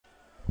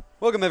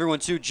Welcome everyone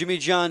to Jimmy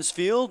John's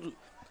Field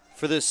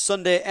for this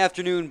Sunday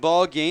afternoon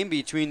ball game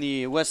between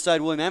the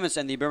Westside Woolly Mammoths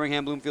and the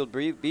Birmingham-Bloomfield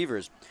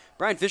Beavers.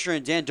 Brian Fisher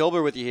and Dan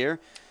Dolber with you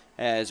here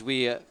as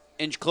we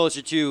inch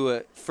closer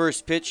to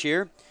first pitch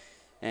here.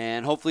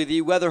 And hopefully the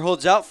weather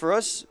holds out for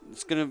us.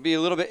 It's going to be a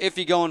little bit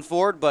iffy going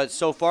forward, but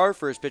so far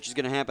first pitch is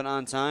going to happen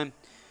on time.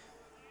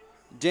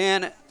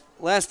 Dan,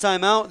 last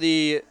time out,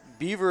 the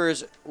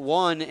Beavers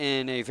won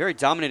in a very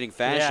dominating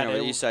fashion over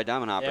the Eastside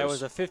Diamond Hoppers. Yeah, it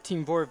was a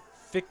 15-4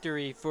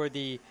 victory for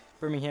the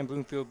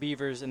Birmingham-Bloomfield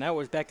Beavers, and that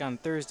was back on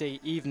Thursday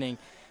evening.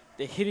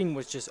 The hitting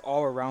was just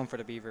all around for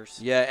the Beavers.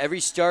 Yeah, every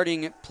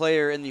starting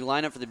player in the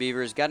lineup for the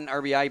Beavers got an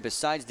RBI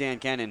besides Dan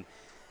Kennan.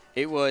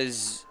 It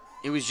was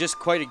just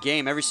quite a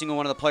game. Every single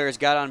one of the players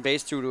got on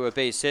base through to a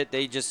base hit.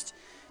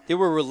 They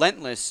were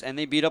relentless, and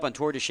they beat up on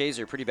Tor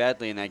DeShazer pretty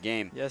badly in that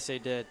game. Yes, they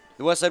did.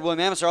 The Westside Woolly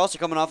Mammoths are also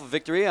coming off a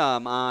victory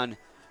on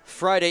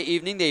Friday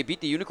evening. They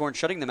beat the Unicorns,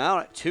 shutting them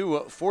out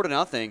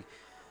 4-0.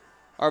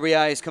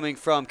 RBI is coming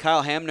from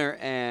Kyle Hamner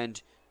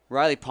and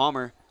Riley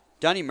Palmer.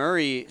 Donnie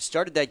Murray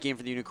started that game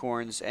for the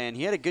Unicorns, and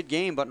he had a good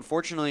game, but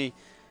unfortunately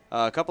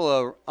a couple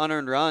of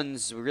unearned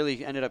runs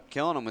really ended up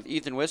killing him, with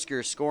Ethan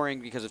Whisker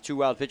scoring because of two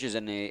wild pitches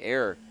and an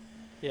error.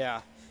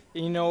 Yeah.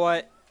 You know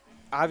what?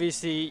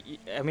 Obviously,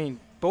 I mean,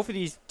 both of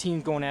these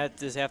teams going at it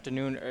this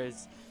afternoon are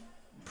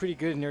pretty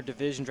good in their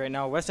divisions right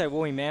now. Westside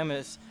Woolly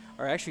Mammoths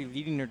are actually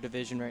leading their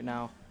division right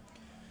now.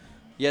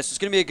 Yes, it's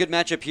going to be a good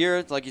matchup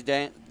here. Like you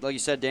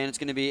said, Dan, it's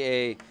going to be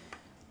a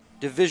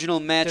divisional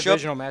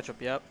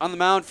matchup. Yep. On the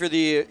mound for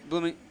the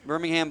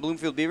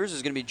Birmingham-Bloomfield Beavers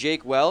is going to be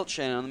Jake Welch,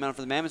 and on the mound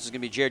for the Mammoths is going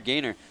to be Jared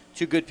Gaynor.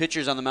 Two good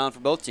pitchers on the mound for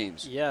both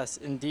teams. Yes,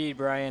 indeed,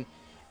 Brian.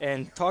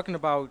 And talking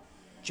about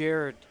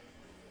Jared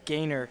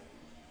Gaynor,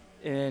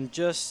 and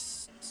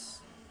just,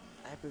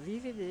 I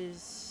believe it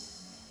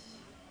is,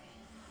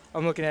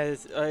 I'm looking at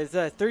it, it's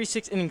a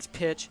 36 innings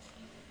pitch,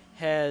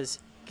 has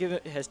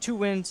 2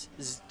 wins,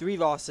 3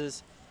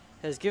 losses,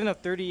 has given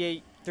up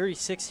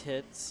 36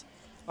 hits,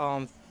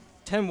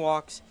 10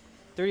 walks,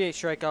 38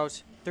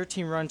 strikeouts,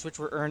 13 runs which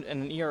were earned,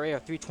 and an ERA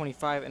of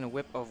 3.25 and a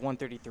WHIP of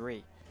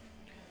 1.33.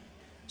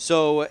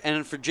 So,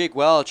 and for Jake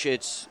Welch,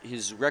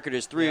 his record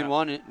is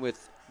 3-1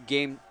 with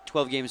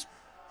 12 games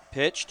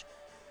pitched.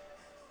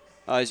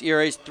 His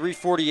ERA is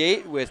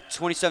 3.48 with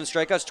 27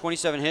 strikeouts,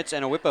 27 hits,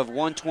 and a WHIP of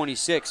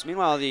 1.26.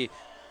 Meanwhile, the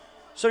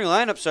starting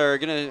lineups are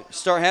going to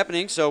start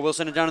happening, so we'll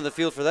send it down to the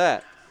field for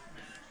that.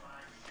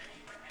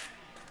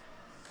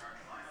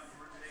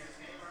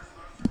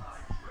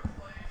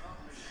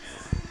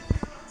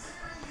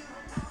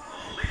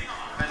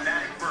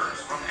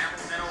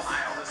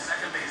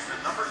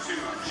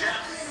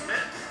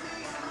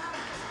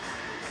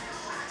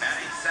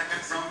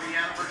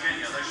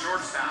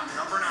 Shortstop,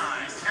 number 9,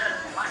 Ken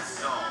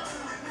Blackstone.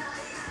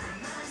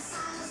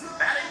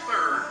 Batting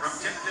third from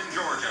Tipton,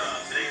 Georgia,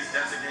 today's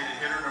designated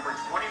hitter, number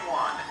 21,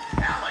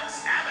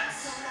 Alex Abbott.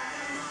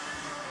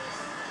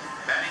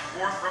 Batting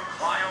fourth from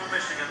Clio,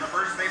 Michigan, the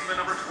first baseman,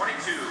 number 22,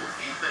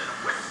 Ethan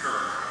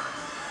Whisker.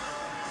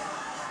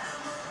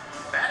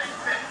 Batting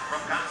fifth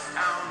from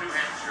Gottstown, New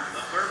Hampshire,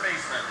 the third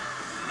baseman,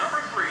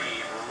 number 3,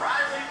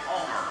 Riley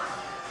Palmer.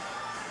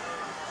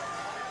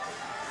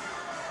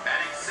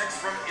 Batting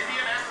sixth from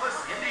Indianapolis,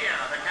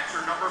 Indiana, the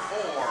catcher, number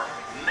 4,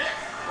 Nick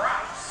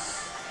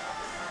Krause.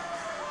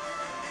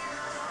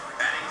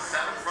 Batting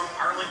seventh from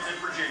Arlington,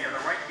 Virginia, the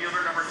right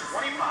fielder, number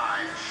 25,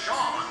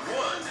 Sean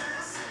Wood.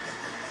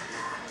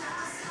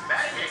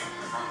 Batting eighth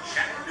from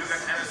Chattanooga,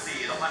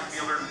 Tennessee, the left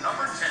fielder,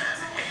 number 10,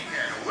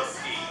 Hagen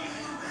Wilkie.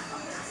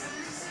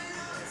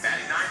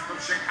 Batting ninth from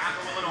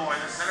Chicago,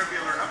 Illinois, the center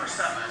fielder, number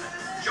 7,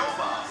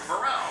 Jova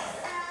Farrell.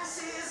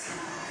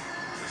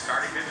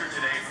 Starting pitcher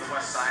today for the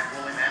Westside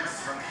Woolly Mammoths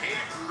from Cave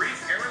Creek,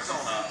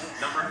 Arizona,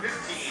 number 15,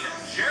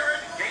 Jared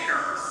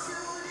Gaynor.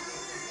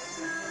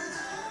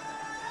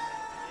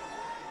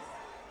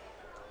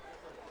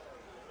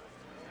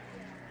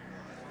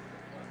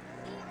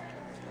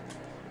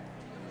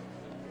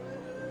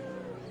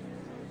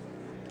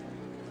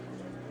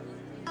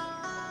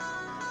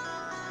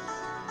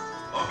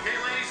 Okay,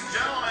 ladies and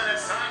gentlemen,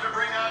 it's time to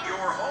bring out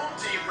your home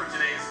team for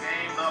today's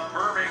game, the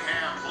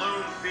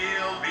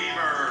Birmingham-Bloomfield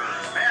Beavers.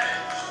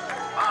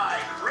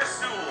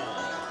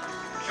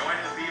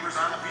 Joining the Beavers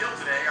on the field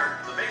today are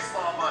the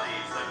baseball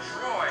buddies, the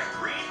Troy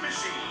Green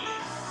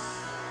Machines.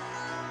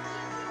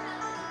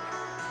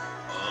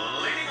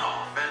 Leading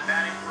off and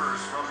batting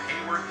first from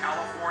Hayward,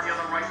 California,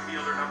 the right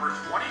fielder, number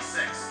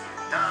 26,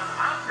 Don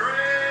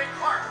Andre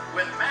Clark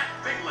with Matt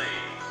Bigley.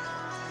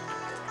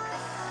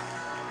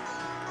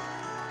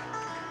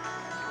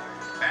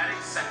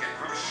 Batting second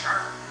from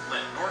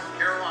Charlotte, North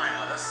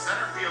Carolina, the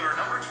center fielder,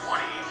 number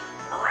 20,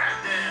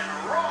 Brandon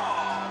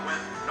Raw with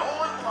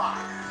Nolan Block.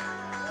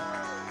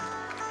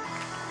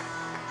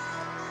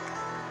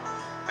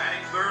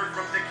 Batting third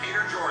from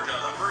Decatur, Georgia,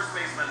 the first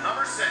baseman,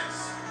 number 6,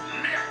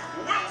 Nick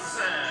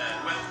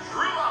Wilson with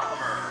Drew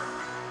Oliver.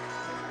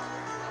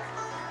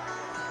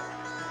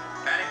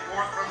 Batting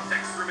fourth from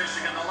Dexter,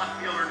 Michigan, the left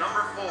fielder,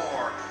 number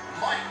 4,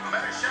 Mike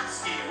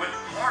Medashevsky with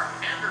Clark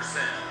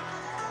Anderson.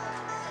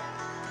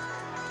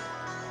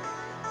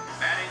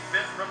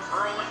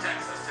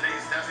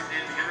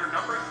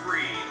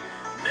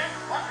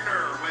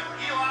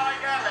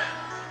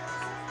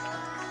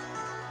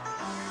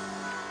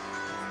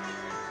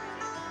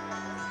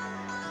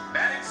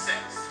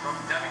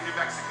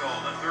 Mexico,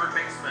 the third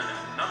baseman,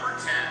 number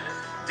 10,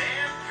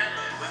 Dan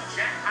Kennedy with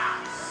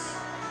Jackpots.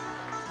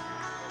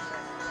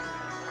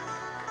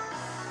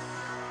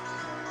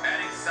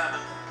 Batting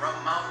 7th from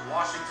Mount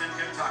Washington,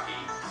 Kentucky,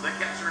 the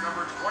catcher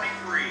number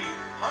 23,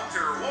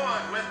 Hunter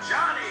Wood with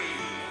Johnny.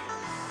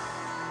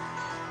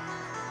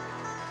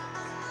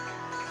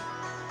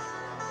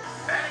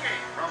 Batting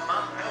 8th from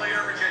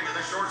Montpelier, Virginia,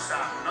 the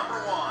shortstop, number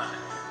 1,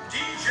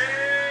 DJ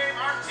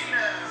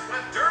Martinez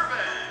with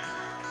Durbin.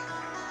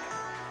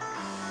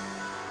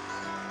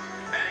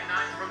 Batting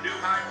 9th from New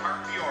Hyde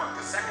Park, New York,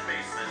 the second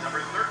baseman, number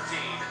 13,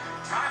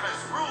 Thomas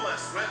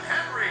Rulis with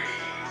Henry.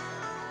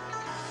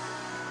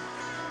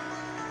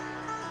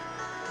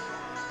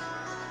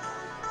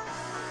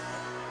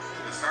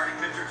 The starting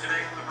pitcher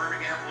today for the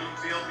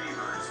Birmingham-Bloomfield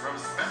Beavers from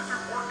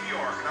Spencerport, New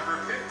York, number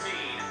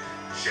 15,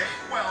 Jake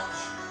Welch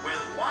with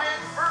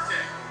Wyatt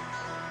Furtick.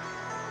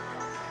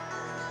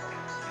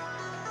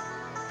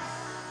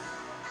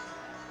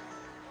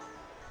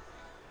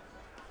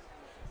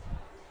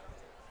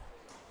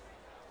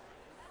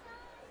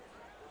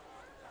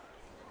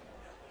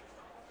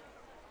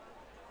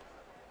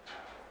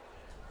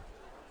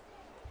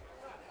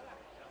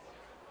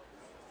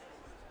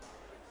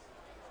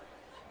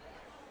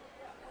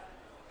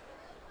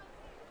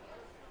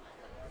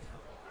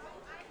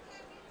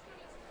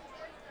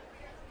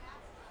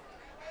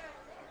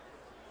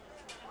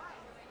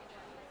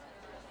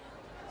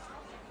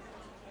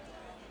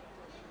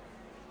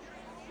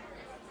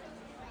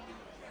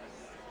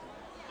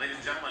 Ladies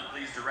and gentlemen,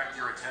 please direct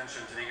your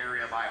attention to the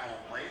area by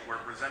home plate, where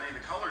presenting the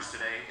colors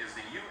today is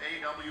the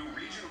UAW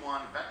Region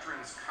 1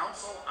 Veterans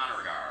Council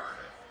Honor Guard.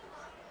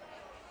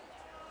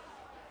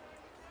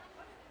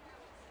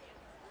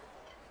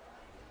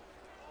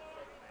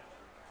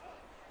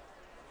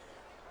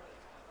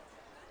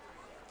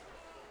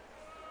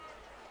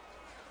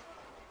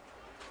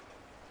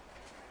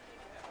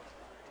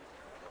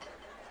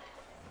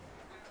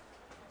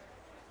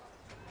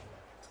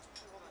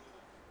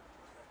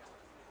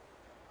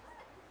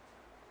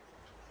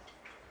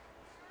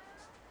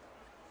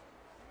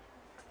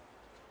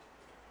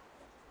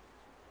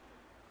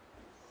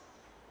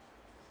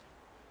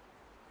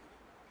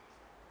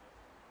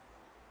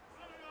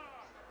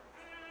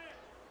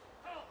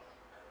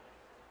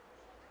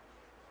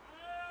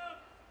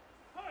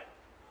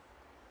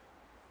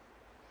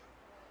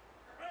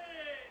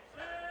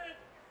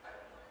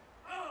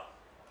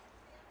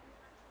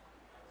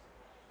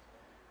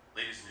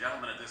 Ladies and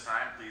gentlemen, at this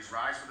time, please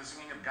rise for the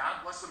singing of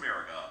God Bless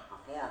America,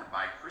 performed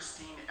by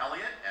Christine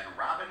Elliott and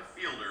Robin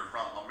Fielder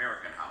from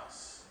American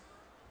House.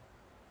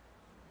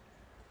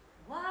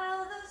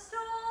 While the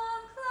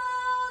storm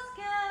clouds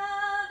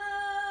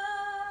gather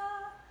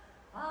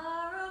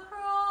far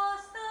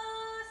across the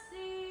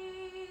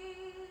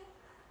sea,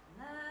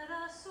 let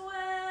us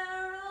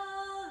swear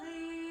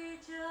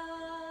allegiance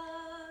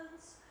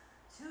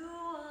to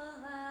a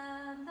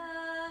land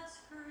that's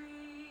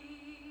free.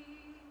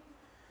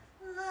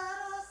 Let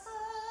us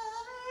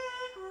all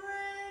be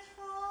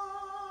grateful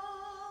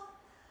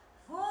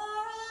for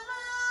a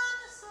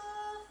land so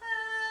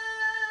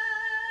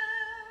fair,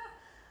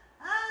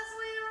 as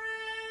we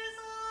raise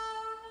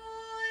our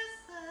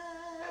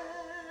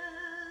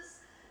voices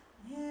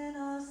in a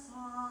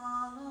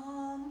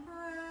solemn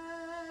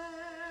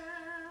prayer.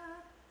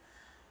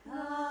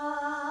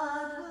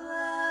 God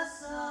bless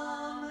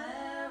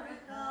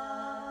America,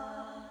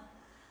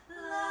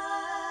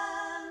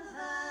 land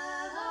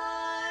that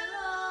I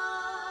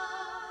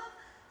love.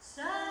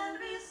 Stand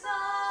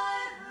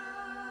beside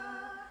her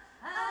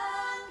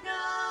and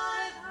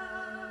guide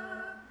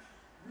her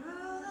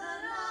through the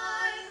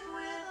night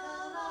with a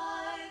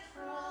light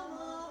from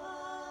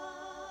above.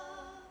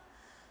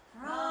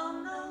 From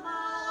the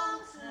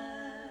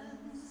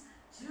mountains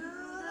to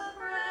the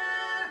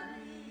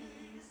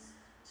prairies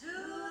to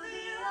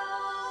the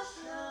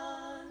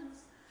oceans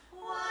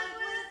white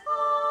with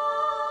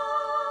foam.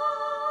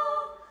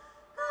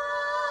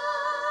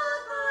 God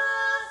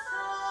bless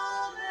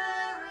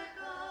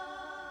America,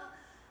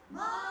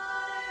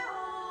 my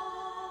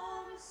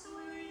home,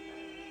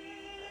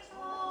 sweet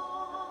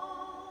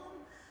home.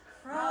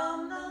 From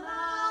the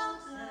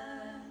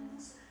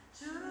mountains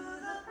to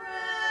the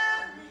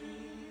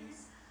prairies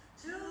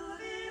to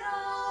the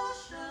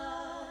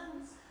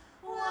oceans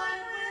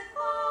white with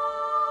foam.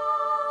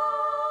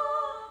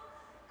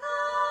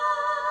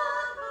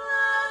 God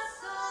bless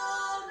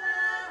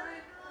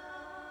America,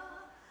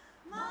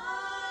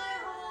 my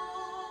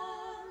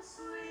home,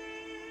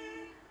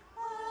 sweet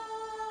home.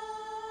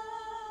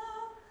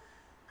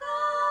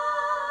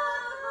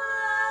 God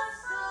bless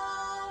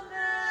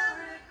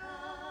America,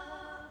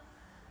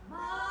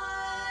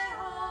 my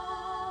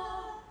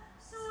home,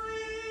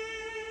 sweet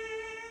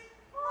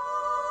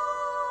home.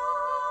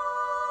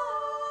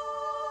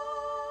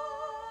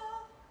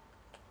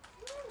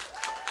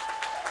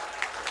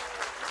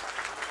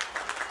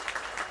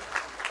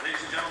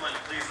 Ladies and gentlemen,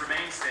 please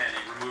remain standing.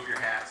 Remove your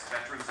hats.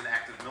 Veterans and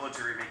active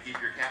military may keep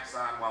your caps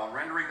on while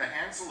rendering the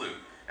hand salute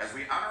as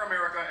we honor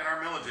America and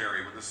our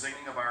military with the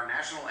singing of our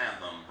national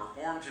anthem,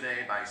 performed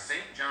today by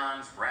St.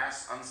 John's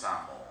Brass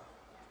Ensemble.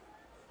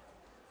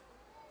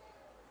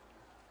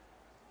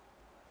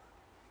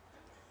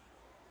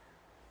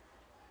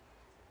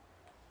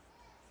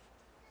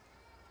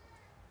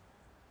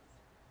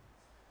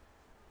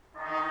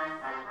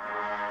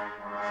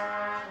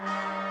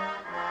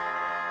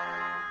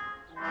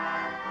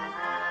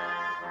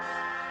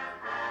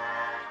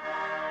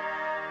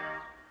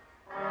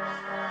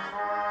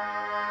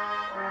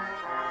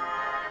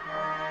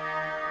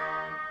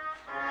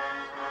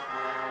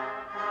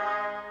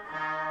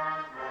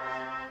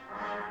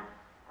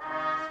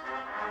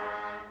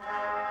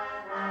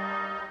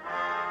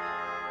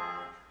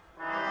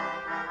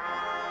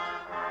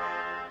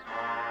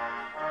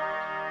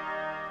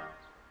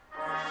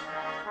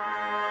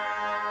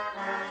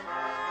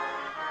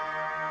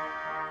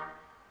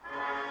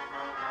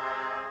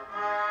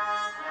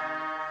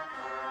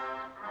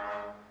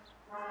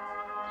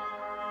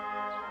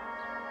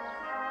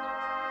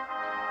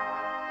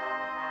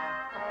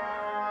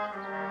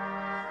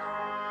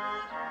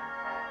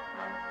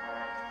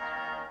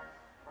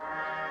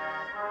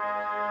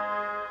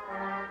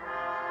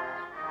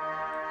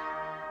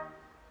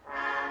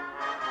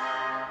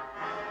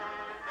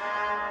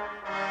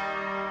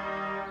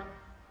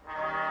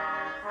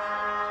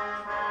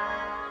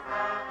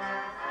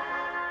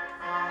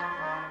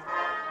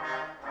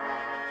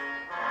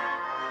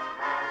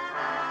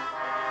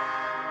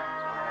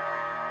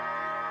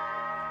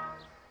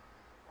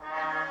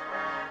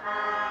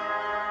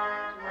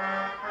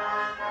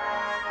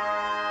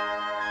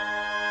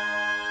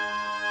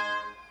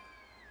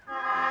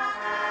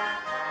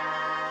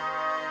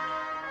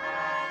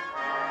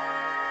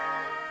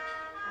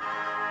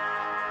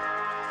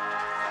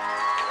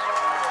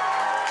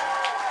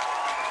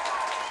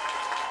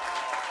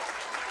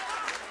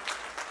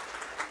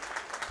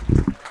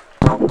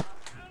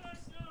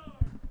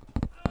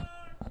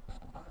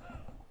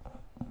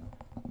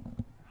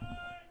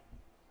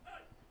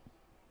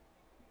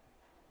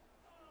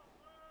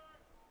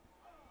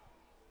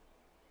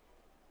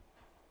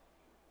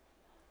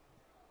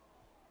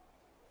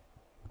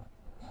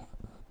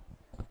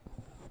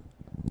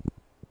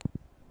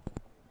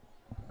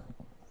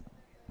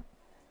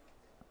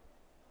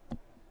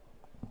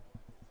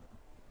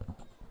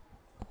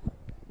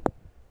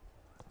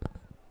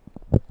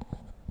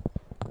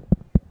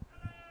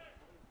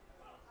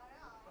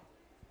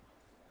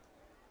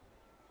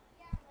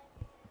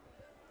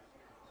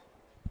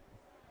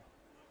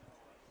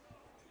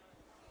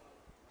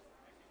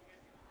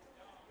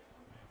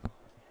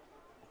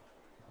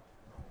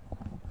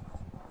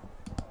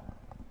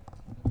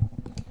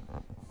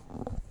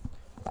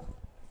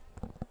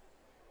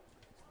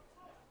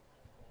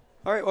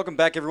 All right, welcome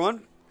back,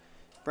 everyone.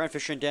 Brian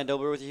Fisher and Dan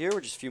Dobler with you here.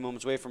 We're just a few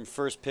moments away from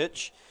first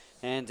pitch.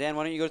 And Dan,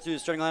 why don't you go through the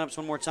starting lineups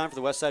one more time for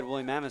the Westside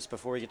Woolly Mammoths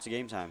before we get to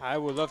game time? I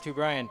would love to,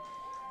 Brian.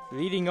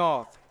 Leading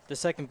off, the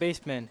second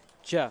baseman,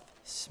 Jeff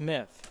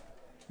Smith.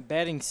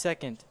 Batting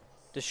second,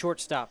 the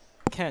shortstop,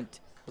 Kent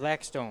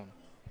Blackstone.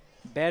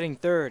 Batting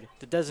third,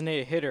 the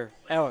designated hitter,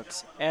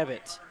 Alex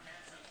Abbott.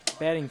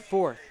 Batting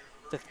fourth,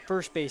 the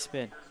first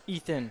baseman,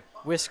 Ethan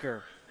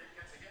Whisker.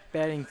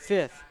 Batting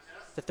fifth,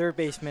 the third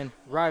baseman,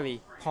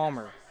 Riley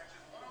Palmer.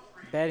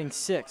 Batting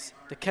sixth,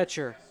 the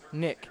catcher,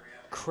 Nick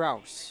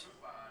Kraus.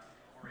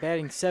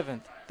 Batting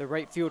seventh, the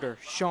right fielder,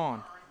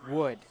 Sean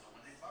Wood.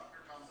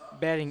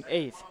 Batting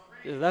eighth,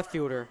 the left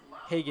fielder,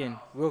 Hagen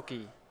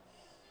Wilkie.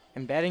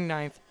 And batting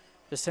ninth,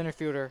 the center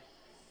fielder,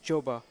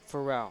 Joba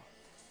Farrell.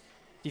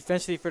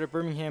 Defensively for the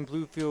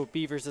Birmingham-Bloomfield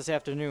Beavers this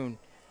afternoon,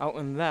 out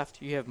in left,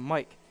 you have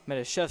Mike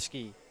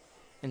Metashevsky.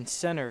 In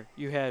center,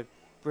 you have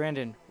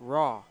Brandon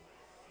Raw.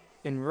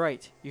 In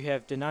right, you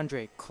have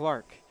Denandre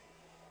Clark.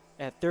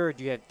 At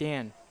third, you have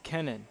Dan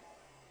Kennan.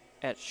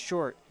 At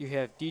short, you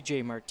have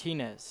DJ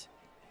Martinez.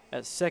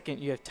 At second,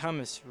 you have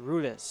Thomas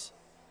Rudis.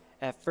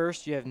 At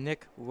first, you have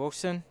Nick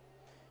Wilson.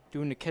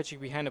 Doing the catching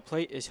behind the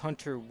plate is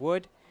Hunter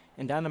Wood.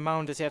 And on the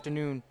mound this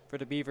afternoon for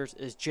the Beavers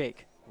is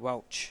Jake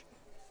Welch.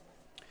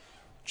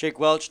 Jake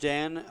Welch,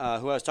 Dan,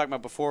 who I was talking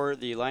about before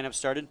the lineup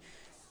started,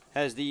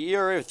 has the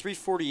ERA of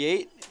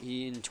 3.48.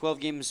 He in 12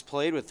 games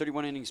played with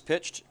 31 innings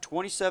pitched,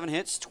 27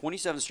 hits,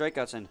 27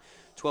 strikeouts, and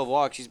 12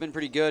 walks. He's been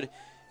pretty good.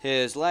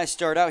 His last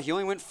start out, he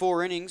only went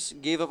 4 innings,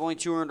 gave up only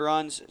 2 earned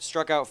runs,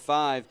 struck out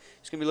 5.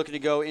 He's going to be looking to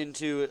go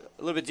into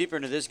a little bit deeper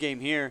into this game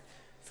here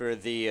for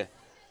the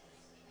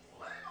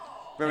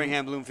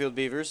Birmingham-Bloomfield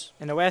Beavers.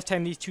 And the last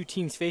time these two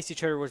teams faced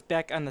each other was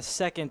back on the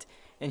 2nd,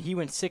 and he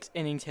went 6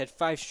 innings, had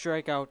 5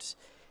 strikeouts,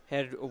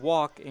 had a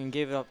walk, and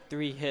gave up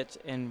 3 hits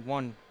and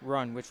 1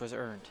 run, which was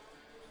earned.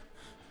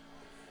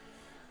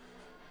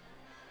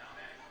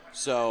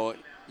 So,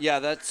 yeah,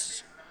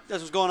 that's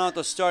what's going on with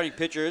the starting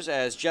pitchers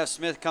as Jeff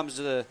Smith comes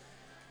to the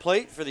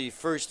plate for the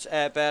first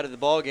at-bat of the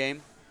ball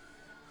game.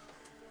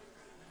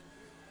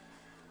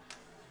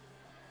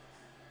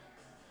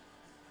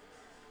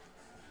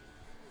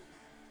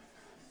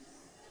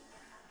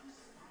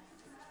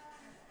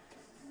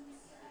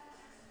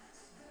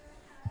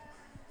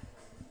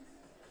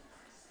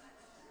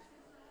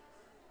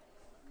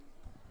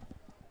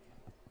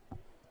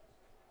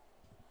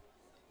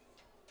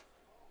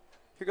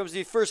 Here comes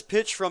the first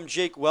pitch from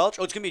Jake Welch.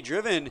 Oh, it's going to be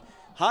driven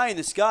high in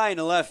the sky in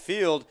the left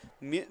field.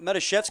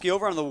 Metashevsky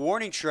over on the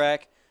warning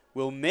track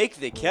will make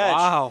the catch.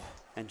 Wow.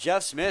 And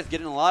Jeff Smith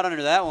getting a lot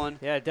under that one.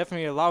 Yeah,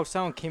 definitely a loud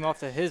sound came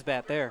off to his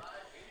bat there.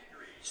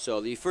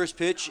 So the first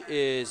pitch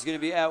is going to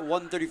be at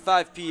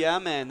 1:35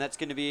 p.m., and that's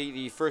going to be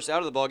the first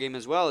out of the ballgame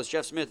as well, as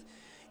Jeff Smith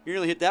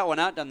nearly hit that one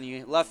out down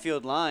the left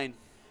field line,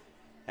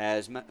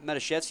 as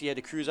Metashevsky had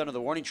to cruise under the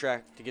warning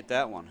track to get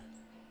that one.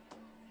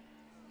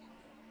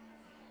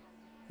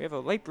 We have a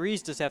light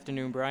breeze this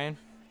afternoon, Brian.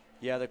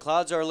 Yeah, the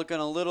clouds are looking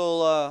a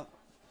little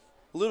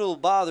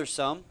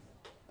bothersome,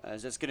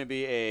 as it's going to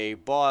be a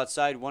ball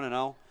outside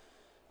 1-0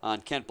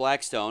 on Kent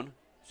Blackstone.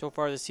 So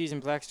far this season,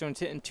 Blackstone's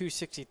hitting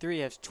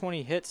 .263, has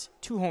 20 hits,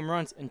 2 home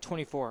runs, and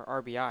 24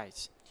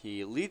 RBIs.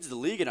 He leads the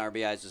league in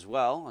RBIs as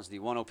well, as the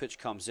 1-0 pitch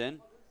comes in.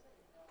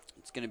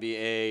 It's going to be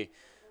a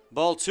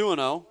ball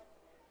 2-0.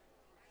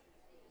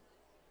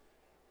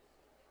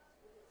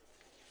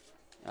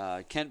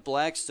 Kent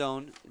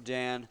Blackstone,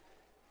 Dan,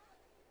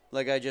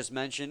 like I just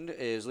mentioned,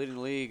 is leading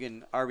the league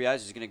in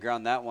RBIs. He's going to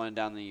ground that one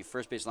down the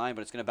first base line,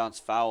 but it's going to bounce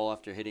foul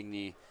after hitting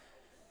the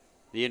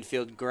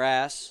infield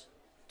grass.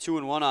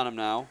 2-1 on him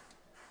now.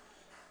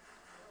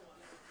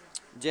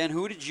 Dan,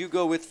 who did you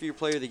go with for your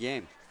player of the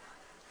game?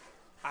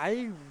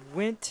 I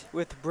went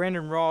with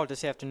Brandon Raw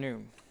this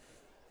afternoon.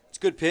 It's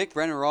a good pick.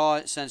 Brandon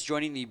Raw, since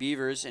joining the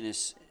Beavers in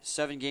his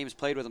 7 games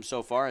played with them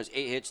so far, has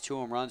 8 hits, 2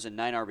 home runs, and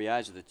 9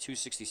 RBIs with a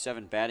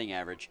 .267 batting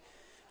average.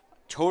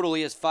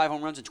 Totally has 5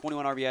 home runs and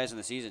 21 RBIs in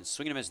the season.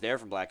 Swing and a miss there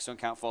from Blackstone.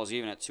 Count falls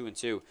even at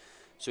 2-2.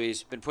 So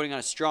he's been putting on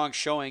a strong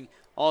showing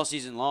all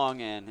season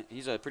long, and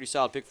he's a pretty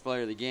solid pick for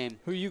player of the game.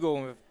 Who are you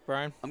going with,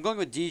 Brian? I'm going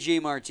with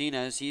DJ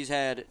Martinez. He's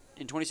had,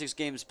 in 26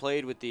 games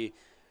played with the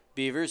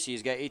Beavers,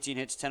 he's got 18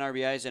 hits, 10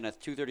 RBIs, and a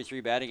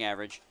 .233 batting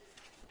average.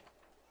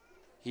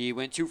 He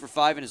went 2 for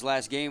 5 in his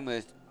last game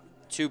with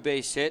 2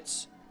 base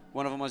hits.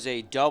 One of them was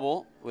a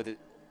double with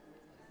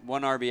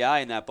 1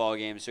 RBI in that ball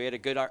game. So he had a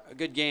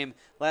good game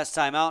last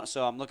time out.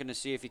 So I'm looking to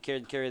see if he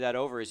can carry that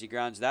over as he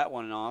grounds that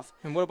one off.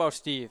 And what about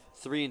Steve?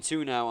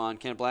 3-2 now on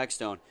Kent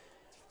Blackstone.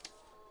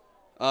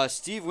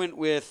 Steve went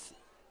with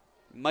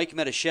Mike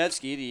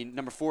Metashevsky, the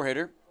number 4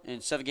 hitter,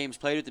 in 7 games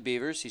played with the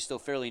Beavers. He's still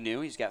fairly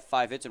new. He's got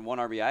 5 hits and 1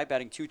 RBI,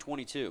 batting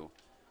 .222.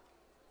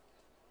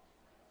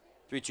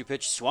 3-2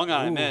 pitch swung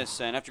on and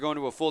miss, and after going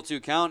to a full 2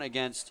 count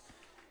against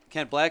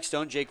Kent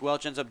Blackstone, Jake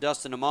Welch ends up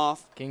dusting him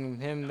off. Getting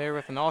him there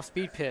with an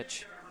off-speed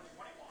pitch.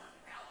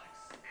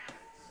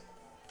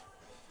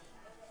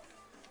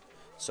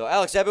 So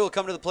Alex Abbott will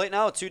come to the plate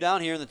now with 2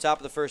 down here in the top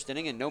of the first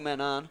inning and no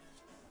men on.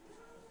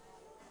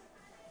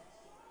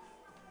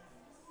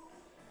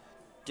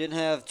 Didn't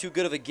have too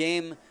good of a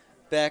game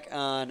back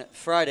on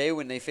Friday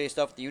when they faced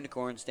off with the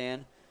Unicorns,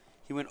 Dan.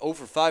 He went 0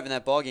 for 5 in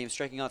that ball game,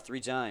 striking out 3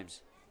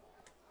 times.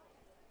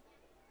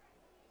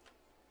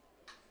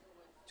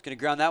 He's going to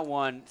ground that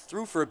one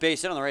through for a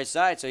base hit on the right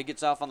side, so he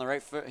gets off on the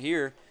right foot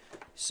here,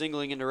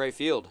 singling into right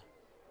field.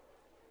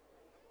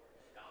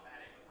 Now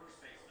batting the first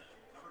baseman,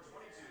 number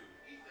 22,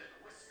 Ethan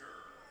Whisker.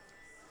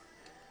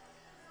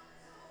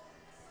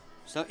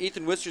 So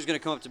Ethan Whistler's going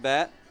to come up to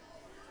bat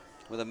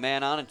with a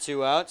man on and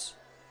 2 outs.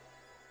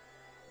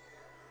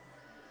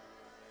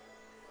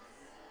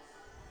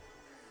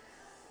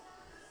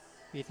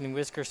 Ethan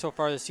Whisker so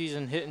far this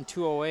season hitting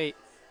 .208,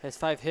 has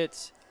 5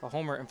 hits, a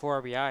homer, and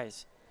 4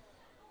 RBIs.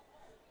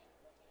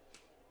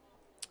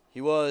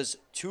 He was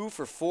 2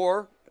 for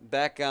 4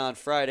 back on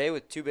Friday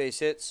with 2 base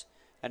hits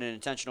and an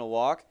intentional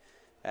walk,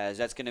 as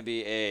that's going to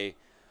be a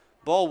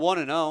ball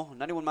 1-0,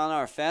 91 mile an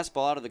hour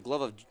fastball out of the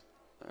glove of,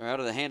 or out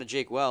of the hand of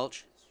Jake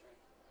Welch,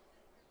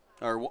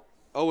 or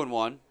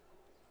 0-1.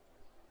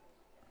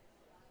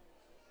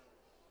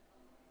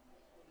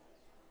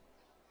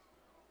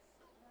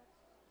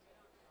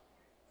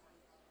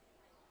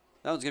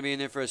 That one's going to be in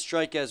there for a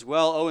strike as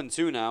well.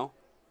 0-2 now.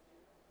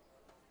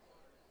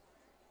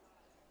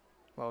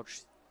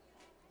 Welch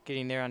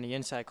getting there on the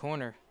inside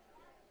corner.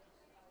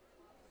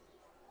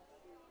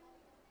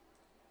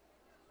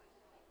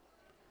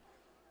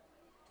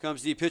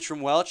 Comes the pitch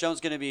from Welch. That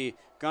one's going to be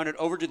grounded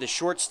over to the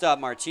shortstop.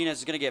 Martinez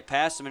is going to get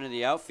past him into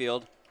the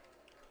outfield.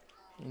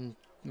 And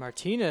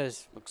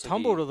Martinez Looks like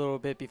tumbled he a little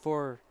bit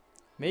before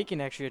making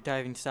actually a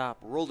diving stop.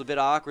 rolled a bit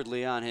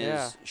awkwardly on his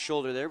Yeah.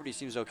 shoulder there, but he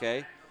seems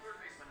okay. Third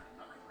baseman,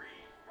 number 3,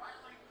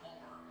 Riley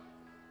Palmer.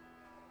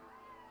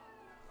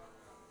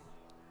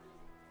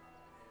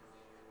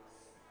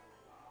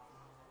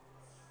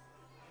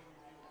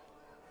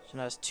 So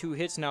that's 2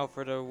 hits now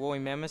for the Woolly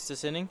Mammoths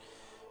this inning.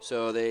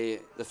 So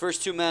the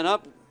first 2 men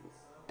up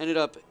ended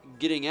up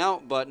getting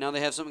out, but now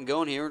they have something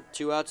going here.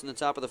 2 outs in the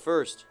top of the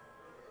first.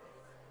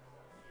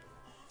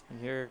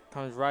 And here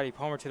comes Riley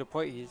Palmer to the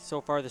plate. He's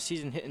so far this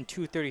season hitting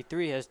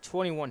 .233, has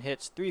 21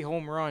 hits, 3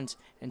 home runs,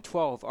 and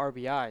 12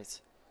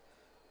 RBIs.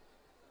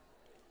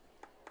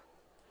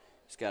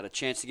 He's got a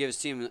chance to give his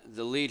team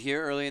the lead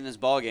here early in this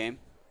ball game.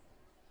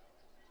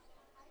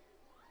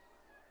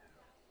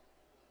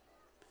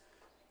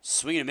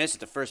 Swing and a miss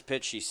at the first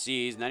pitch he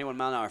sees. 91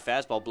 mile an hour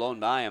fastball blown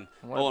by him.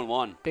 What a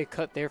 0-1. big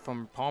cut there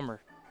from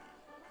Palmer.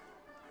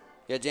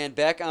 Yeah, Dan,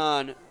 back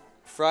on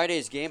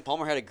Friday's game,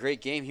 Palmer had a great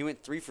game. He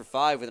went 3 for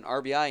 5 with an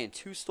RBI and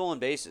 2 stolen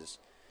bases.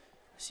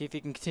 See if he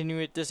can continue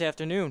it this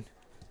afternoon.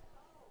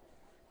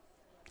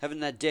 Having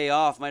that day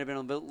off might have been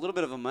a little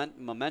bit of a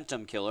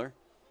momentum killer.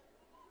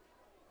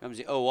 Comes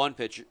the 0-1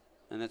 pitch,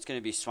 and that's going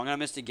to be swung on and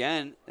missed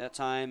again. That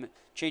time,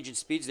 changing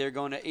speeds there,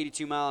 going to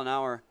 82 mile an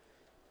hour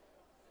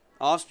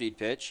off-speed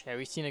pitch. Yeah,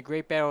 we've seen a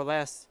great battle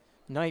last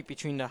night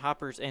between the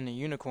Hoppers and the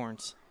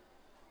Unicorns.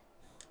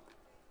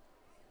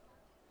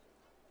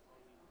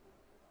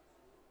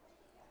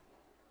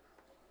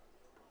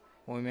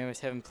 Woolly Mammoths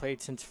haven't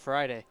played since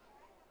Friday.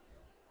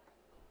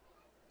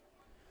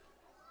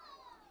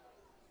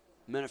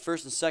 Men at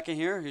first and second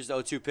here. Here's the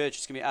 0-2 pitch.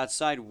 It's going to be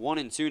outside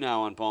 1-2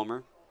 now on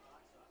Palmer.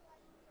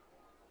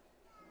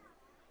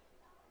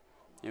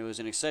 It was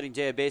an exciting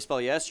day of baseball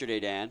yesterday,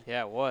 Dan.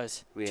 Yeah, it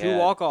was. We Two had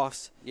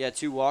walk-offs. Yeah,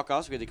 2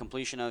 walk-offs. We had the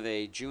completion of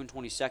a June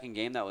 22nd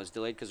game that was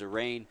delayed because of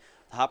rain.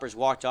 The Hoppers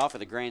walked off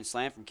with a grand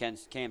slam from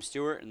Cam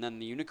Stewart, and then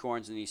the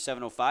Unicorns in the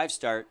 7:05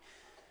 start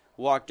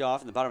walked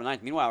off in the bottom of the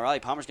 9th. Meanwhile, Riley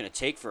Palmer's going to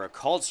take for a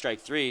called strike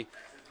 3,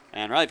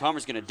 and Riley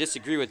Palmer's going to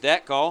disagree with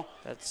that call.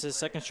 That's his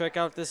second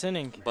strikeout this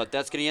inning. But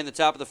that's going to end the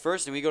top of the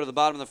first, and we go to the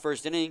bottom of the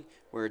first inning.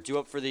 We're due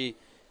up for the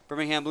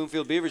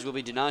Birmingham-Bloomfield Beavers will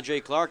be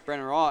DeNandre Clark,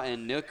 Brandon Raw,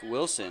 and Nick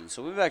Wilson.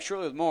 So we'll be back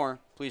shortly with more.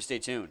 Please stay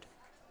tuned.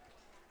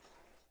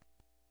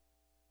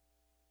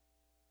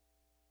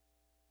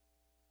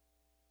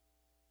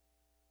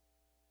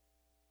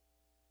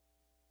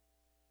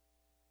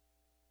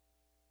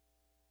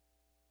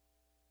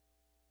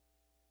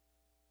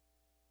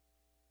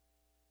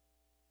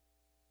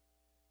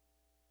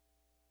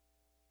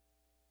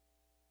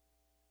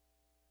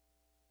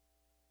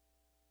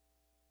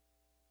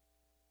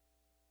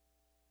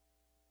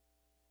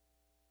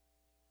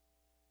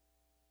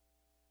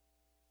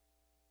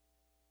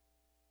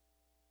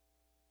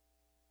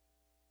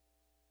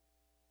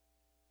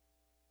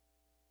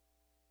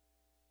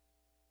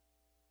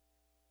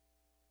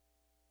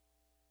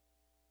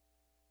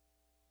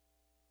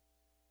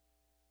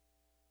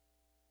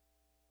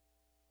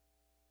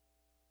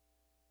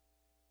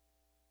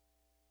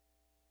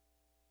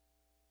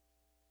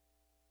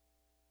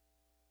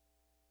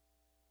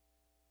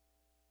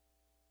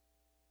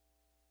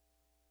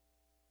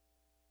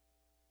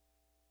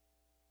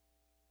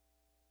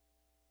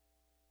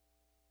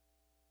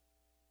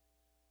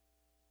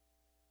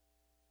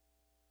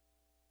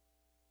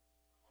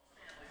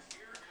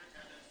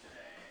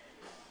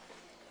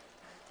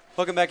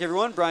 Welcome back,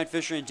 everyone. Brian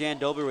Fisher and Dan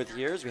Dolber with you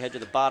here as we head to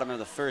the bottom of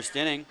the first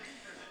inning.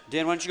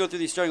 Dan, why don't you go through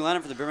the starting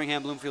lineup for the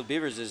Birmingham-Bloomfield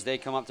Beavers as they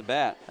come up to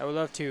bat? I would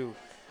love to.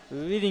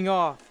 Leading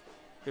off,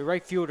 the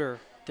right fielder,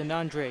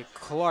 DeNandre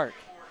Clark.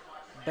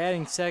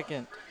 Batting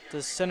second,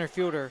 the center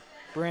fielder,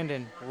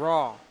 Brandon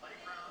Raw.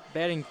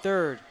 Batting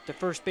third, the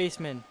first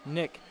baseman,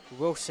 Nick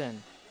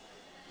Wilson.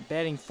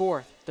 Batting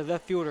fourth, the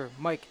left fielder,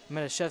 Mike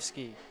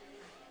Metashevsky.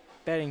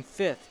 Batting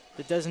fifth,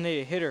 the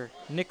designated hitter,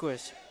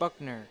 Nicholas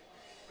Buckner.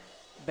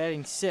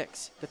 Batting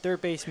sixth, the third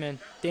baseman,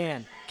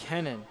 Dan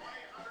Kennan.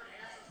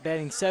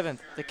 Batting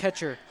seventh, the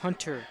catcher,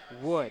 Hunter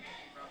Wood.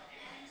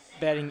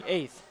 Batting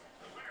eighth,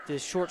 the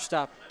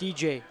shortstop,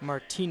 DJ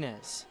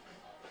Martinez.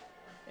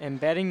 And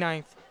batting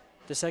ninth,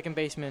 the second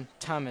baseman,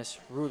 Thomas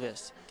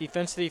Rudis.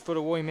 Defensively for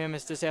the Woolly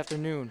Mammoths this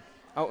afternoon,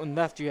 out in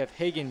left you have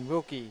Hagen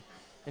Wilkie.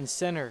 In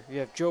center you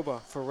have Joba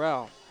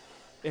Farrell.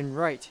 In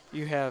right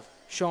you have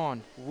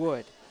Sean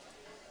Wood.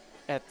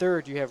 At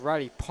third you have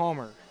Roddy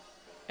Palmer.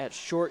 At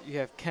short, you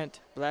have Kent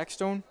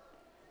Blackstone.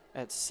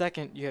 At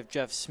second, you have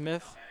Jeff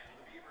Smith.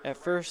 At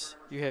first,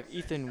 you have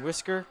Ethan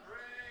Whisker.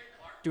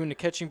 Doing the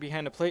catching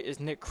behind the plate is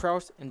Nick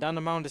Kraus. And down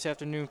the mound this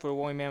afternoon for the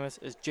Woolly Mammoths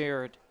is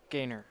Jared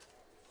Gaynor.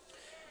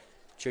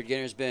 Jared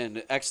Gaynor's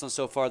been excellent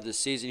so far this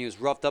season. He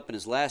was roughed up in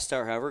his last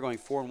start, however, going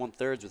 4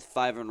 1/3 with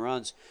 5 earned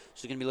runs.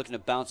 So he's going to be looking to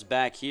bounce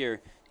back here.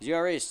 His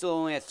ERA is still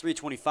only at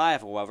 3.25,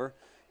 however,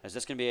 as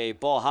that's going to be a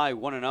ball high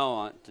 1-0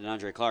 on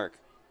DeNandre Clark.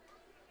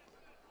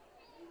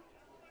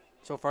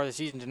 So far this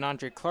season,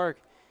 DeNandre Clark,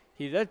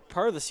 he led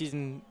part of the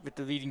season with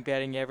the leading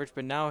batting average,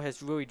 but now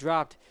has really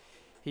dropped.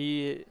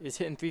 He is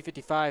hitting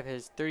 .355,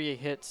 has 38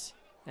 hits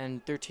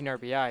and 13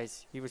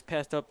 RBIs. He was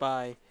passed up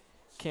by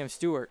Cam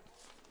Stewart.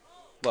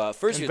 Well,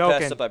 first he And was Belkin.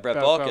 passed up by Brett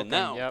Belkin, Balkin.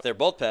 Now yep. they're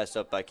both passed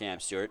up by Cam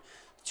Stewart.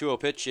 2-0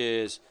 pitch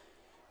is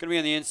going to be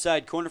on the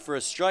inside corner for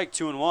a strike,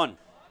 2-1.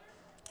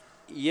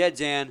 Yeah,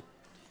 Dan.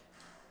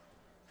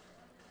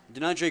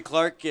 DeNandre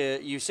Clark,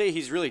 you say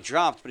he's really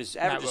dropped, but his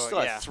average is still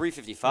at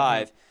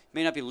 .355.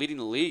 May not be leading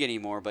the league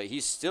anymore, but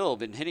he's still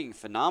been hitting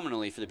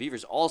phenomenally for the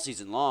Beavers all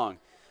season long.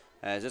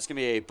 As that's going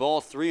to be a ball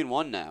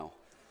 3-1 now.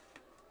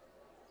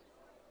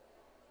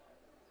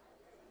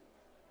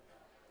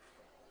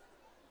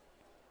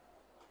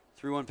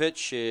 3-1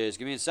 pitch is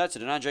going to be inside to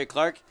DeNandre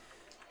Clark.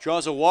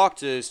 Draws a walk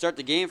to start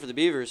the game for the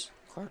Beavers.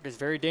 Clark is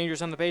very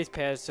dangerous on the base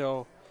paths,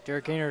 so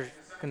Derek Gaynor's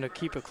going to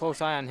keep a close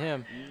eye on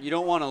him. You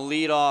don't want to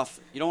lead off.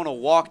 You don't want to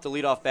walk the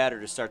leadoff batter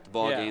to start the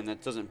ball game.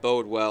 That doesn't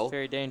bode well.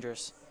 Very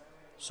dangerous.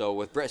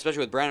 So especially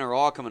with Brandon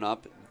Raw coming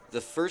up,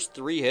 the first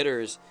 3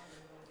 hitters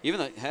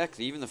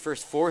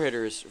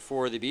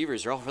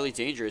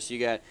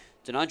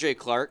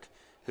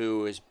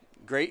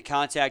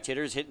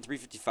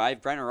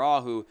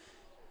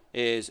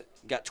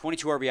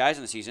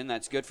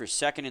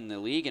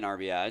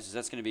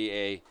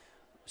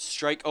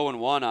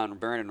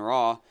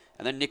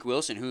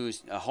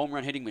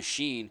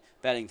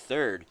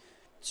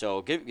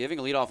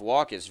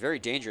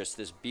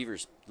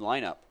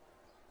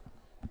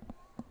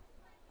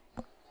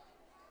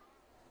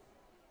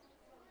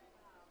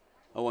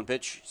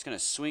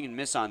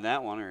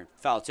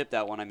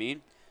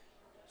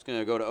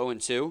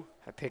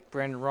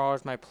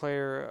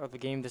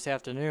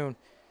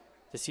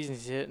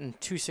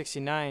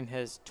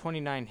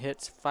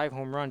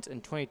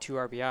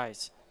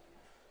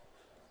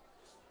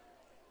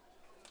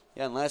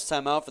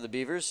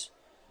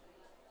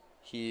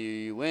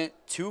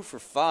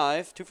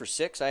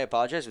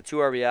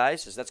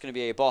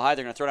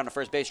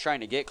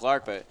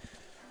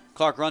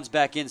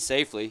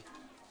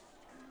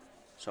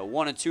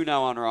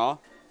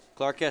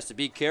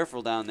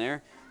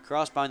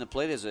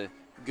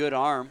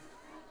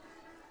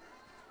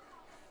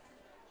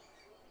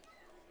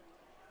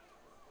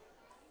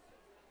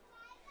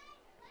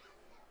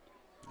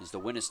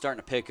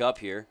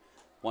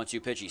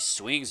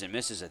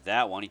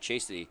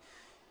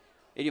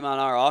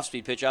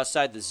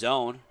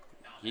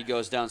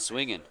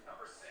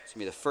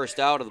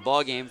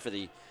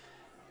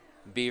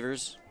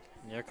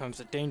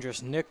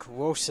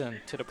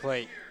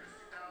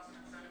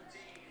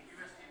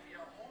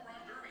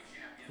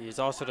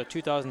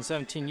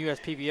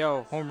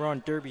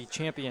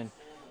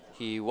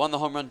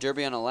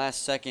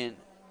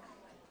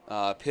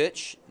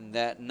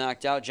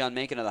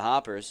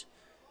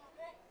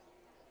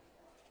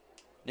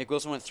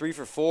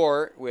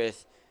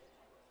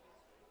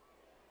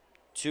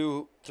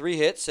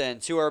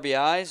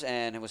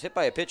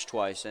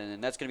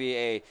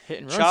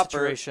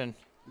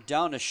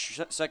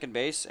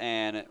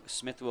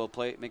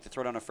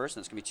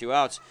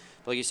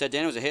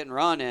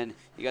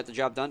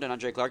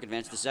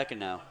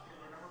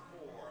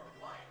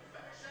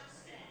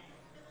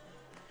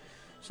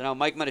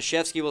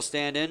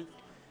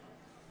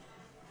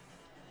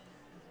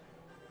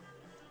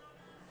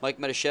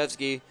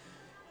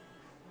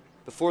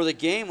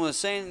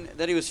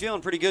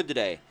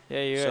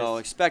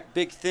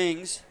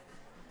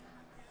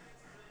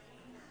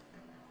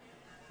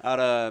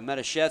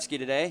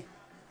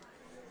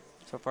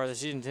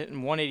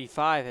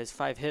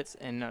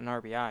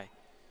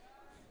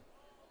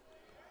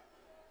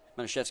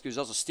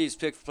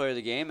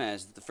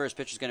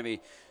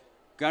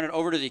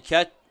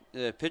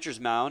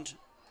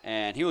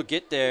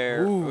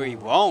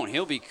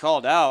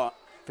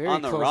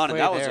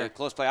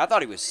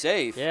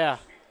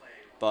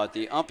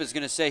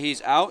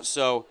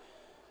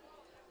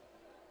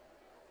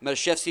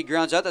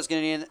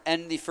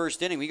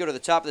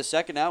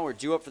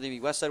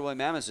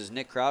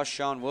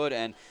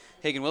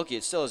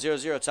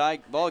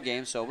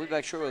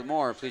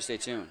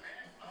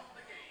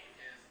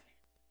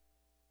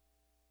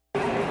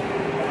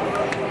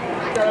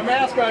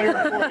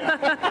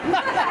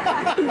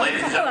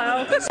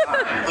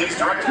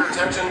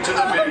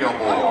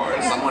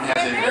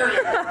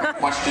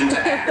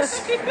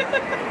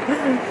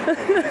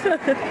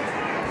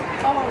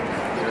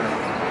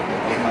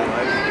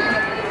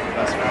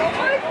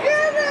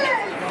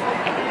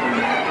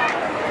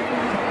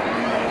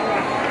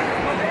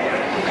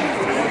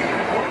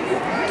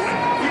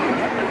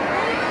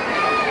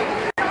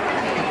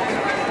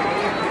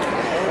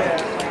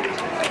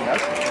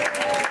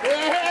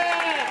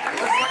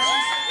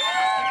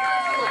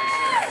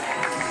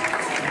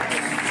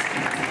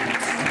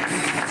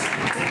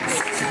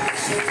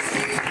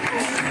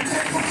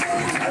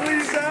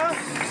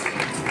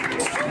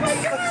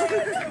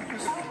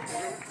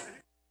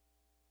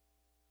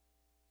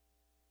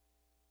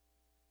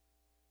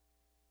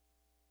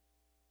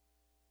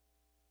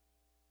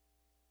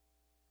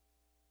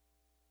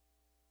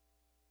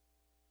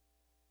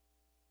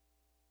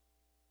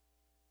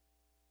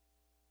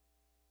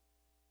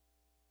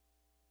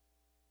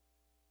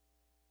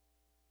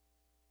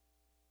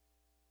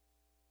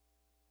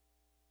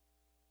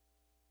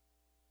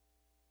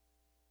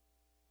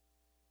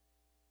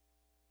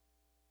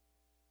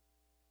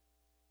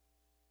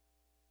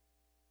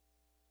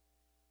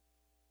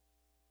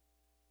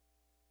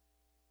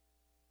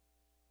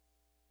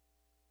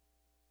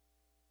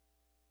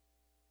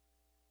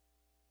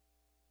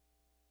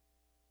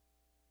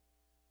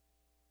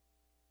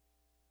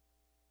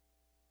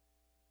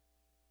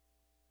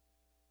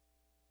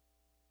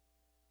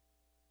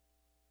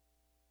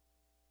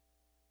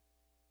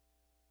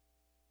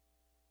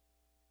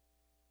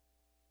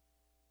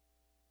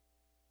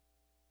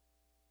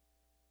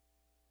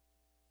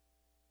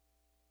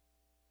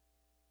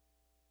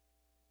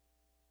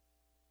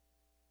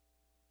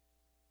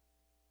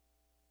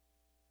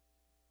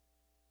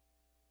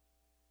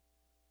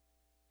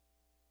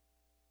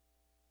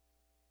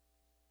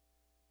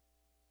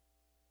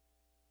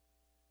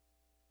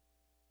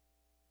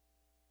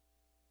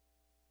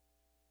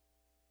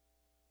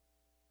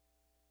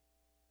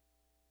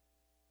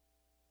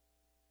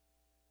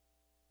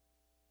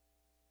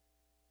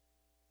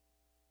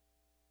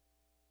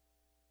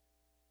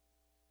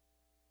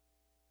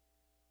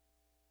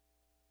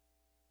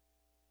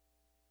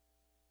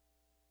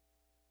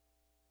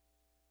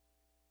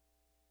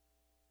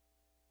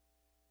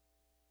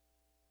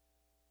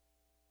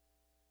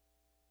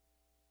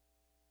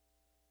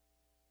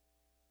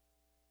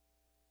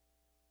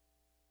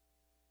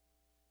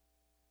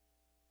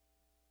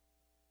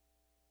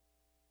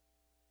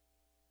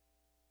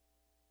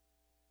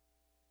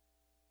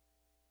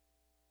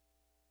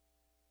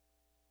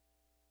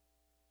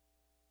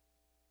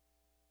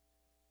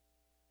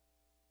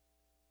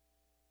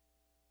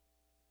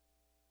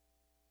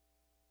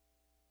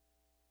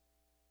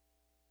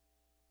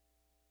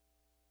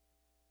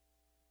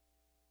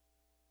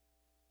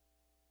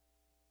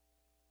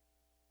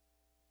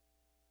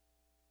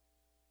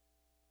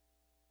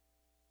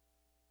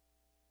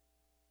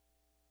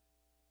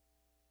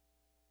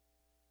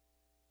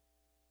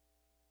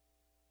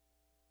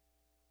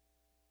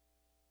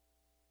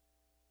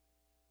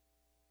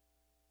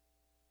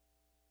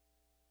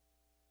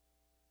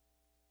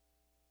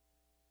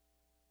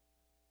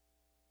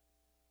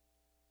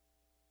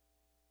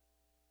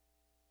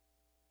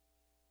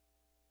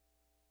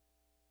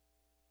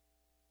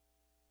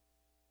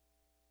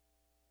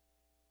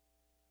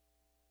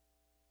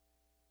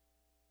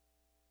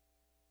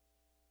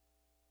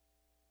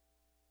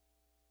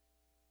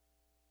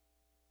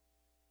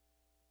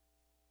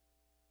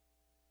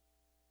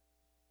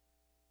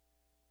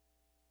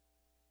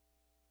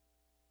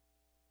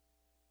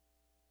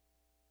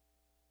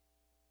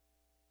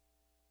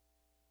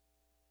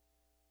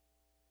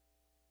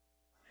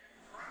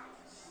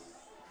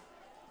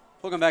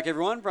Welcome back,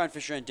 everyone. Brian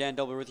Fisher and Dan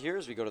Delbert with you here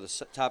as we go to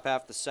the top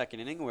half of the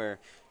second inning, where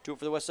do it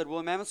for the Westside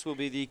Woolly Mammoths will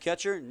be the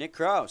catcher, Nick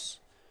Kraus.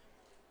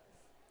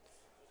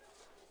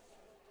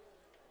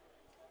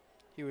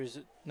 He was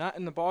not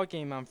in the ball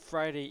game on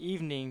Friday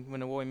evening when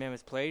the Woolly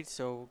Mammoths played,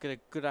 so we'll get a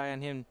good eye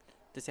on him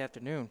this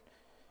afternoon.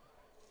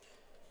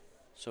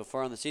 So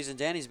far in the season,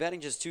 Dan, he's batting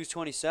just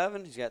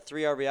 .227. He's got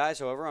 3 RBIs,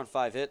 however, on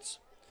 5 hits.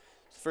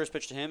 The first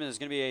pitch to him is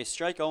going to be a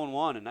strike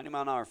 0-1, a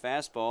 90-mile-an-hour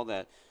fastball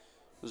that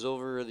was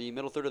over the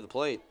middle third of the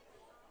plate.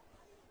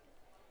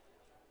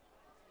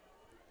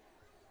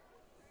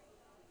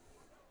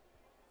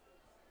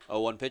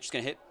 0-1 pitch is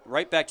going to hit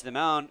right back to the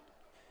mound.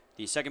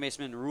 The second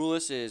baseman,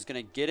 Rulis, is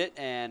going to get it,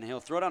 and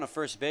he'll throw it on to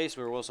first base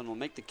where Wilson will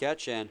make the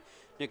catch, and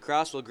Nick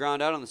Kraus will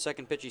ground out on the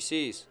second pitch he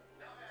sees.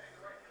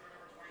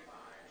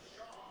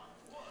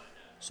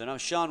 So now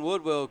Sean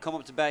Wood will come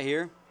up to bat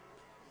here.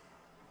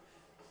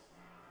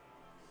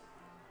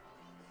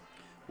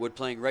 Wood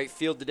playing right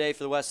field today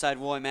for the Westside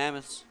Woolly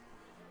Mammoths.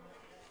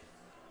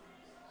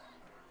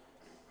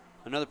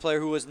 Another player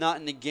who was not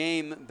in the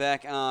game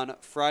back on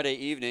Friday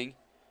evening.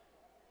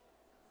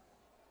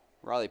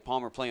 Riley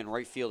Palmer playing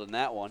right field in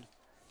that one.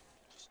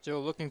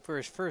 Still looking for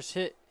his first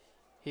hit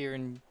here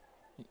in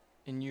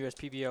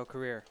USPBL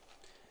career.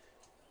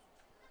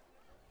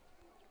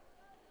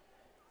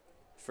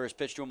 First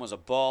pitch to him was a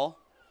ball,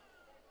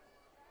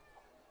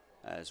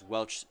 as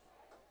Welch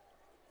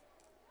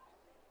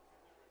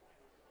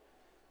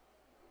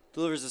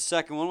delivers the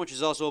second one, which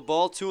is also a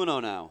ball.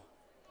 2-0 now.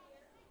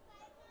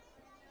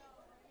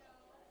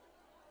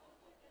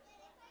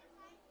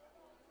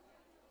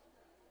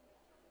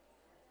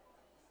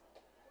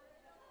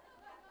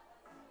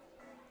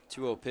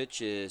 Two-0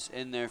 pitch is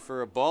in there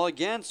for a ball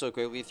again, so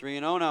quickly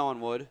 3-0 now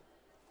on Wood.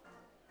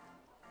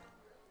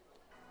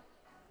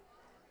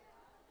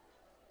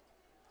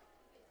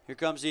 Here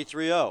comes the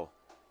 3-0.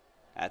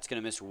 That's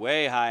going to miss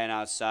way high and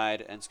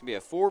outside, and it's going to be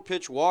a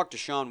 4-pitch walk to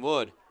Sean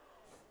Wood.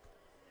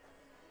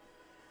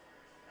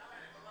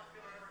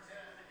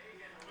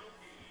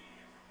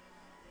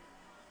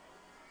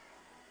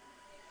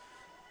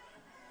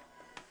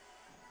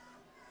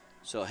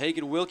 So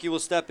Hagen Wilkie will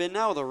step in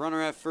now with a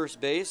runner at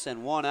first base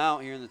and 1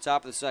 out here in the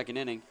top of the second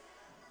inning.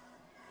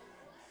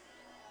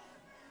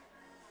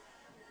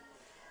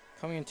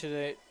 Coming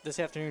into this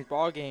afternoon's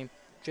ball game,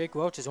 Jake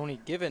Welch has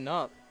only given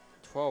up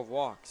 12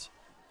 walks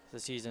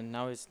this season.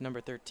 Now he's number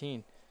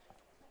 13.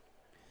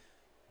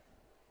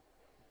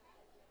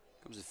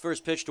 Comes the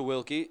first pitch to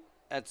Wilkie.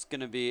 That's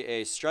going to be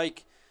a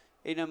strike.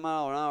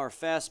 80-mile-an-hour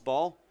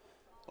fastball.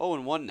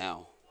 0-1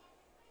 now.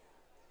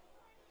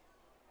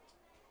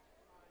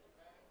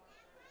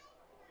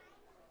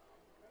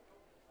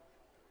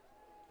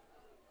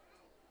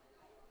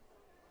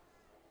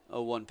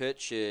 One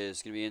pitch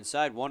is going to be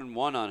inside.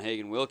 1-1 on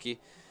Hagen Wilkie.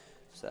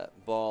 So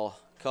that ball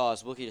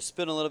caused Wilkie to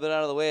spin a little bit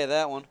out of the way of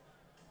that one.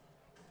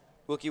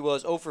 Wilkie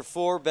was 0 for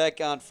 4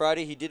 back on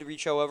Friday. He did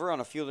reach, however, on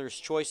a fielder's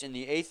choice in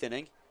the 8th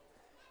inning.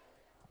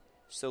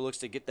 Still looks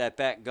to get that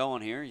bat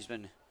going here. He's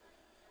been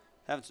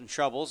having some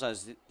troubles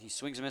as he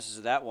swings and misses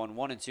at that one.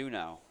 1-2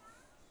 now.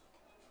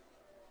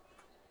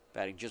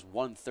 Batting just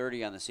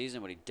 130 on the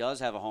season, but he does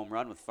have a home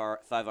run with 5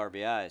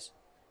 RBIs.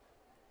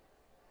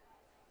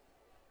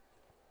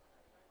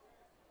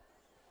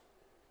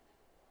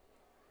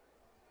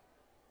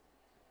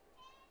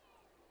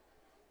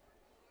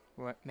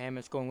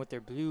 Mammoths going with their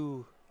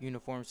blue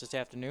uniforms this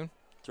afternoon.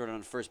 Throw it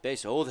on first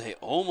base. Oh, they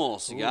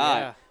almost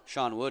got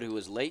Sean Wood, who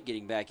was late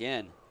getting back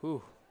in.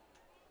 Ooh.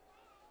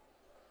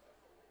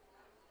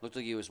 Looked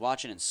like he was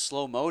watching in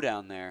slow-mo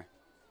down there.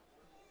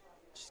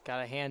 Just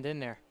got a hand in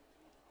there.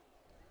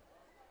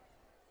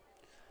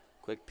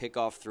 Quick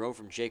pickoff throw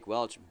from Jake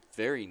Welch.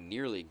 Very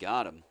nearly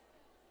got him.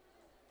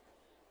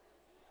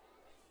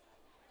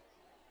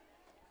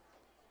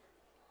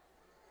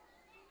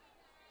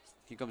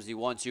 Here comes the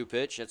 1-2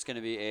 pitch. That's going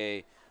to be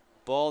a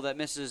ball that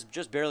misses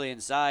just barely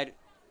inside.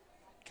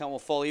 Count will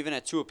fall even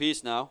at 2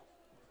 apiece now.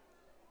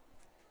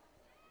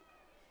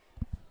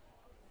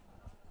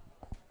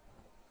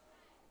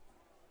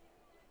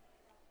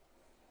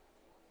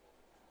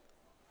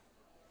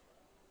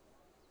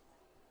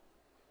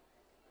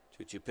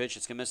 Two pitch.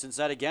 It's going to miss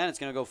inside again. It's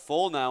going to go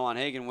full now on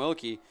Hagen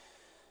Wilkie.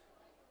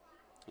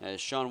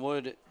 As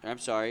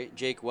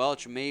Jake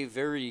Welch may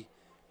very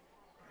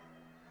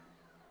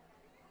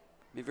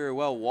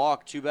well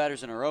walk 2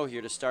 batters in a row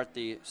here to start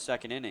the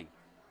second inning.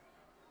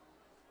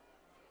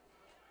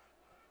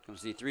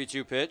 Comes the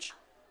 3-2 pitch.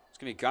 It's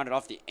going to be grounded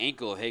off the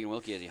ankle of Hagen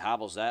Wilkie as he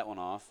hobbles that one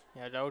off.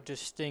 Yeah, that would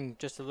just sting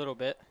just a little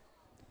bit.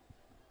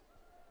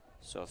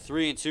 So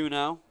 3-2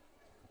 now.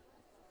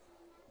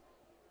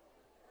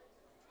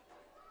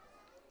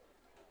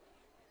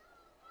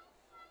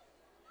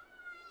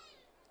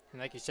 And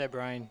like you said,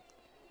 Brian,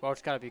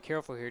 Welch got to be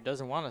careful here.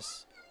 Doesn't want to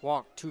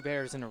walk 2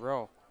 batters in a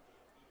row.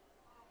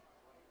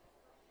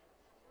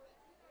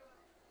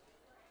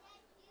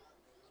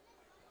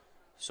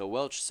 So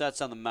Welch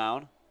sets on the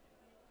mound.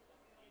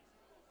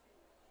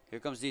 Here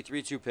comes the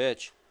 3-2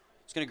 pitch.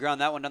 He's going to ground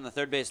that one down the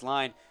third base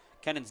line.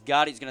 Kennan's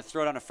got it. He's going to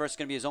throw it on to first. It's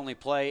going to be his only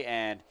play,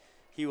 and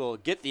he will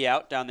get the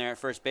out down there at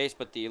first base,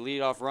 but the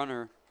leadoff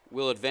runner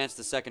will advance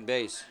to second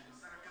base.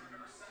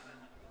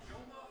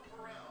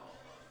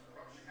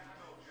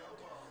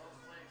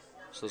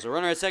 So there's a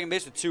runner at second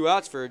base with 2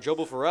 outs for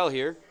Jobel Farrell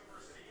here.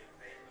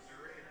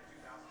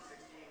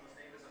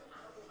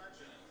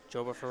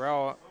 Joba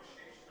Farrell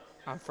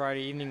on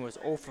Friday evening was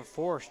 0 for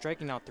 4,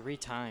 striking out 3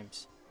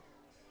 times.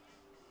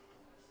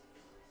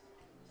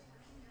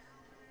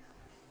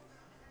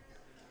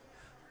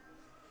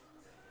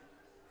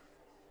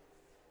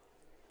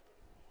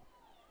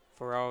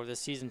 Farrell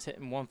this season's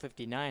hitting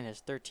 159,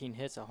 has 13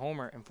 hits, a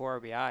homer, and 4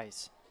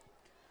 RBIs.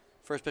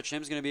 First pitch to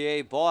him is going to be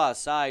a ball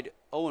outside,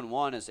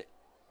 0-1 as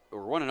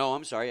or 1-0,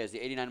 I'm sorry, as the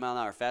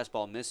 89-mile-an-hour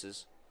fastball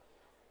misses.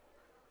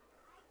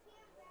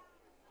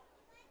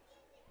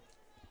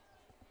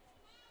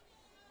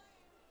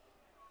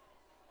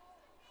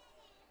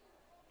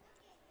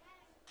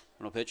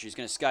 Pitch. He's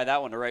going to sky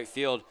that one to right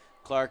field.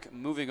 Clark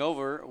moving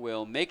over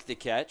will make the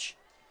catch.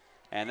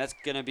 And that's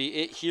going to be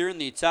it here in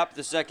the top of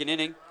the second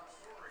inning.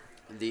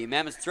 The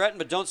Mammoths threaten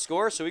but don't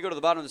score, so we go to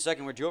the bottom of the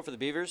second where Joe for the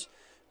Beavers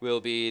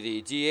will be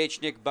the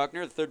DH Nick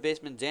Buckner, the third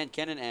baseman Dan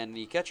Kennan, and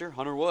the catcher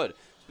Hunter Wood.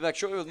 We'll be back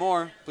shortly with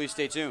more. Please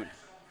stay tuned.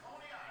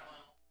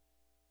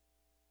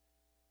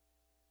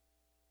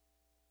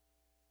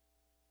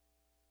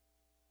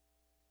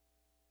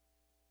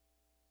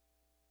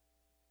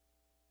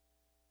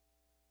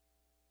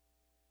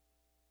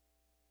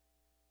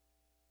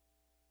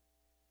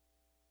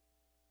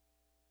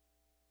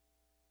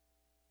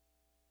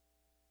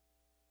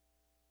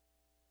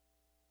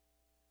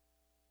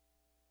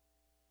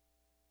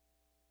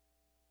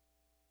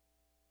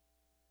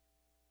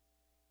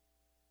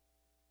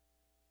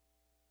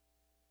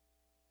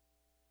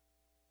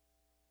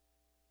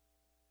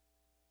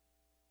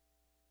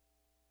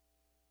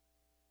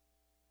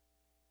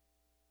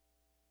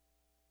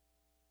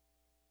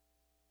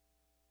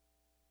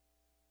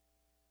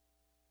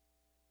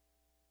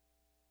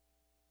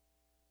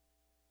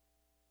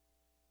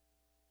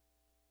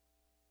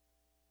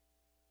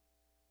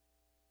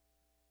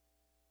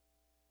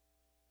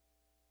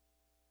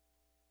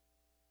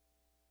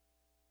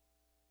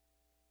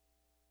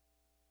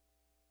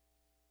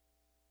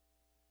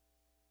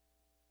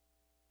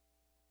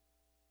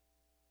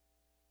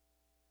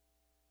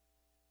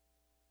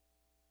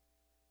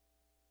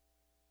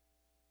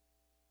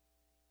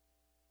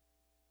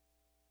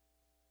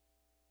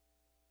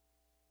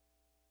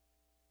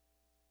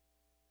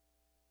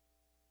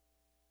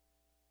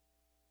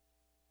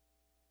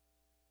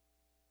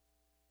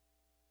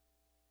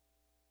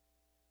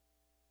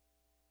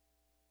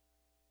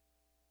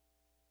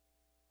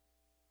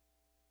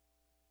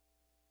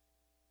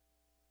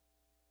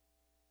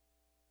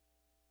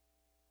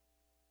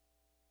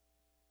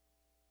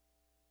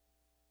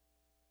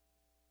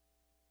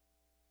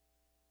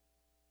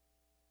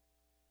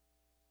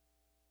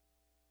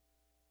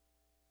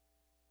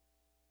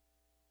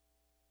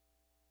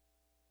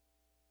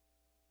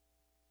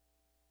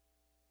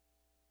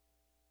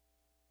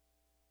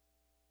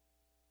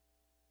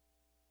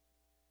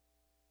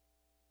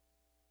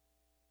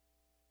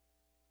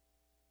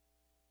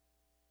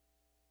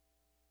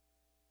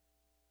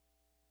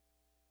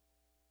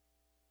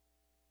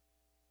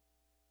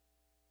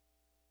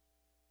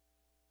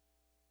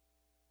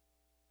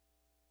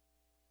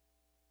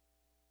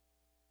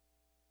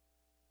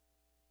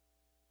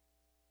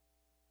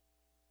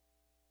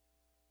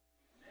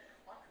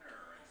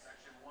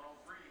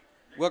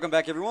 Welcome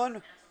back,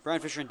 everyone. Brian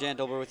Fisher and Dan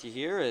Dolber with you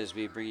here as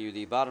we bring you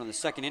the bottom of the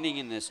second inning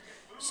in this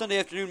Sunday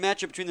afternoon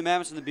matchup between the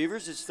Mammoths and the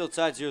Beavers. It's still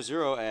tied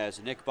 0-0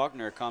 as Nick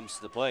Buckner comes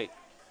to the plate.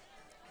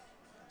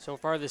 So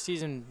far this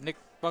season, Nick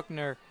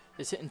Buckner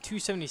is hitting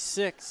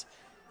 .276.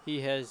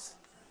 He has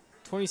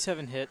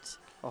 27 hits,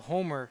 a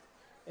homer,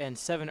 and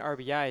 7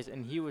 RBIs,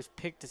 and he was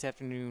picked this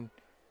afternoon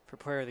for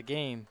player of the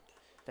game,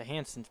 the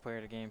Hanson's player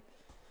of the game.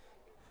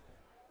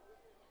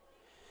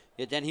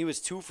 Yeah, then he was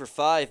 2 for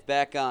 5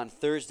 back on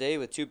Thursday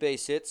with 2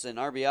 base hits, an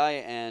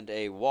RBI, and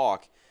a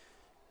walk,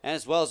 and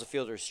as well as a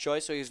fielder's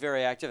choice, so he was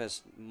very active,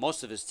 as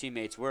most of his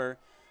teammates were.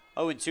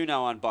 0-2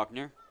 now on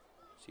Buckner,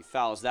 so he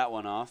fouls that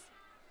one off.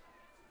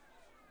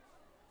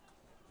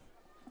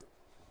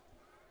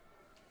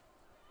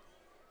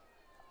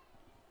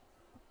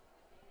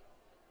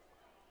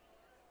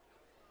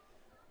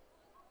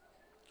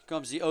 Here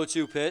comes the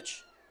 0-2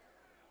 pitch.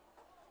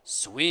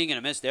 Swing and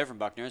a miss there from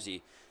Buckner as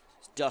he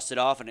dusted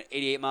off an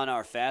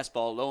 88-mile-an-hour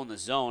fastball low in the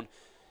zone.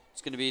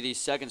 It's going to be the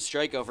second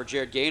strikeout for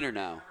Jared Gaynor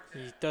now.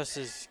 He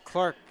dusts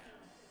Clark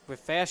with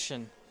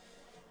fashion.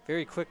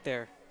 Very quick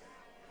there.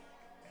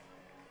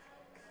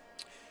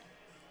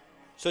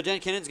 So Dan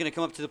Kennan's going to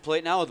come up to the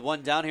plate now with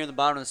 1 down here in the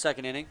bottom of the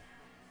second inning.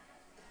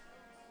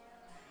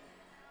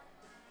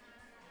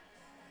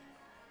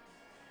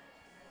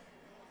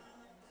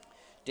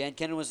 Dan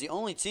Kennan was the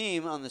only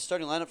team on the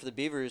starting lineup for the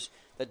Beavers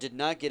that did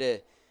not get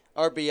a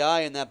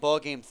RBI in that ball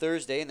game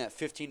Thursday in that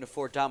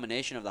 15-4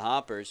 domination of the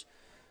Hoppers.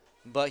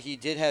 But he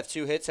did have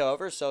 2 hits,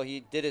 however, so he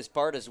did his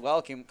part as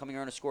well, coming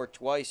around to score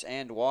twice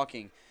and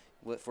walking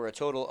for a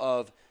total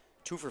of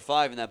 2 for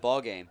 5 in that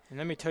ball game. And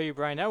let me tell you,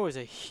 Brian, that was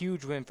a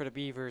huge win for the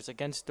Beavers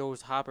against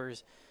those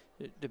Hoppers.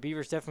 The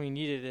Beavers definitely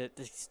needed it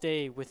to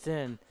stay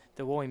within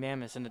the Woolly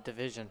Mammoths in the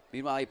division.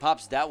 Meanwhile, he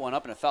pops that one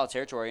up in a foul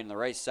territory in the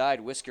right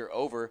side. Whisker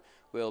over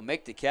will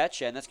make the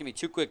catch, and that's going to be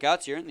 2 quick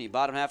outs here in the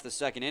bottom half of the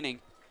second inning.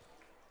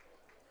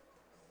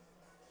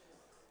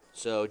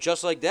 So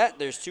just like that,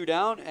 there's 2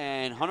 down,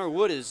 and Hunter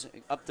Wood is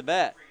up to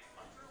bat.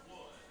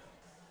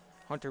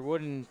 Hunter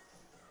Wood in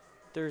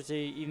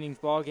Thursday evening's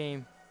ball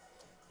game,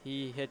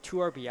 he had 2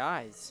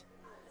 RBIs.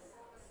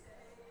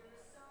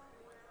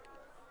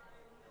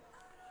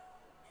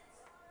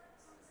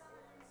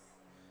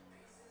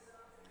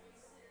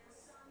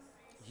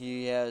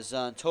 He has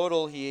on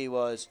total, he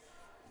was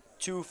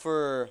 2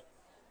 for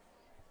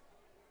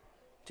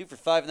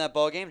 5 in that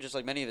ball game, just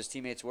like many of his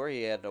teammates were.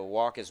 He had a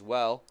walk as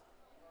well.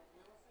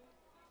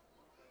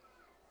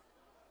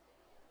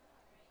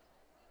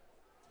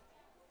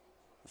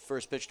 The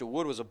first pitch to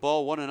Wood was a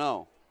ball, 1-0.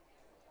 Here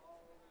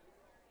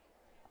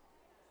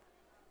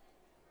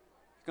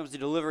comes the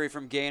delivery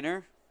from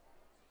Gaynor.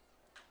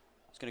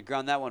 He's going to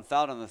ground that one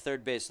foul on the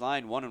third base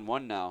line,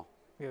 1-1 now.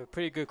 We have a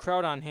pretty good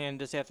crowd on hand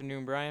this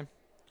afternoon, Brian.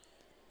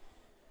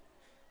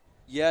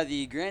 Yeah,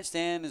 the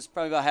grandstand is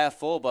probably about half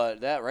full,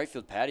 but that right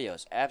field patio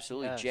is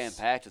absolutely Yes.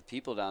 jam-packed with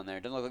people down there.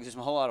 It doesn't look like there's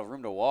a whole lot of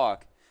room to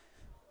walk.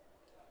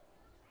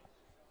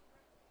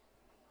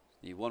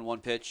 The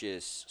 1-1 pitch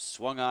is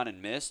swung on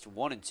and missed.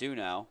 1-2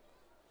 now.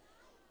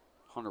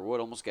 Hunter Wood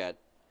almost got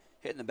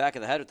hit in the back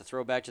of the head with the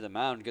throw back to the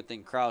mound. Good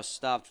thing Krause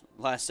stopped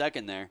last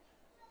second there.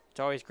 It's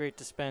always great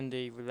to spend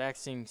a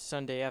relaxing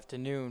Sunday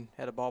afternoon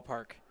at a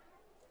ballpark.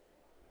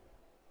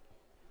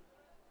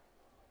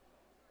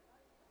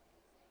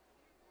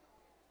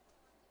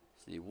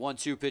 The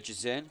 1-2 pitch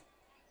is in.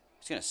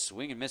 He's going to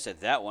swing and miss at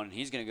that one.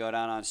 He's going to go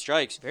down on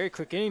strikes. Very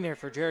quick inning there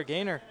for Jared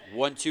Gaynor.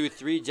 1, 2,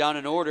 3 down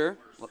in order.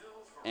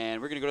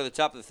 And we're going to go to the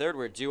top of the third.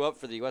 We're due up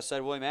for the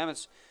Westside Woolly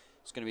Mammoths.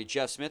 It's going to be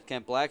Jeff Smith,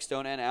 Kent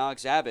Blackstone, and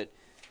Alex Abbott.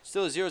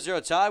 Still a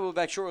 0-0 tie. We'll be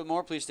back short with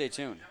more. Please stay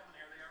tuned.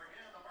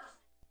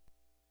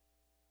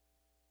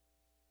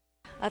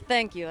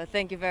 Thank you.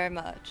 Thank you very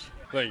much.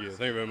 Thank you.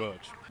 Thank you very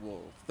much.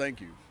 Well, thank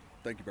you.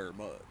 Thank you very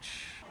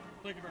much.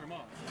 Thank you very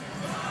much.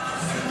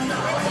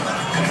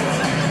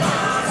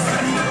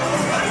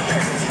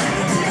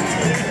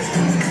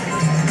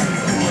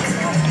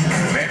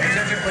 May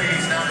attention,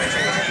 please. Now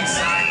pitching on the east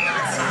side.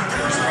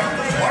 From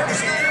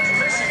Birmingham,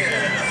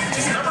 Michigan.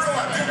 He's number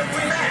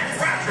 11, Matt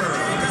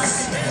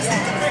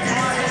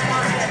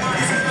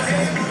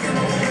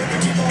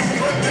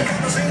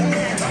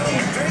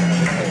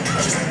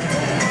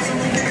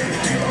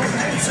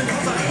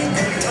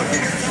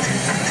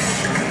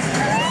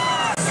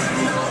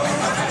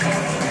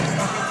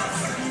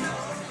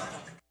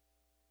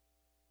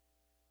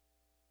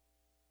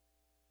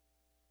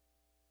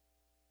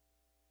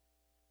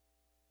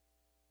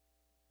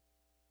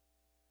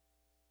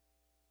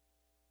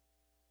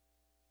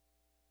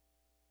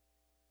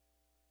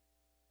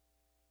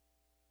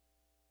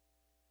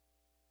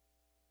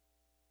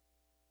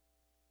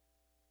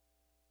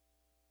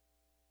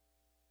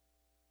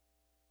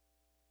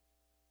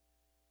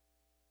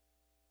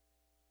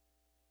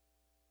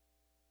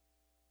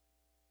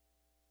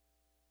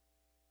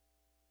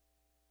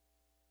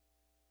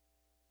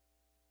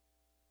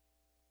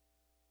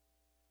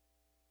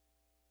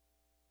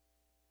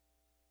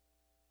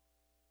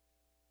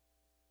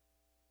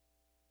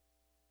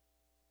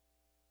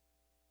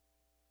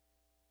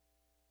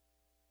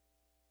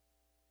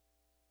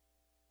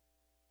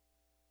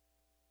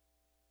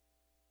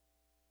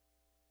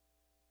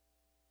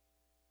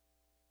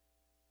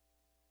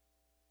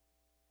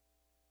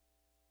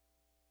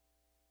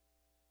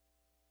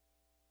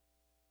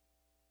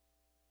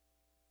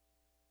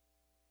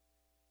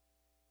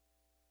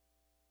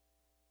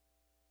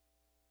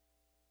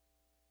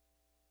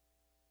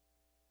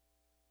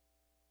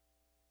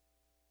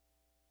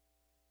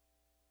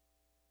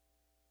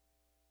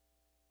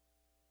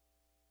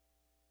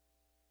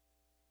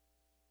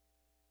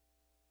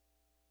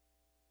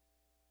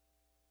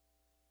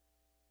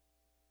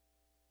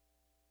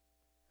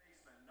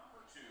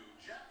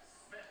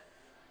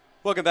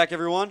Welcome back,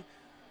 everyone,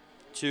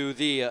 to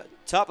the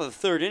top of the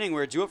third inning.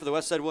 We're due up for the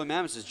Westside Woolly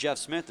Mammoths is Jeff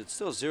Smith. It's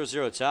still a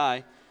 0-0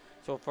 tie.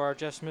 So far,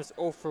 Jeff Smith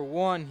 0 for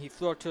 1. He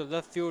flew out to the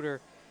left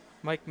fielder,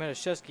 Mike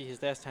Matuszewski,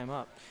 his last time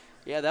up.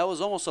 Yeah, that was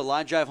almost a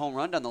line drive home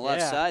run down the left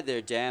Yeah. side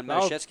there, Dan.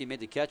 Loud. Matuszewski made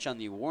the catch on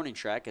the warning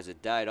track as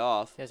it died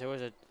off. Yes, there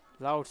was a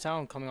loud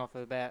sound coming off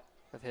of the bat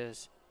of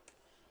his.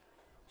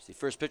 So the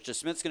first pitch to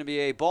Smith's going to be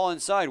a ball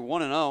inside,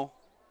 1-0.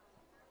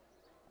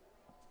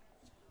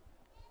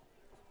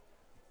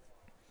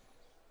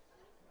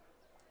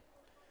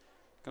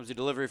 Comes the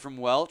delivery from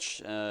Welch.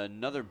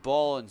 Another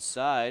ball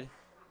inside.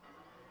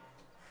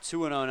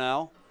 2-0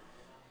 now.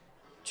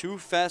 2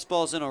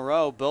 fastballs in a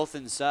row, both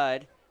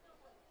inside.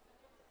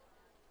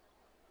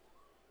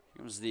 Here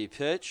comes the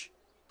pitch.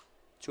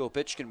 2-0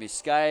 pitch going to be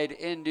skied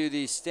into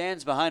the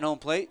stands behind home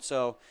plate.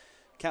 So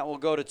count will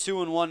go to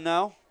 2-1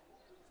 now.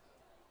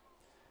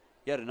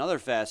 Yet another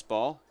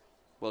fastball.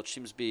 Welch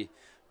seems to be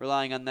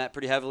relying on that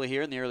pretty heavily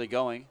here in the early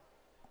going.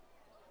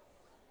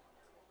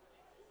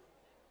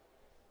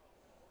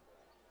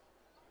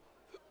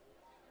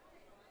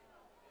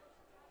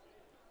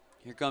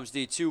 Here comes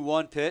the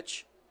 2-1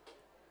 pitch.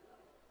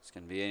 It's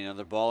going to be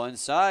another ball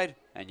inside,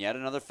 and yet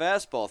another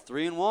fastball,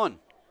 3-1.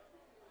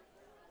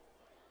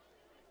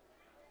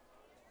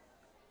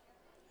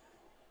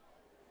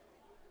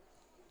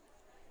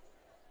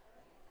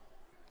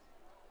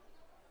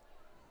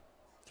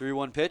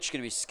 Three-one pitch,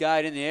 going to be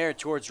skied in the air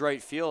towards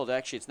right field.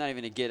 Actually, it's not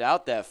even going to get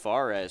out that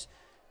far, as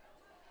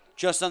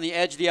just on the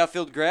edge of the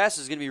outfield grass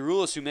is going to be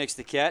Rulis who makes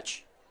the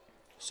catch.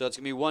 So it's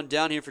going to be one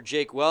down here for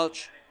Jake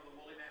Welch.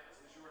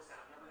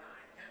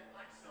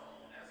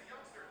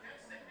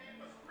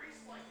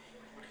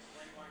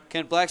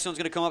 Kent Blackstone's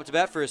going to come up to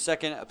bat for his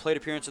second plate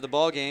appearance of the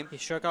ball game. He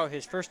struck out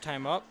his first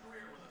time up.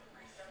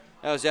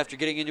 That was after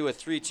getting into a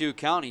 3-2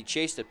 count. He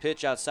chased a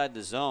pitch outside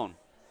the zone.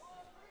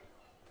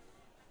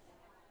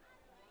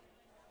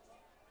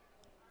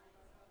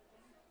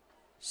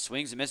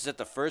 Swings and misses at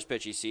the first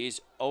pitch he sees.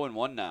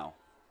 0-1 now.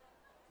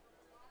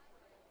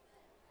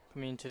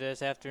 Coming into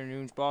this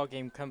afternoon's ball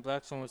game, Kent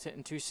Blackstone was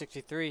hitting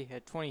 .263,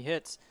 had 20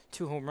 hits,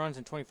 2 home runs,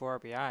 and 24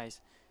 RBIs.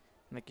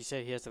 And like you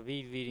said, he has the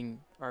leading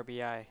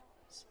RBI.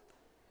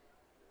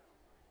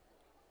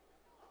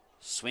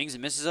 Swings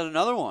and misses at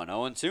another one.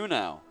 0-2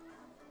 now.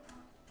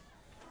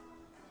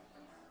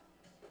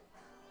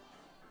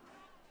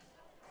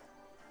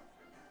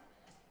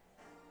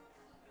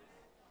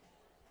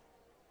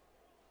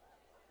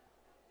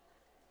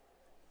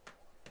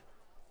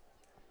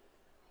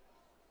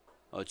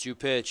 Oh, 2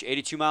 pitch,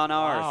 82 mile an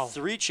hour, Wow.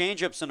 3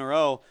 changeups in a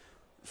row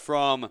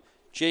from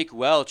Jake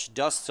Welch.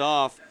 Dusts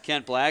off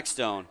Kent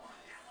Blackstone.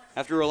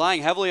 After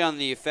relying heavily on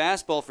the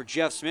fastball for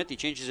Jeff Smith, he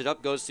changes it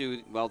up, goes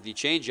to, well, the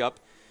changeup,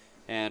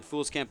 and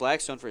fools Kent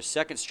Blackstone for a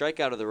second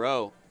strikeout of the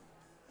row.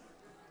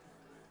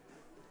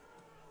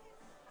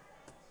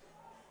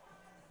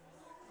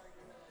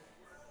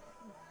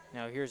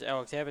 Now here's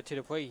Alex Abbott to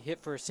the plate. He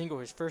hit for a single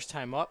his first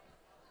time up.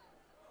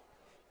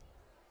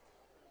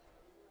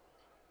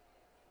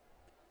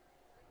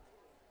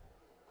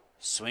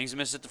 Swings and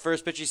misses at the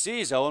first pitch he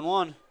sees.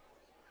 0-1.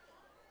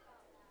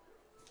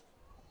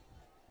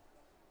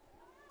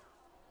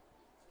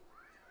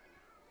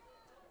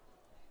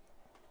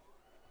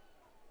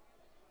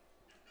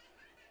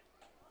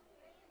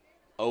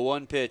 A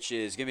 1 pitch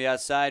is going to be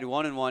outside.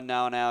 1-1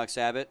 now on Alex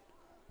Abbott.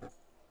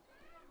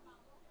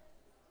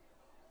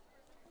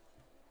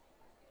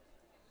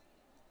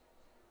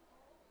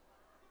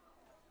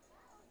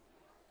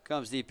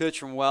 Comes the pitch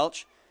from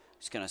Welch.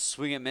 He's going to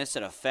swing and miss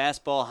at a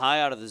fastball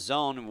high out of the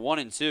zone.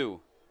 1-2.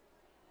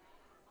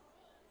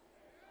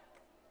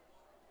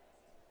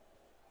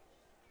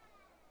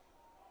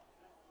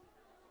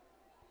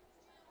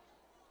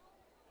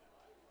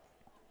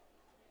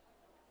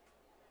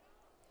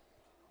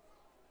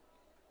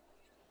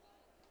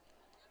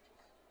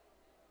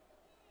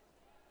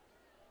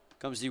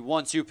 Comes the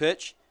 1-2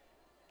 pitch.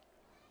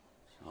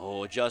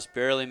 Oh, just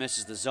barely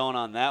misses the zone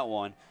on that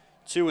one.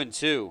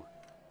 2-2.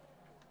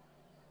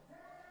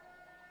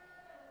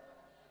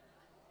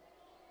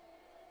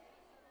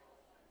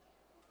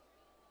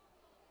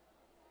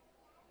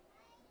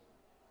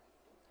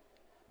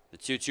 The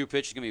 2-2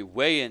 pitch is going to be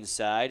way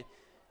inside.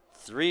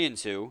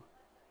 3-2.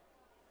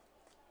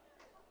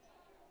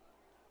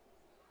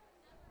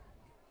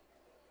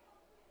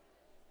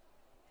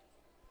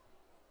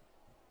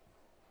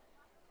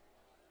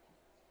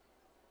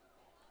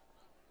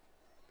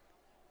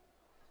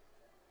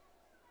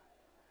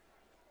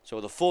 So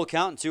with a full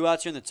count and 2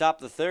 outs here in the top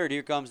of the third,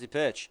 here comes the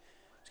pitch.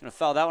 He's going to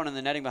foul that one in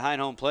the netting behind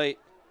home plate.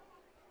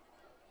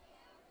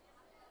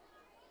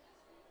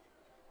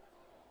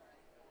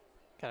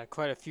 Got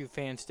quite a few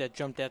fans that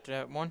jumped after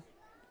that one.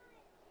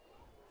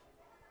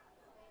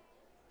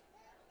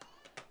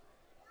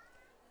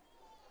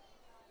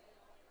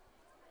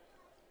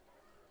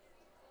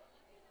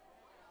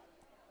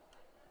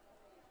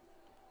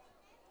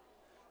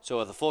 So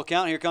with a full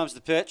count, here comes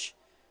the pitch.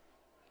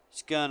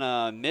 He's going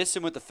to miss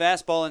him with the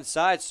fastball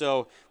inside.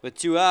 So with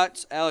 2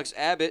 outs, Alex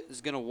Abbott is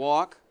going to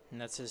walk.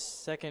 And that's his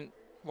second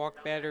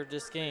walk batter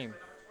this game.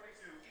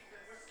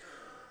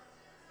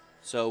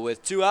 So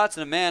with 2 outs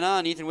and a man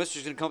on, Ethan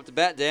Wister's going to come up to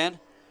bat, Dan.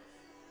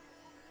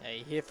 Yeah,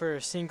 he hit for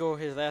a single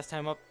his last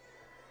time up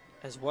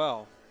as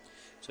well.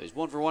 So he's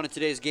 1 for 1 in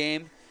today's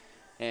game.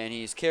 And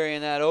he's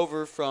carrying that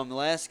over from the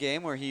last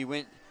game where he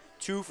went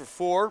 2 for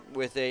 4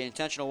 with an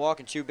intentional walk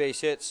and 2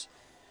 base hits.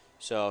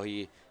 So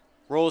he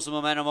rolls the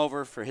momentum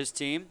over for his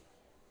team.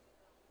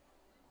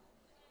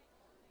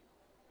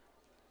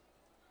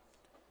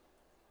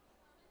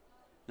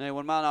 Then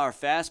 1 mile an hour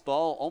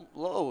fastball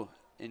low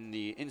in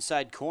the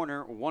inside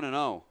corner,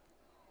 1-0.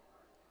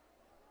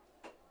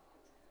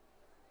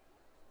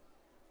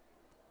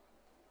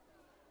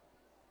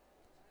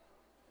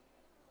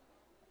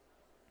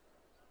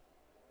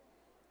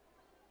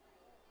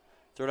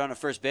 Throw down to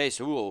first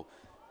base. Ooh,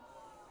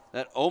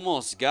 that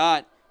almost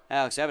got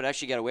Alex Abbott.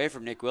 Actually got away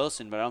from Nick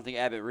Wilson, but I don't think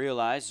Abbott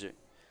realized it.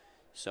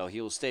 So he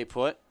will stay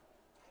put.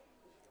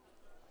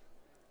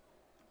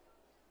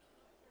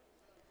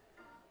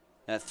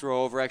 That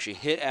throw over actually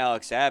hit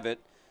Alex Abbott.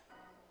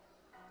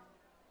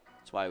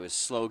 That's why he was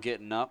slow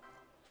getting up.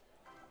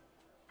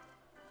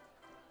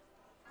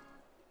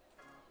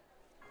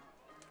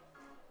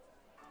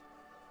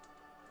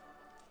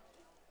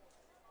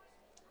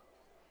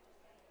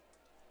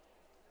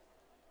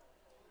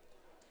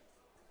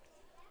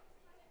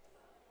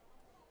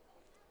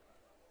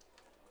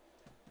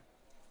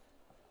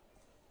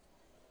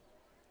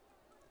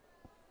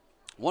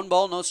 One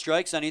ball, no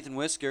strikes on Ethan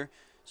Whisker.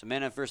 So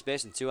man at first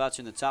base and 2 outs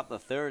in the top of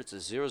the third. It's a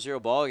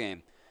 0-0 ball game.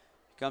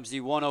 Here comes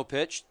the 1-0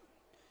 pitch.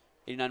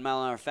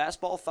 89-mile-an-hour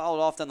fastball, fouled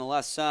off down the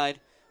left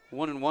side.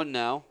 1-1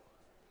 now.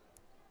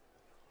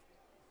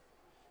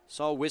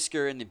 Saw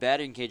Whisker in the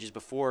batting cages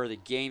before the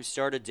game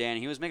started, Dan.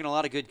 He was making a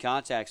lot of good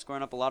contact,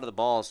 scoring up a lot of the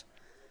balls.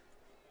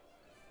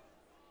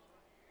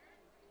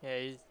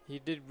 Yeah, he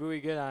did really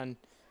good on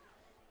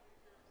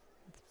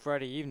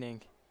Friday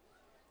evening.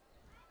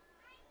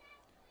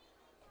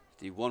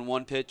 The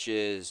 1-1 pitch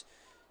is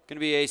going to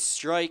be a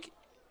strike.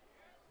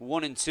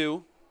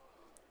 1-2.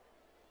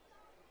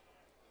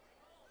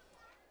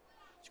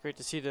 It's great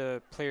to see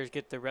the players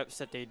get the reps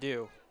that they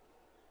do.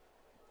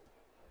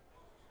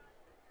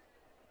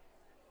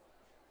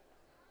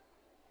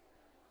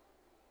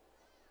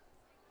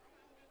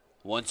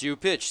 One-two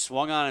pitch,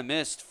 swung on and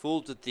missed,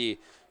 fooled at the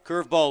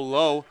curveball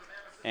low,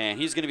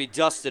 and he's going to be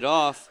dusted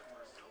off.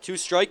 2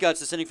 strikeouts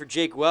this inning for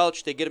Jake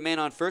Welch. They get a man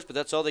on first, but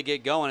that's all they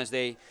get going as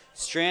they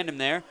strand him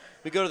there.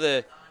 We go to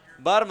the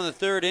bottom of the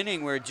third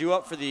inning where due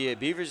up for the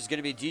Beavers is going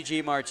to be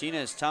DJ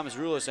Martinez, Thomas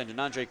Rulis, and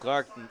DeAndre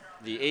Clark,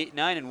 the 8,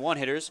 9, and 1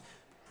 hitters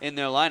in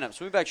their lineup.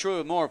 So we'll be back shortly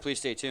with more. Please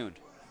stay tuned.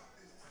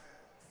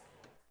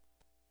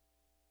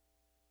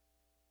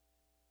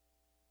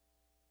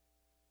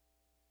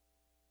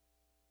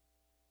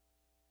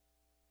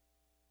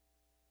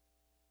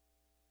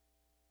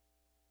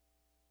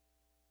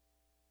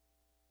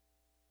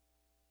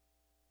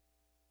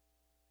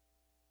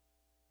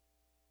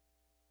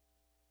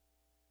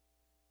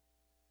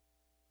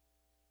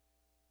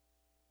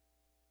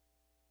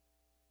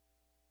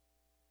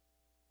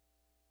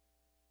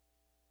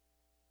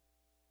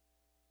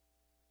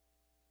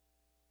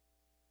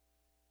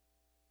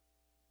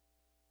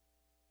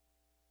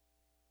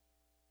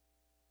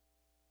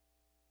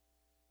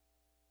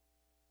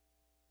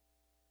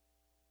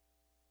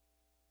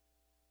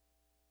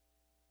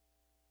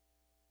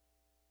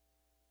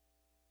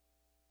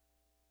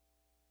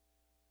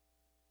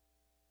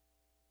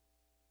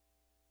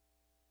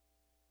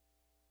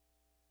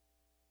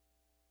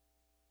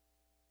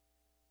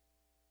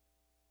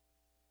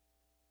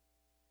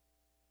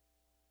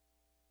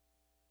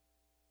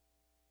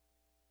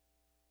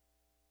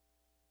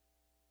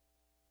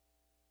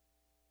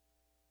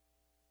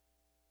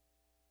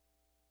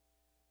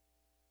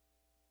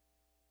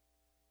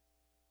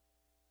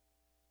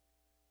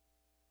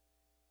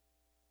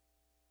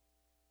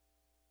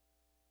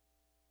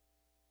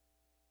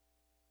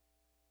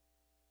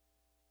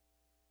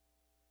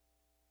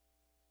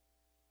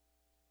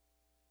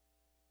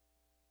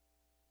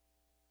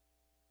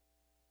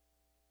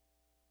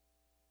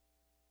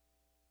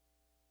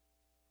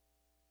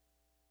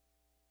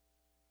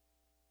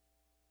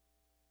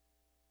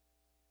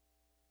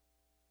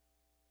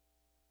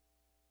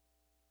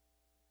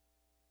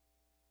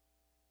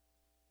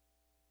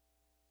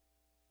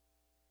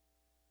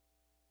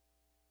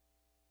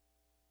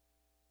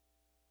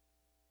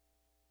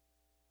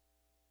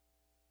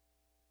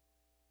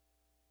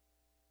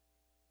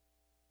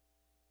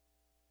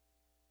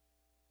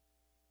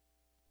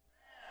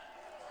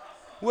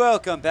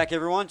 Welcome back,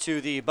 everyone, to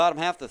the bottom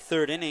half of the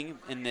third inning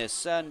in this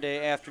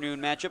Sunday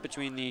afternoon matchup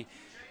between the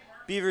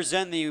Beavers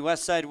and the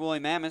Westside Woolly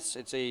Mammoths.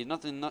 It's a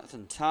nothing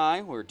tie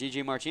where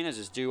DJ Martinez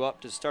is due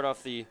up to start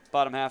off the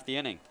bottom half of the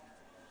inning.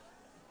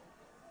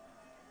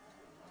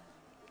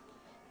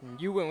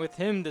 You went with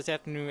him this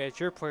afternoon as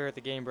your player of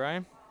the game,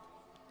 Brian.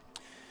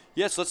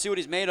 Yes, let's see what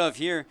he's made of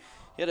here.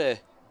 He had a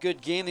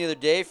good game the other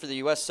day for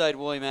the Westside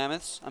Woolly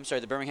Mammoths. I'm sorry,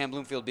 the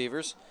Birmingham-Bloomfield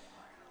Beavers.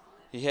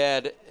 He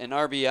had an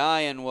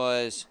RBI and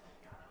was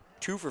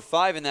 2 for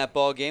 5 in that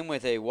ball game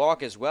with a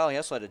walk as well. He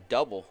also had a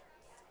double.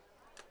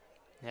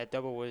 That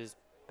double was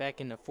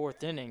back in the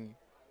 4th inning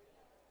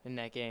in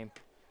that game.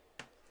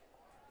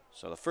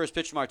 So the first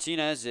pitch to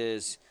Martinez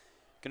is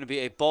going to be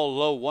a ball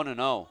low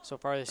 1-0. So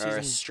far this Or a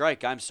season,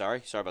 strike, I'm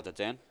sorry. Sorry about that,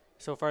 Dan.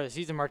 so far this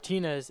season,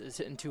 Martinez is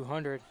hitting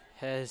 200,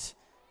 has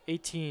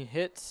 18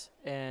 hits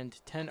and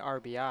 10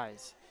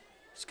 RBIs.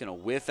 He's going to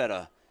whiff at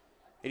a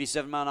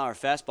 87-mile-an-hour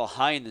fastball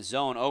high in the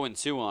zone,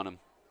 0-2 on him.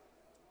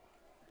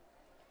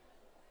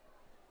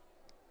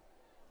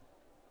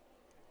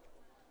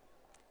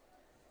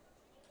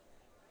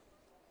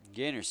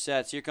 Gainer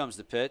sets. Here comes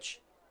the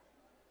pitch.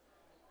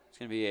 It's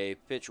going to be a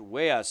pitch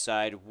way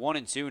outside.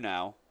 1-2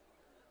 now.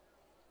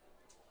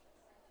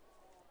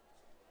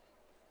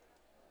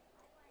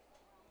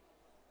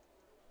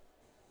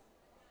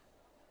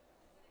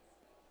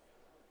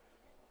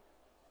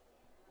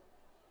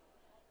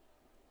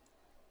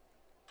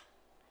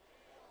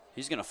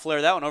 He's going to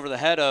flare that one over the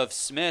head of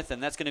Smith,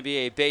 and that's going to be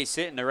a base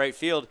hit into right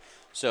field.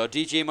 So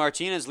DJ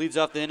Martinez leads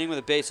off the inning with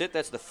a base hit.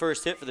 That's the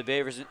first hit for the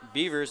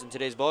Beavers in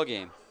today's ball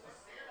game.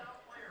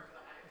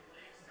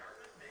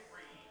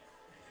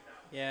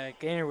 Yeah,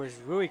 Gaynor was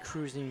really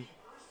cruising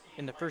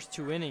in the first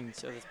 2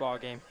 innings of this ball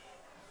game.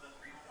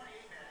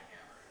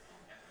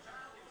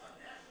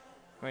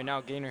 Right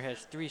now, Gaynor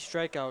has 3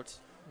 strikeouts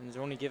and has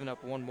only given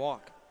up 1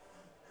 walk.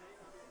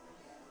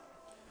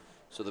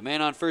 So the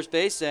man on first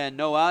base and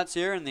no outs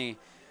here in the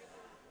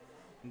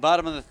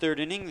bottom of the 3rd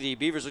inning. The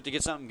Beavers look to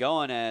get something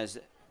going as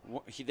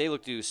they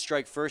look to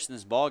strike first in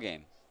this ball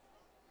game.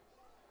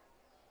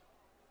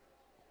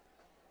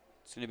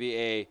 It's going to be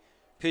a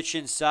pitch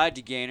inside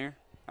to Gaynor.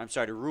 I'm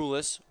sorry, to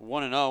Rulis,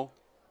 1-0.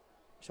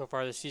 So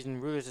far this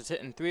season, Rulis is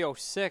hitting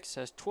 .306,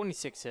 has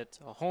 26 hits,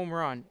 a home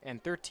run,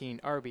 and 13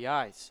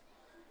 RBIs.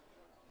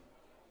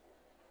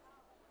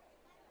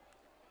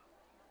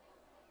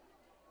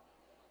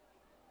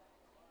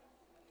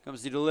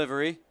 Comes the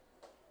delivery.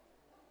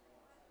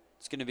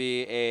 It's going to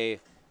be a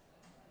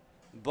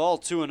ball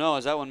 2-0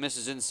 as that one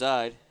misses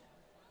inside.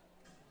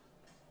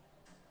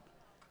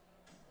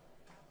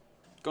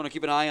 Going to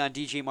keep an eye on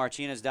DJ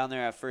Martinez down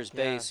there at first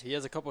base. He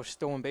has a couple of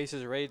stolen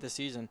bases already this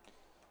season.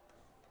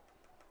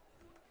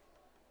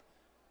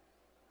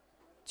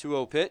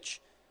 2-0 pitch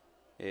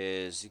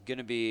is going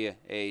to be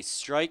a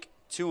strike,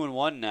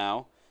 2-1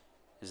 now,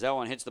 as that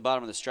one hits the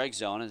bottom of the strike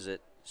zone as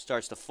it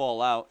starts to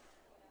fall out.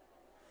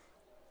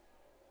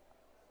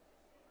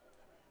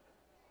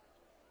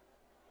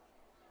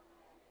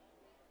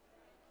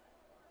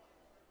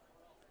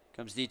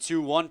 Comes the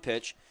 2-1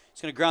 pitch.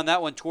 He's going to ground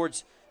that one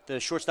towards the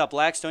shortstop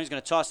Blackstone. He's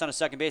going to toss down to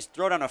second base,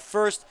 throw down to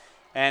first,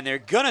 and they're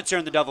going to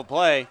turn the double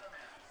play.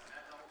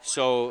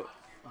 So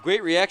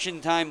great reaction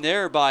time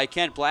there by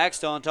Kent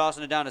Blackstone,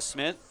 tossing it down to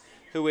Smith,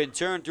 who in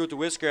turn threw it to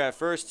Whisker at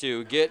first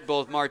to get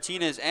both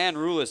Martinez and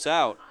Rulis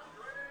out.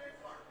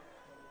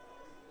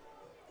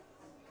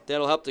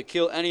 That'll help to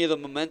kill any of the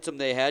momentum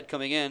they had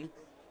coming in.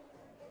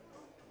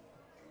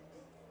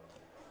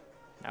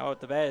 Now at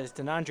the bat is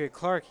DeAndre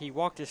Clark. He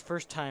walked his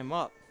first time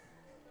up.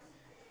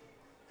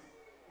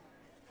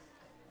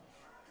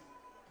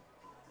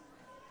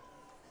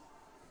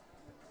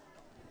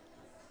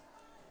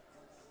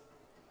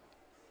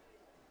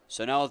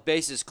 So now with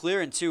bases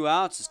clear and 2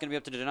 outs, it's going to be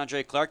up to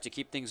DeAndre Clark to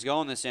keep things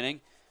going this inning.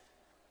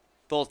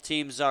 Both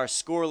teams are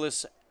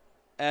scoreless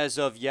as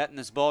of yet in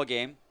this ball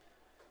game.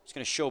 He's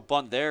going to show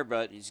bunt there,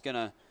 but he's going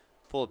to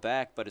pull it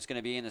back, but it's going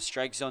to be in the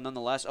strike zone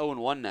nonetheless.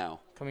 0-1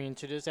 now. Coming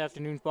into this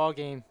afternoon's ball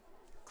game,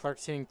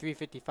 Clark's hitting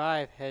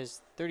 .355,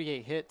 has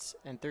 38 hits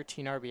and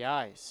 13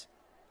 RBIs.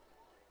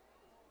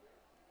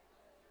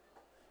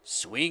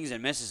 Swings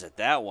and misses at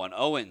that one.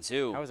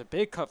 0-2. That was a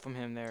big cut from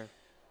him there.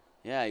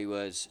 Yeah, he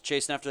was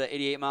chasing after that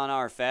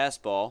 88-mile-an-hour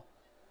fastball.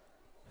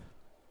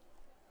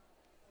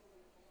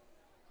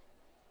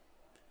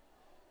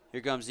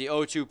 Here comes the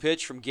 0-2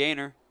 pitch from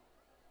Gaynor.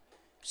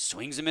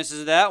 Swings and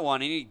misses at that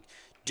one. He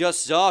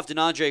dusts off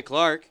DeAndre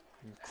Clark.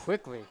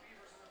 Quickly.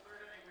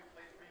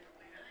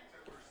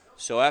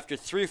 So after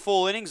 3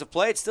 full innings of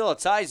play, it's still a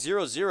tie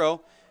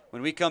 0-0.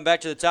 When we come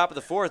back to the top of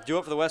the 4th, do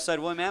it for the Westside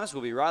William Mammoths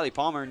will be Riley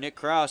Palmer, Nick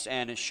Krause,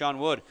 and Sean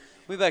Wood.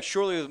 We'll be back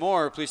shortly with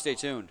more. Please stay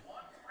tuned.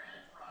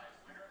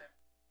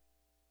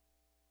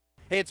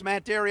 Hey, it's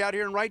Matt Derry out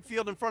here in right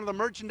field in front of the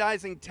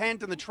merchandising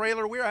tent and the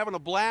trailer. We're having a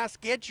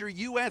blast. Get your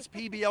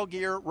USPBL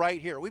gear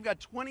right here. We've got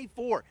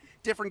 24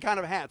 different kind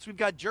of hats. We've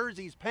got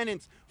jerseys,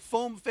 pennants,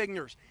 foam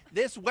figures.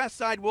 This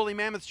Westside Woolly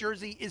Mammoths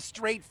jersey is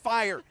straight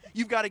fire.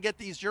 You've got to get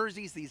these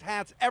jerseys, these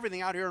hats,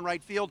 everything out here in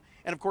right field.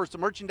 And, of course, the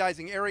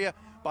merchandising area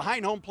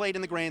behind home plate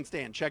in the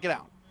grandstand. Check it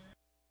out.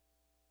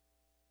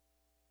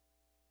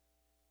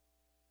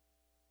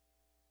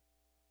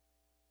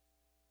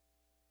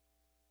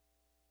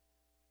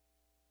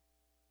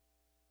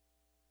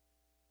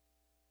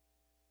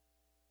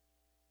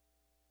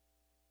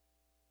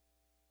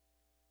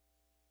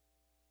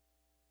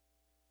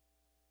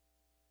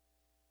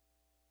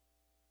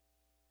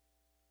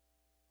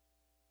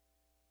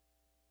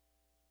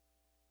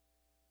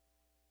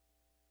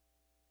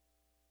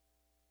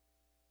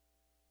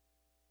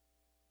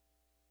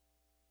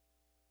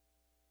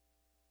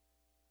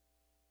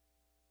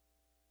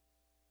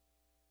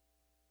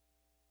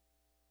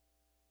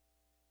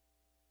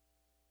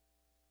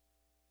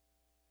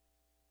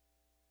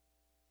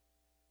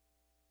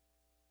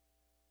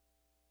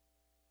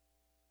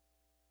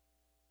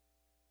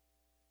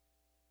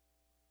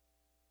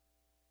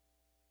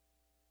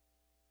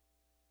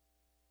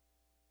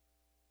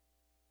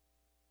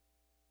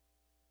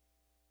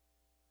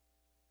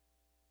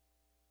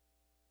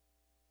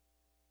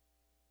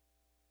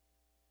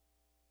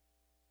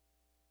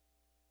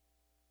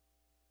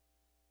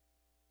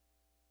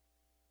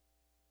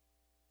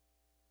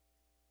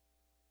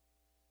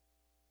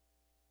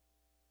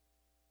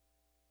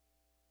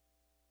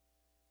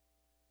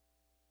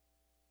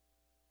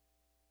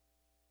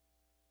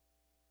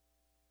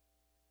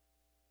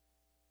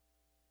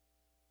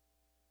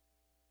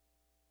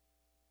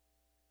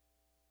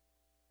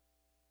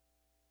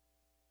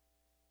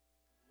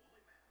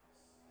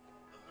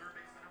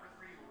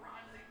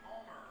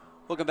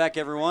 Welcome back,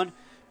 everyone.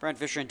 Brian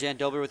Fisher and Dan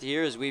Dobler with you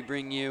here as we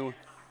bring you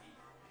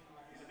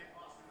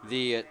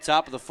the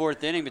top of the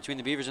 4th inning between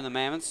the Beavers and the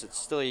Mammoths. It's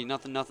still a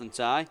 0-0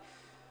 tie.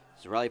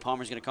 So Riley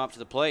Palmer's going to come up to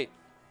the plate.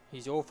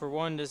 He's 0 for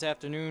 1 this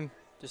afternoon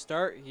to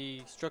start.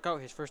 He struck out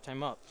his first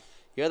time up.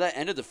 Yeah, that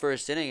ended the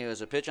 1st inning. It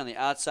was a pitch on the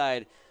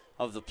outside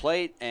of the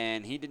plate,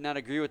 and he did not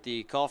agree with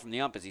the call from the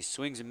ump as he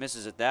swings and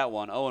misses at that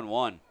one,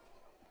 0-1.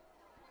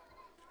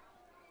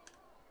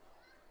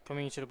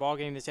 Coming into the ball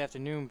game this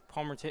afternoon,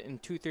 Palmer's hitting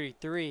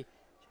 .233,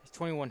 has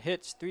 21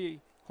 hits, 3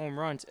 home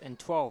runs, and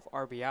 12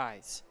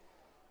 RBIs.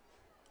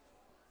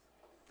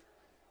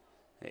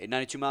 A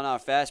 92-mile-an-hour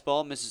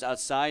fastball misses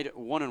outside,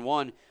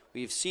 1-1.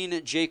 We've seen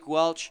Jake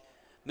Welch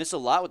miss a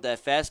lot with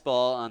that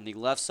fastball on the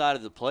left side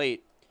of the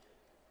plate.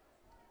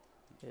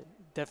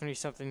 Definitely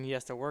something he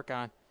has to work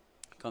on.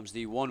 Comes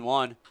the 1-1.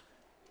 Well, that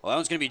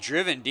one's going to be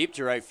driven deep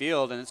to right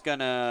field, and it's going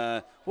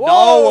to... Whoa!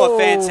 No, a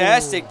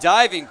fantastic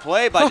diving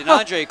play by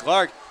DeAndre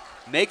Clark.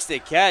 Makes the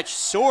catch,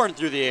 soaring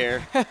through the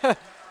air.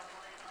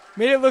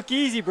 Made it look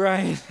easy,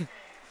 Brian.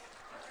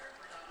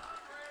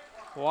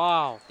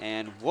 Wow.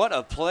 And what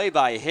a play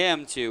by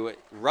him to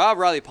rob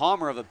Riley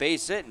Palmer of a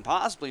base hit and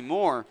possibly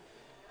more.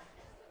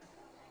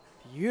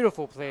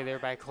 Beautiful play there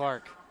by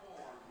Clark.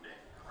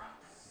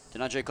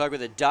 DeAndre Clark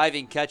with a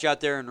diving catch out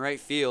there in right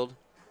field.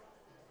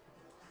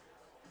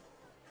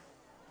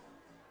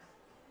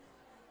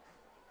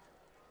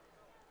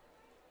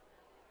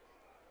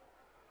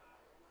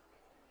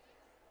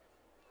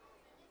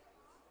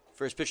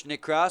 First pitch to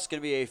Nick Krause, going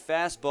to be a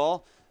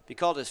fastball. Be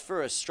called as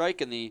for a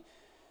strike in the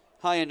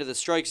high end of the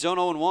strike zone,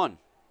 0-1.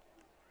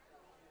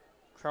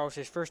 Krause,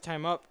 his first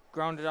time up,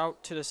 grounded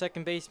out to the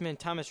second baseman,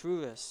 Thomas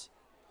Rulis.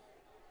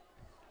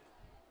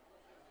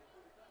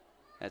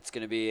 That's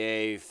going to be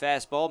a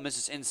fastball.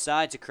 Misses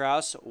inside to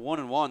Krause,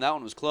 1-1. That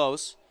one was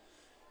close.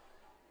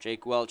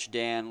 Jake Welch,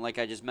 Dan, like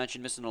I just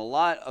mentioned, missing a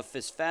lot of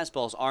his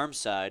fastballs arm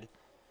side.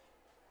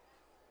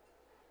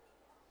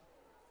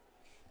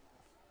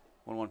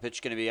 1-1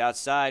 pitch going to be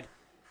outside.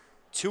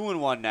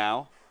 2-1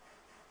 now.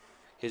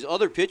 His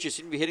other pitches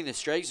seem to be hitting the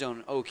strike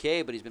zone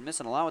okay, but he's been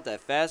missing a lot with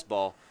that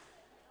fastball.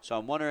 So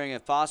I'm wondering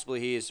if possibly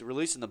he is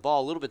releasing the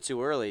ball a little bit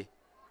too early.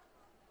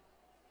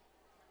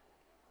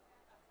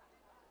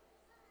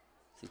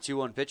 The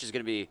 2-1 pitch is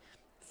going to be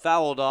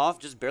fouled off.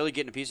 Just barely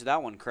getting a piece of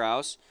that one,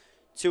 Krause.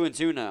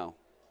 2-2 now.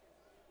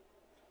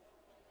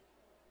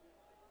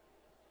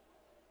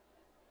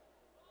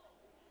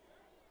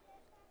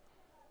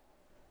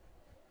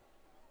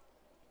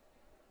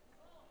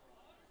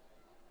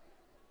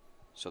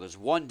 So there's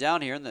one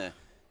down here in the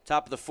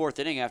top of the 4th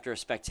inning after a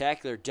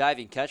spectacular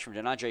diving catch from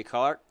DeAndre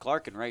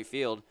Clark in right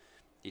field.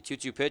 The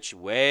 2-2 pitch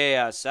way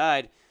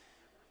outside.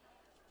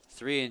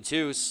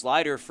 3-2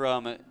 slider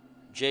from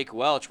Jake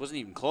Welch. Wasn't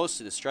even close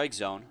to the strike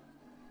zone.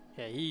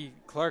 Yeah,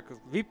 Clark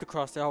leaped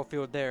across the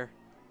outfield there.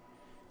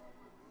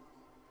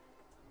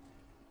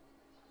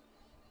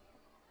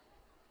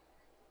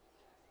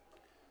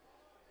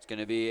 It's going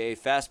to be a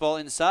fastball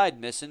inside,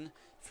 missing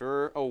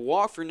for a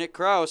walk for Nick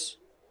Krause.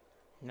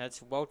 And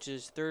that's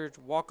Welch's 3rd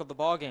walk of the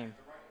ball game.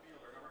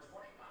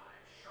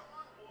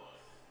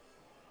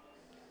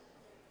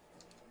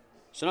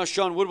 So now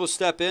Sean Wood will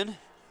step in.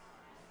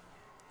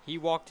 He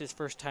walked his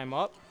first time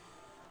up.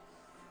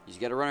 He's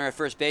got a runner at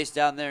first base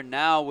down there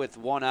now with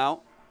 1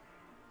 out.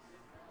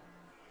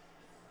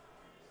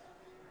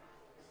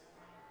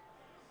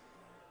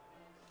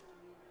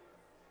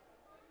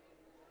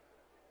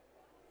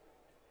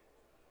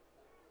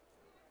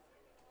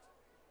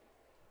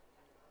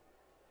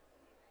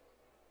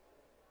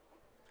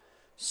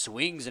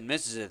 Swings and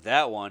misses at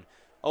that one.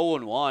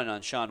 0-1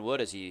 on Sean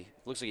Wood as he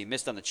looks like he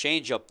missed on the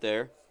changeup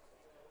there.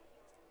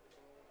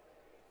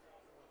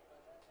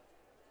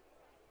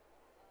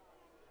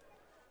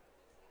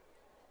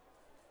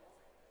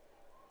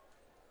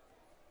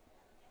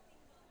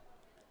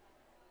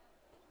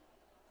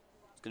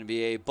 It's going to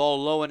be a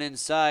ball low and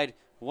inside,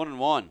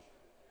 1-1.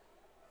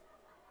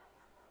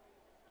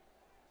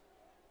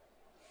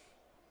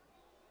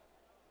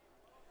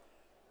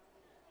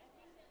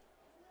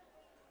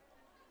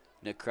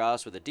 Nick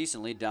Krause with a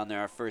decent lead down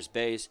there at first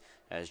base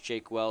as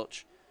Jake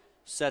Welch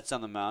sets on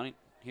the mound.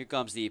 Here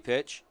comes the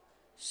pitch.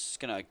 He's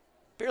going to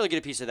barely get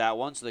a piece of that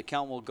one, so the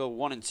count will go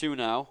 1-2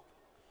 now.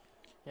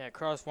 Yeah,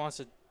 Krause wants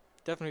to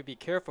definitely be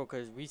careful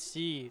because we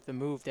see the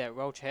move that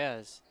Welch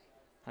has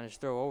on his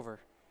throw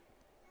over.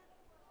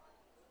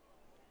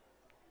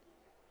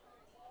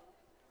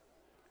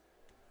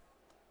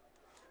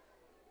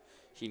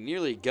 He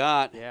nearly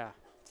got Yeah,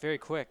 it's very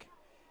quick.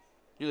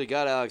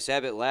 Alex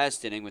Abbott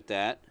last inning with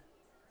that.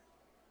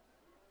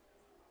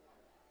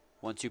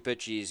 1-2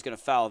 pitch. He's going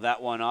to foul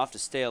that one off to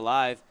stay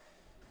alive.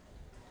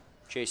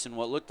 Chasing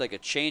what looked like a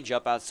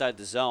changeup outside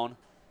the zone.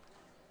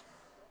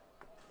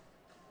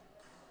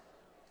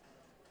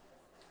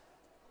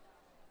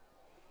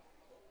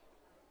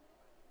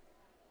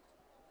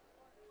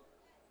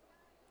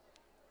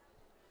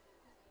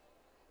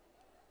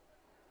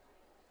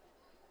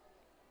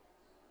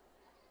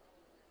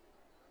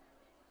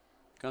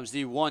 Comes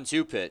the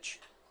 1-2 pitch.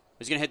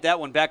 He's going to hit that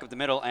one back up the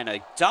middle, and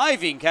a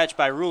diving catch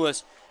by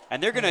Rulis.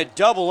 And they're going to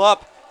double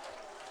up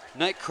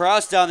Nick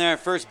Cross down there at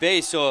first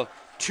base. So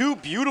 2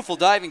 beautiful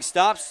diving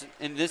stops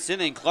in this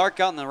inning. Clark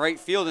out in the right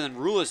field, and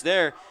then Rulis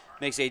there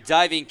makes a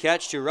diving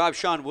catch to rob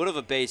Sean Wood of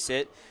a base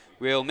hit.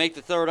 We'll make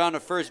the throw down to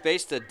first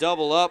base to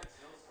double up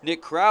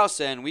Nick Krause,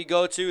 and we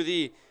go to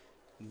the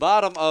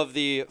bottom of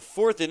the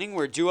 4th inning.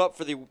 We're due up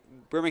for the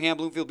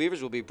Birmingham-Bloomfield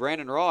Beavers will be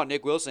Brandon Raw,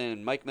 Nick Wilson,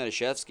 and Mike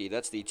Metashevsky.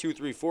 That's the 2,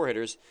 3, 4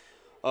 hitters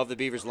of the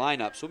Beavers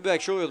lineup. So we'll be back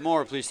shortly with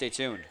more. Please stay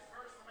tuned.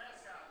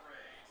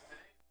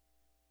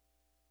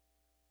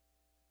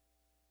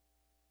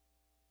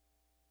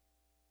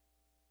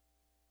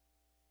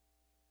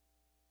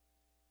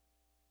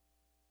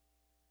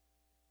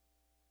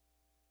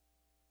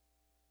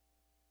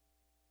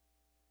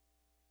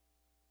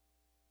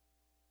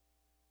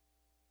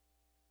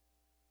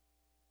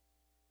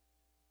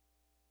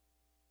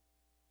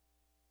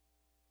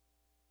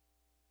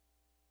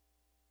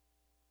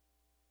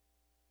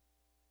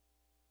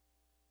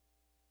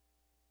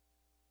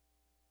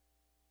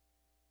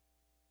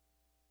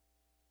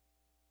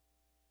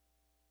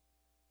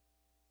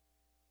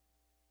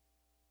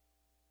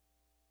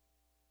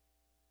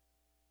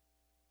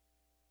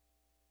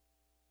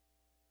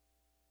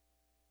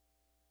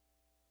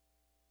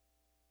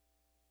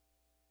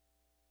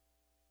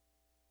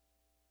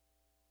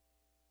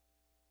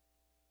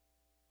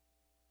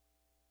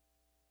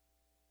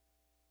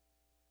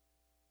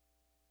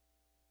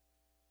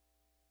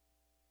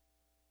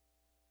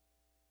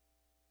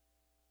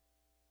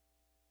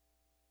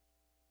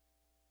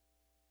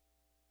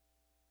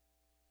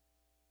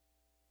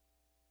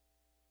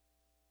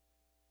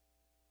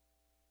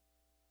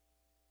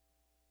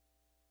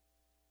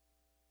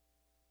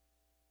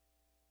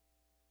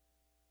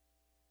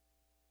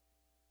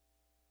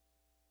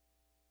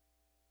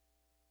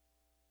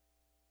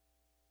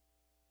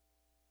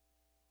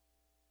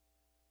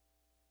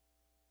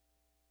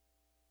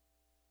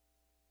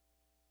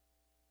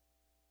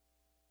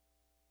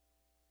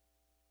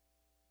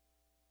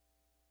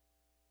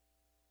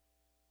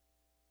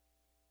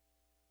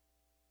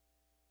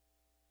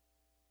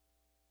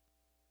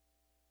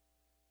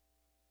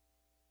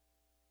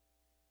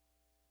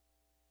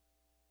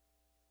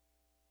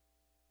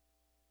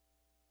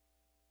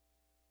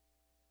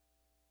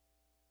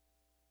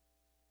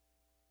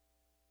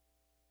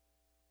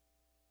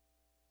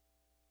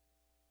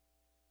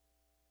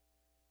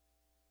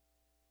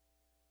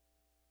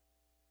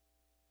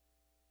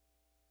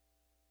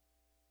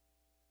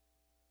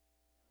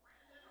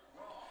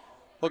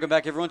 Welcome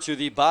back, everyone, to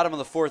the bottom of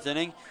the 4th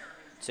inning.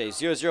 It's a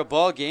 0-0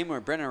 ball game where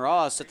Brendan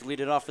Raw is set to lead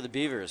it off for the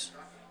Beavers.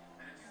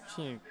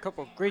 Seen a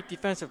couple great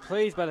defensive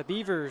plays by the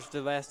Beavers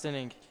the last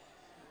inning.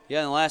 Yeah,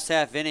 in the last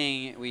half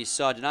inning, we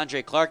saw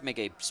DeAndre Clark make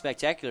a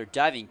spectacular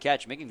diving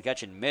catch, making the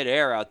catch in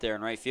midair out there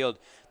in right field.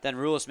 Then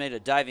Rulis made a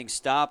diving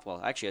stop,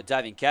 well, actually a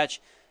diving catch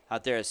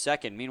out there at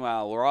second.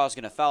 Meanwhile, Raw is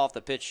going to foul off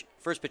the pitch,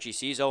 first pitch he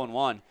sees,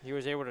 0-1. He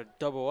was able to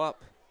double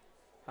up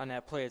on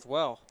that play as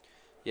well.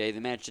 Yeah, he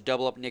managed to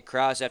double up Nick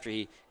Krause after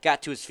he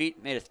got to his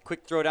feet, made a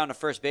quick throw down to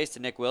first base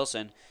to Nick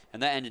Wilson,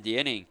 and that ended the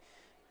inning.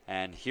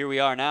 And here we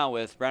are now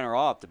with Brennan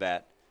Raw up to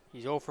bat.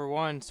 He's 0 for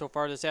 1 so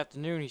far this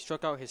afternoon. He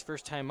struck out his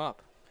first time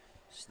up.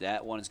 So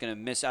that one is going to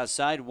miss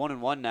outside.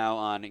 1-1 now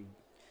on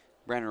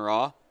Brennan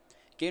Raw.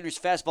 Gainer's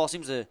fastball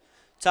seems to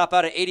top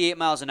out at 88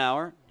 miles an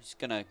hour. He's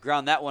going to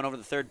ground that one over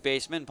the third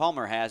baseman.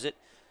 Palmer has it.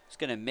 He's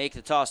going to make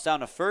the toss down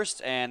to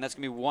first, and that's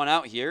going to be one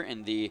out here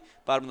in the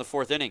bottom of the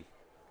 4th inning.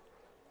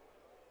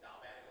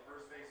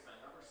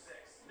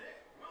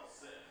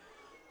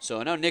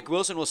 So now Nick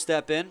Wilson will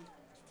step in.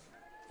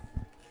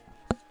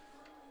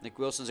 Nick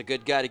Wilson's a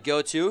good guy to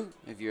go to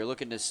if you're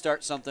looking to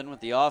start something with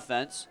the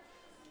offense.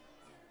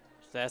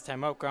 Last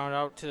time up, ground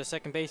out to the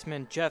second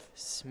baseman, Jeff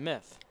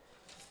Smith.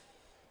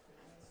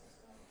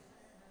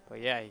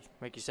 But yeah,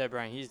 like you said,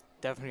 Brian, he's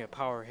definitely a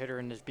power hitter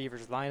in this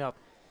Beavers lineup.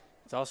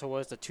 He also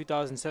was the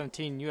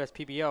 2017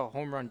 USPBL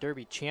Home Run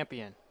Derby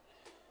champion.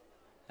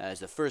 As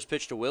the first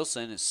pitch to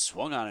Wilson is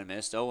swung on and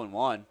missed,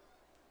 0-1.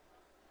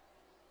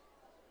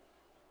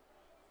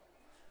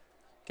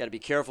 Got to be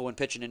careful when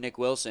pitching to Nick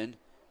Wilson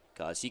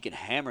because he can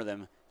hammer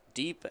them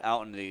deep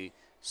out in the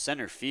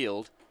center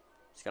field.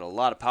 He's got a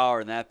lot of power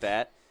in that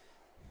bat.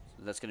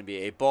 So that's going to be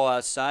a ball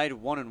outside,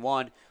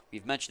 1-1.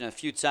 We've mentioned a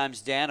few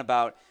times, Dan,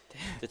 about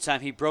the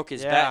time he broke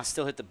his bat and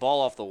still hit the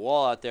ball off the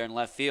wall out there in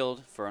left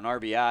field for an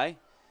RBI.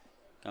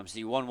 Comes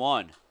the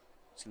 1-1.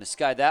 He's going to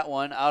sky that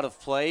one out of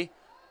play.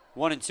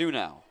 1-2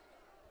 now.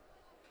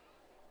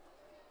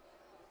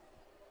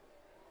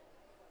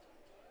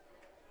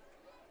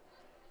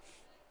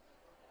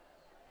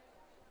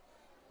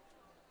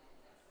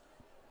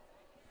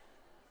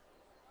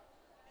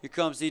 Here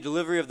comes the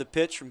delivery of the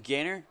pitch from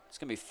Gaynor. It's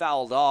going to be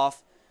fouled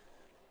off.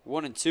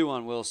 1-2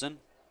 on Wilson.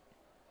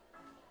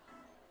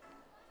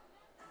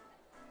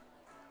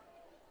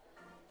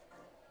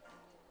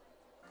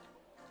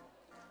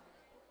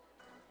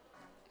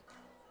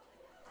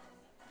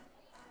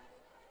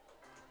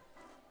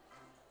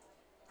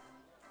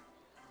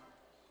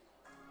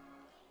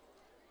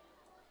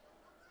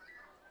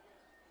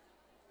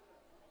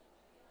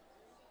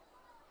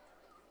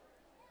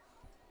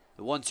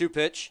 The 1-2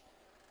 pitch.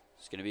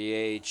 It's going to be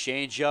a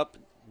changeup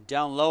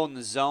down low in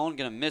the zone.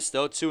 Going to miss,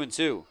 though,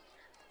 2-2.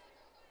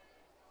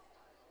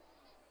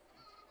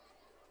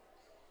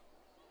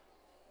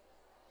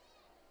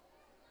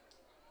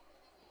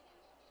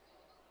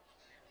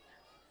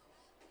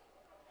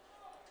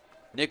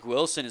 Nick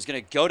Wilson is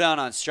going to go down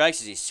on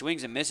strikes as he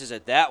swings and misses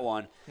at that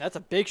one. That's a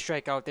big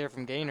strikeout there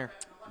from Gaynor.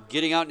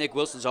 Getting out Nick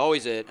Wilson is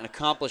always an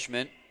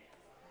accomplishment.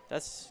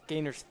 That's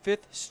Gaynor's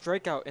 5th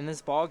strikeout in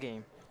this ball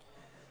game.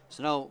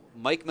 So now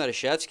Mike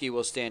Metashevsky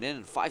will stand in,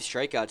 and 5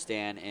 strikeouts,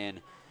 Dan, in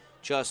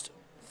just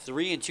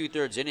 3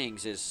 2/3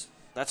 innings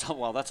that's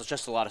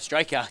just a lot of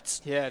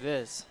strikeouts. Yeah, it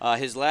is.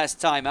 His last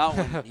time out,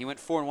 when he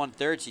went 4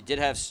 1/3, he did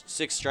have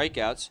 6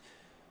 strikeouts,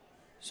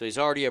 so he's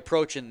already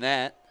approaching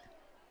that.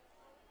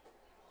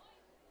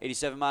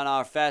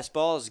 87-mile-an-hour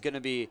fastball is going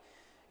to be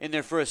in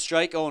there for a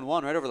strike.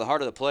 0-1 right over the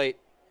heart of the plate.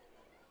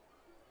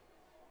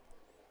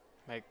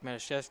 Mike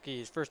Metashevsky,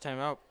 his first time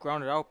out,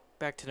 grounded out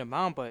back to the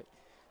mound, but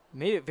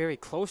made it very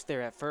close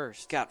there at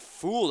first. Got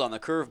fooled on the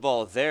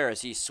curveball there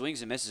as he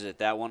swings and misses at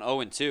that one.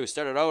 0-2.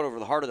 Started out over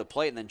the heart of the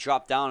plate and then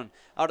dropped down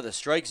out of the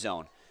strike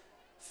zone.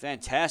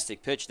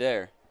 Fantastic pitch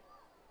there.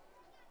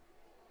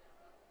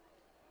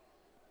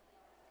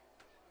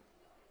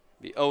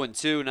 Be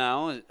 0-2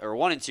 now, or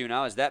 1-2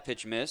 now as that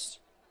pitch missed.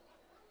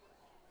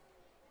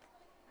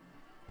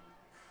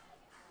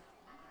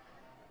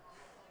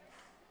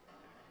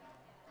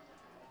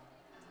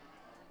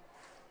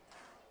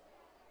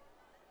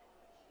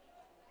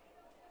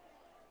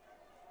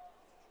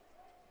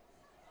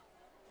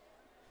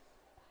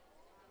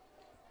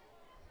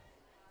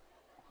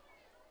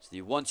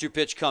 The 1-2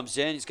 pitch comes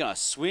in. He's going to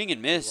swing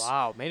and miss.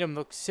 Wow, made him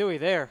look silly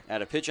there.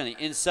 At a pitch on the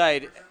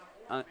inside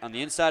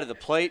of the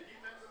plate.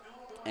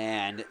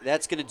 And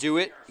that's going to do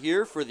it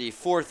here for the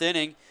 4th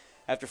inning.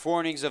 After 4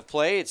 innings of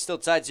play, it's still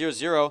tied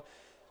 0-0.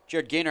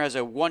 Jared Gaynor has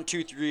a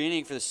 1-2-3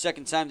 inning for the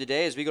 2nd time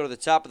today as we go to the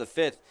top of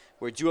the 5th.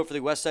 We're due up for the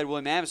Westside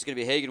William Mammoths. It's going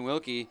to be Hagen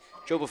Wilkie,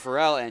 Joe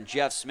Farrell, and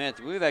Jeff Smith.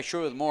 We'll be back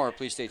shortly with more.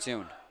 Please stay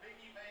tuned.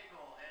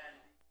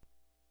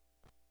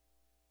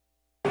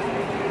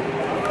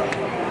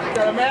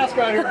 Got a mask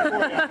on here for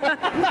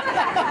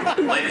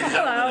you. Ladies and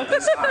gentlemen, at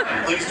this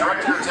time, please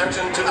direct your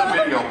attention to the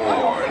video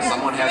board.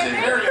 Someone has a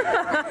very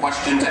important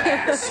question to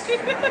ask.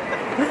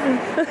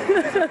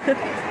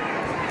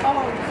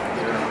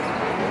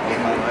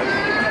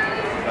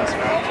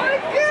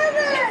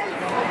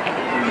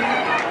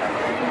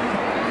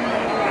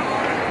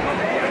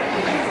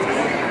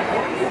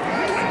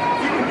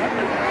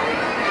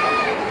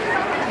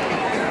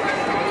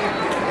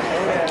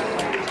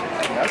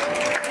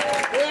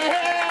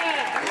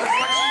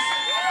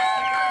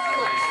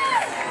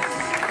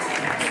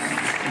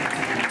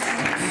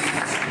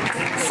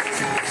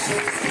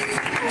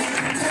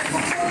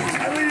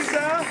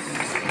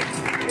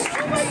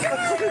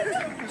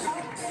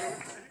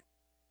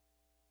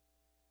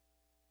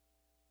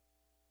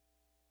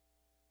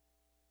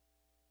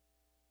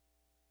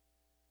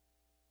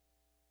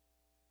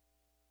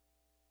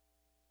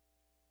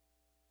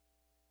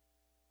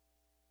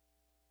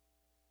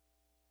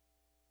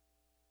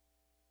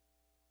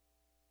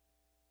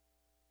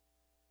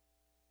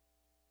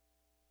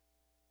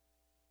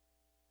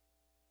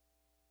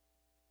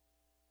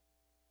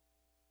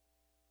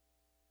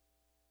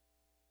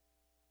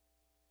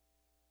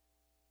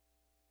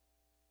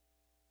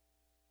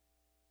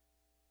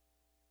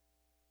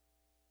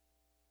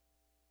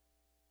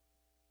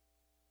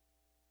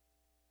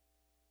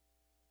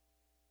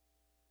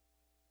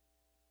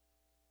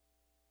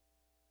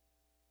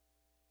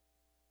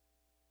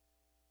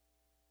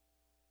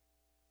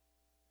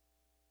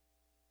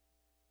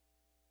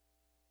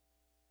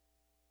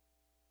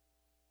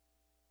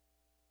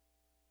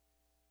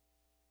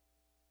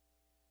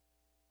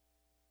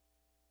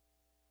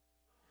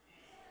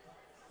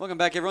 Welcome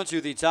back, everyone,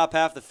 to the top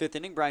half of the 5th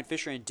inning. Brian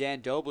Fisher and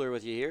Dan Dobler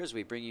with you here as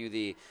we bring you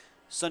the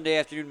Sunday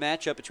afternoon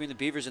matchup between the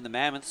Beavers and the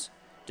Mammoths.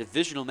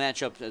 Divisional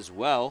matchup as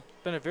well.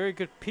 Been a very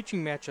good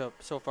pitching matchup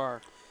so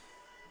far.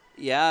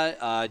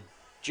 Yeah,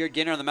 Jared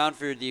Gaynor on the mound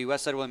for the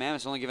Westside William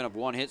Mammoths only given up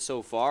 1 hit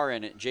so far,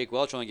 and Jake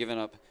Welch only given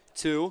up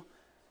 2.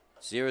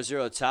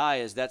 0-0 tie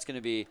as that's going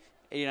to be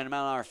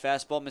 89-mile-an-hour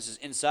fastball. Misses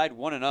inside,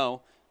 1-0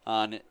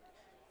 on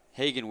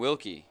Hagen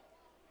Wilkie.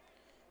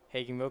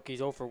 Hagen Wilkie's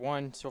 0 for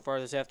 1 so far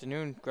this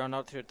afternoon. Ground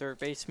out to the 3rd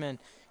baseman,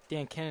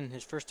 Dan Kennan,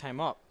 his first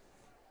time up.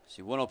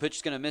 See, 1-0 pitch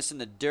is going to miss in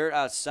the dirt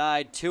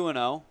outside,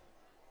 2-0.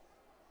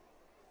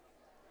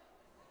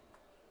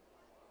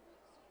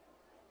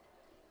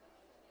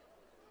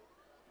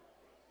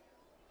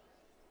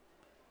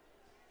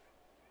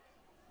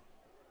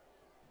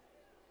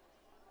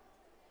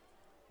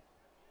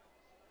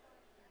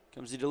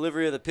 Comes the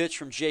delivery of the pitch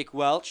from Jake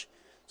Welch.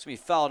 It's going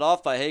to be fouled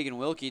off by Hagen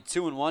Wilkie,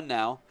 2-1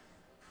 now.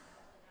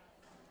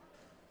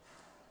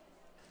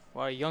 A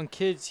lot of young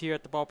kids here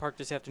at the ballpark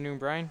this afternoon,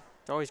 Brian.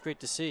 It's always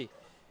great to see.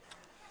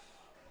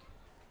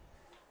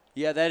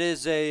 Yeah, that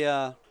is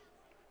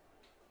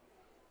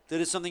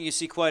something you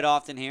see quite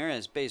often here,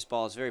 as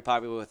baseball is very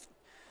popular with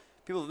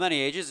people of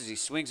many ages as he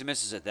swings and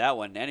misses at that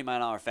one.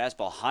 90-mile-an-hour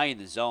fastball high in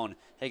the zone.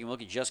 Hagen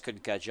Wilkie just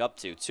couldn't catch up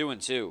to.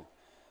 2-2.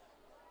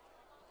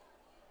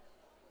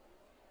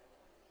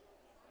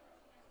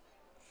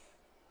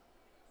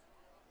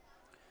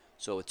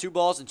 So with 2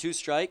 balls and 2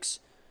 strikes,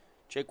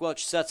 Jake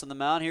Welch sets on the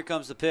mound. Here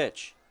comes the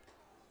pitch.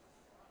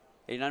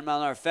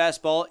 89-mile-an-hour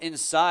fastball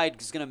inside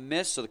is going to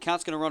miss, so the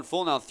count's going to run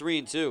full now,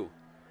 3-2.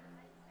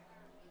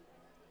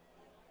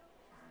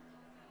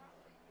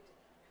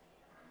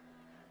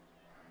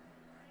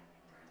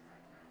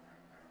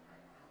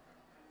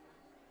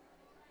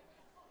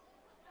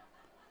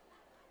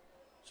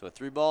 So with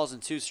 3 balls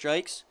and 2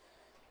 strikes,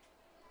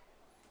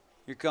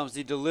 here comes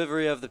the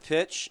delivery of the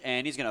pitch,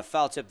 and he's going to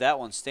foul tip that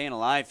one, staying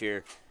alive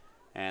here.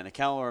 And the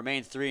count will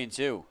remain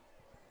 3-2.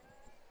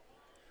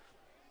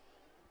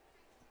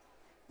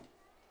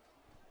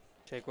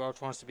 Jake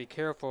Welch wants to be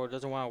careful.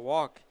 Doesn't want to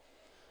walk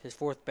his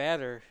 4th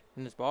batter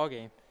in this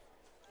ballgame.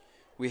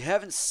 We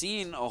haven't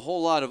seen a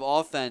whole lot of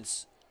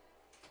offense,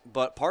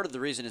 but part of the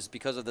reason is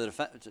because of the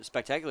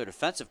spectacular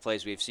defensive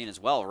plays we've seen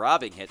as well.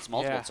 Robbing hits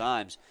multiple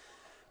times.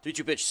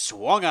 3-2 pitch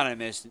swung on and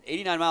missed. An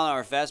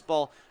 89-mile-an-hour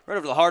fastball right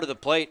over the heart of the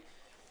plate.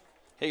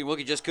 Hagen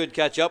Wilkie just couldn't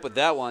catch up with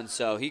that one,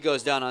 so he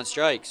goes down on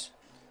strikes.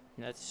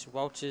 And that's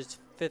Welch's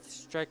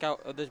 5th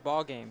strikeout of this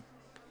ball game.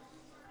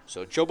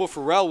 So Jobo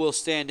Farrell will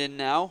stand in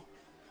now.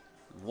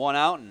 1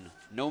 out and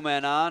no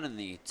man on in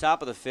the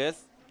top of the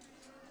 5th.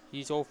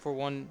 He's 0 for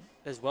 1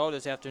 as well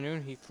this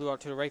afternoon. He flew out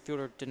to the right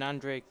fielder,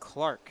 Denandre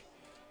Clark.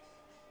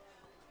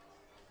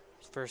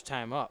 His first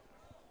time up.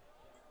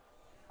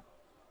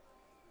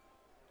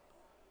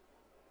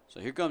 So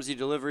here comes the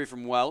delivery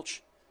from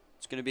Welch.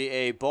 It's going to be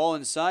a ball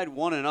inside,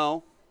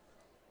 1-0.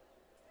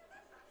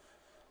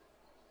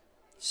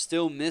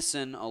 Still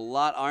missing a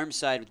lot arm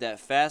side with that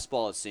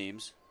fastball, it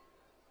seems.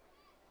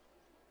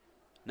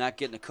 Not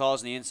getting the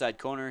calls in the inside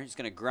corner. He's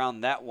going to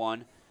ground that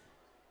one.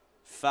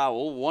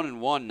 Foul,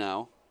 1-1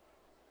 now.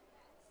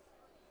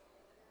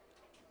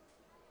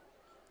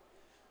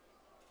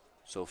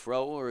 So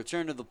Farrell will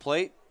return to the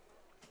plate.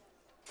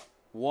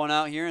 1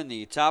 out here in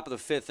the top of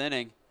the 5th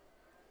inning.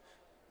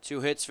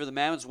 2 hits for the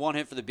Mammoths, 1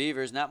 hit for the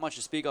Beavers. Not much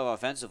to speak of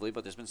offensively,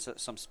 but there's been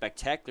some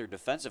spectacular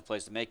defensive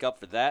plays to make up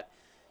for that.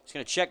 He's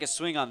going to check his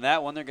swing on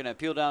that one. They're going to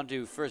appeal down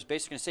to first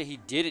base. They're going to say he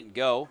didn't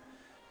go.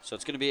 So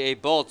it's going to be a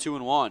ball,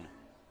 2-1.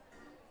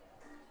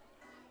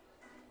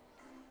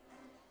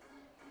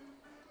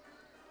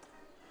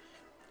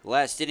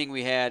 Last inning,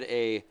 we had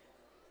a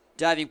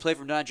diving play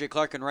from Denandre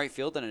Clark in right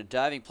field, and a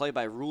diving play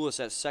by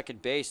Rulis at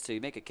second base to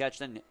make a catch,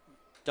 then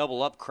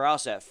double up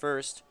Krause at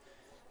first.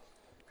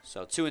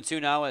 So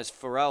 2-2 now as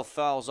Farrell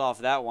fouls off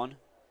that one.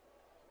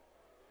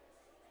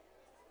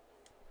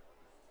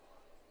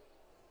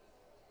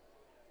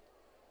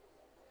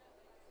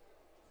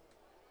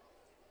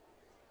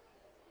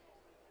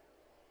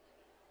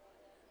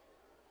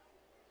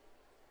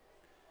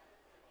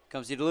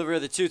 Comes the delivery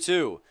of the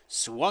 2-2.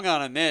 Swung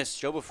on a miss.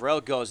 Jobo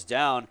Farrell goes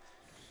down.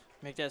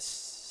 Make that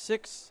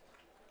 6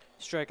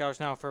 strikeouts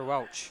now for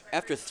Welch.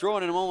 After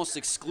throwing him almost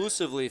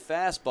exclusively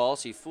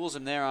fastballs, he fools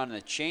him there on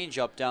the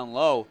changeup down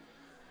low.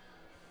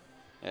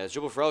 As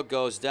Jobo Farrell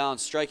goes down,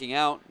 striking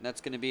out, and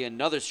that's going to be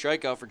another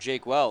strikeout for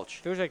Jake Welch.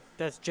 Feels like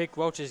that's Jake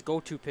Welch's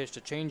go-to pitch,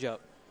 the changeup.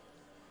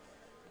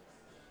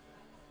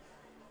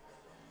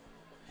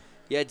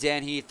 Yeah,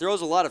 Dan, he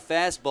throws a lot of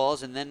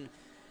fastballs and then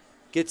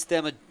gets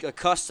them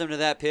accustomed to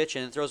that pitch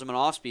and then throws them an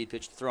off-speed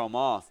pitch to throw them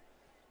off.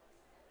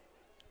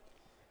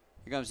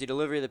 Here comes the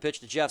delivery of the pitch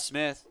to Jeff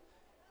Smith.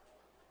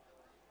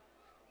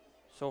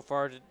 So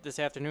far this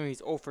afternoon, he's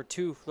 0 for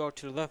 2. Flew out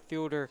to the left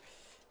fielder,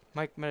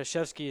 Mike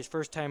Metashevsky, his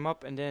first time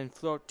up, and then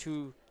flew out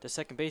to the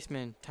second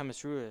baseman,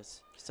 Thomas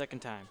Ruiz, second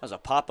time. That was a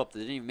pop-up that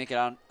didn't even make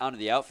it onto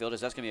the outfield,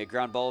 as that's going to be a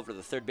ground ball over to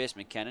the third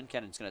baseman, Kennan.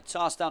 Kennan's going to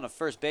toss down to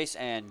first base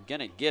and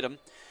going to get him.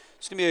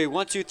 It's going to be a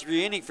 1-2-3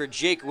 inning for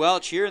Jake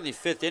Welch here in the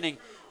 5th inning.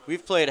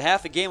 We've played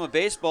half a game of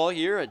baseball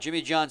here at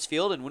Jimmy John's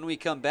Field, and when we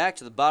come back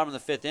to the bottom of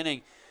the 5th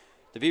inning,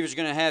 the Beavers are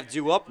going to have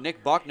due up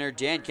Nick Buckner,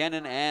 Dan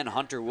Kennan, and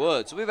Hunter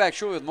Woods. We'll be back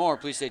shortly with more.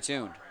 Please stay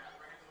tuned.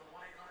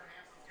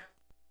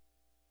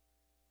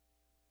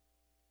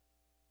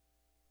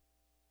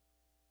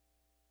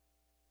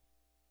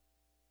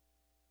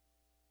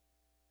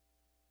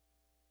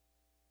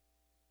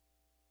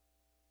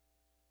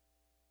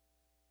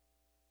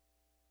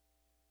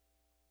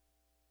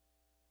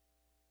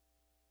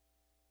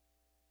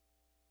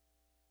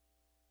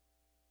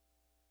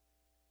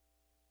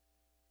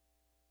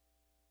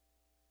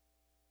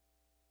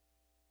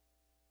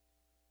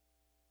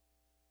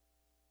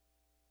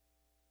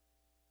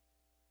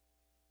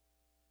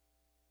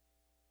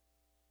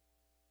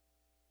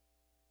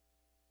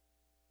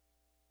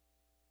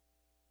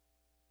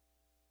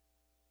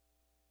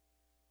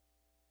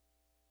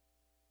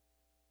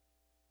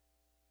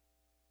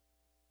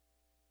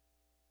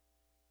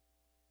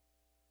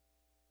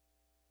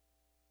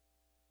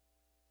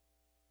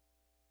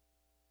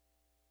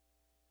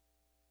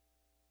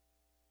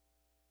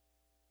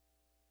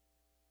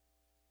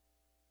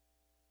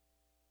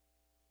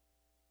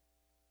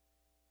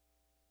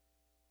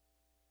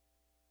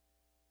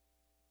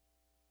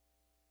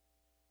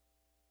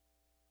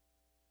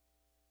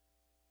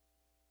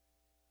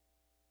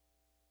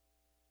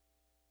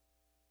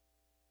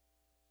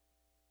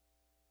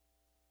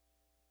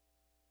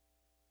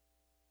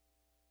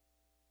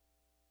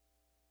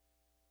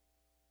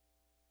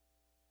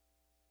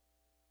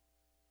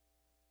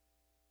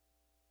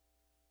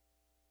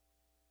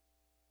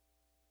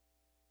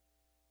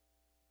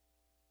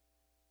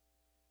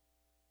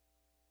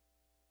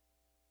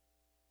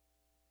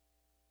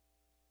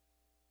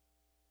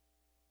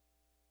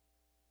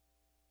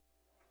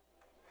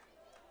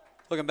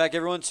 Welcome back,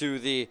 everyone, to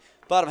the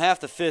bottom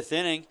half of the 5th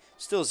inning.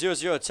 Still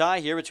 0-0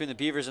 tie here between the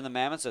Beavers and the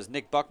Mammoths as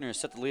Nick Buckner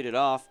is set to lead it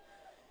off.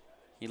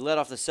 He led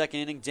off the 2nd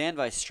inning, Dan,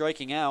 by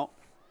striking out.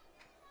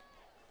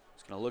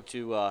 He's going to look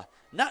to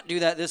not do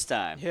that this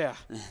time. Yeah.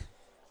 So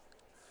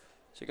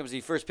here comes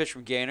the first pitch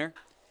from Gaynor.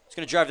 He's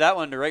going to drive that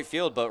one to right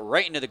field, but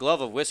right into the glove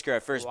of Whisker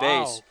at first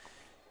base.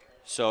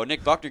 So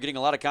Nick Buckner getting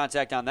a lot of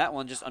contact on that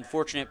one. Just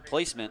unfortunate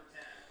placement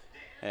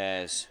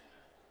as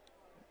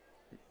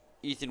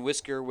Ethan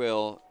Whisker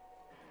will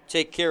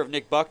take care of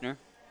Nick Buckner.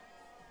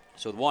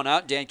 So with 1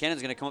 out, Dan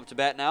Cannon's going to come up to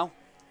bat now.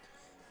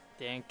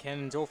 Dan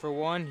Cannon's 0 for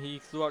 1. He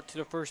flew out to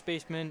the first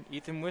baseman,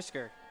 Ethan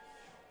Whisker.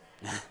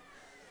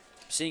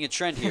 Seeing a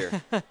trend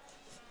here.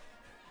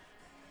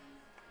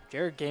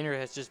 Jared Gaynor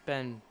has just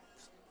been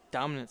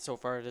dominant so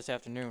far this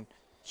afternoon.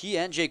 He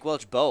and Jake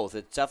Welch both.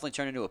 It's definitely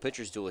turned into a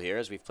pitcher's duel here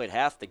as we've played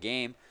half the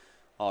game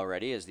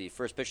already. As the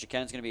first pitch to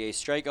Cannon's going to be a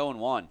strike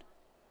 0-1.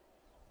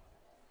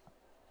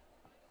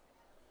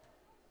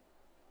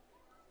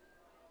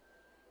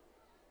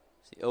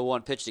 The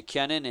 0-1 pitch to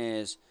Kennan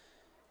is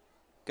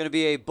going to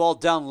be a ball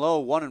down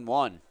low,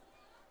 1-1.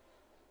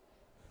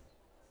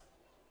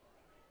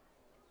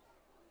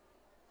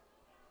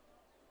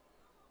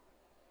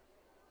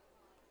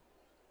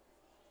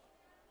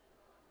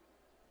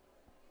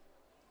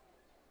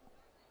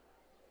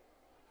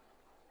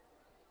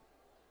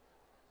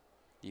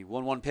 The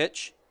 1-1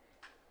 pitch.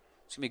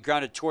 It's going to be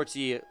grounded towards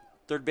the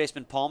third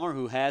baseman Palmer,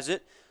 who has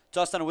it.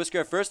 Tossed on a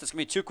Whisker at first. That's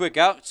going to be 2 quick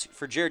outs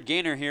for Jared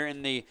Gaynor here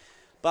in the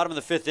bottom of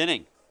the 5th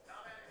inning.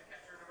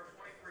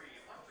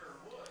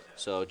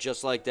 So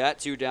just like that,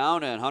 2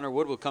 down, and Hunter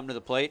Wood will come to the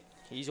plate.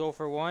 He's 0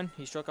 for 1.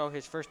 He struck out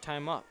his first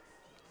time up.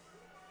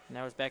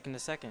 Now he's back in the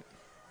 2nd.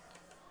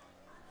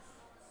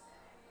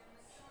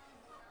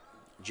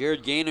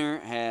 Jared Gaynor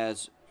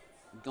has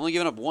only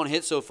given up 1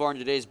 hit so far in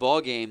today's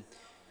ball game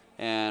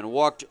and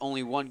walked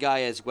only 1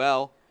 guy as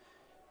well.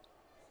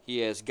 He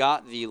has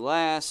got the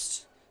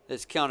last,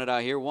 let's count it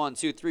out here, 1,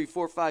 2, 3,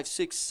 4, 5,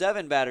 6,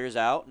 7 batters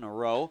out in a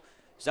row.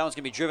 So that one's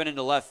going to be driven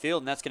into left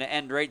field, and that's going to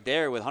end right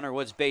there with Hunter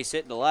Wood's base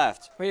hit to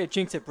left. Way to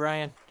jinx it,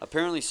 Brian.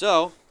 Apparently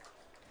so.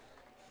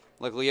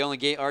 Luckily, he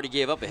already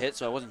gave up a hit,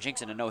 so I wasn't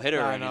jinxing a no-hitter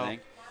or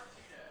anything.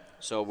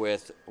 So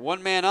with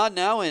 1 man on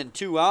now and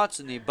 2 outs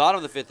in the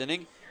bottom of the 5th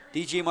inning,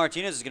 DJ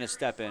Martinez is going to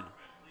step in.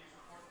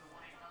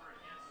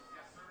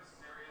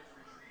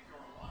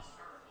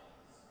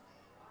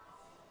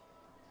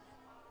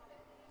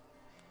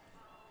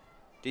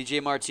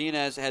 DJ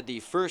Martinez had the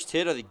first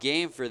hit of the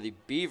game for the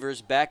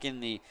Beavers back in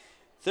the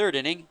 3rd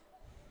inning.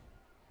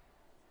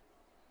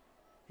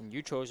 And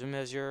you chose him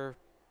as your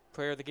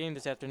player of the game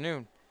this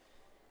afternoon.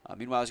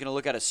 Meanwhile, I was going to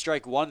look at a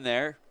strike 1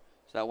 there.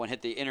 So that one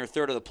hit the inner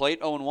third of the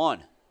plate,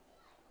 0-1.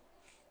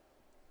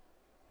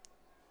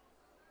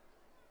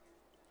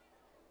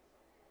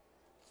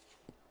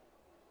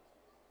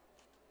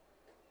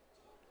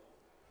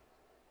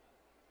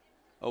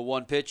 A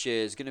 1 pitch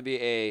is going to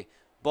be a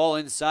ball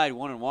inside,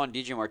 1-1.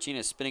 DJ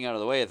Martinez spinning out of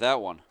the way at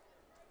that one.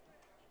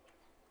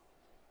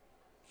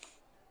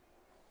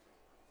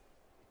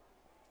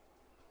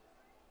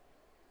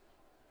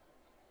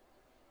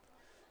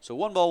 So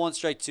 1 ball, 1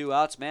 strike, 2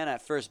 outs. Man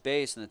at first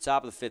base in the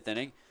top of the 5th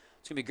inning.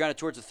 It's going to be grounded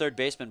towards the third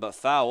baseman, but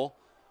foul.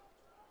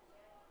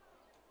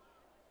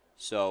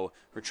 So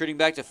retreating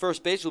back to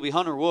first base will be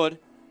Hunter Wood.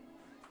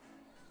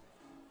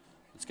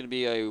 It's going to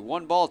be a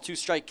 1 ball, 2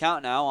 strike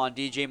count now on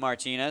DJ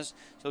Martinez.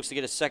 So looks to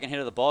get a 2nd hit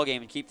of the ball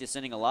game and keep this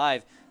inning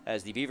alive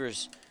as the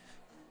Beavers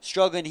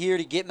struggling here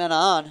to get men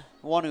on.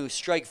 One who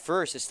strike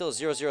first. It's still a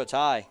 0-0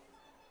 tie.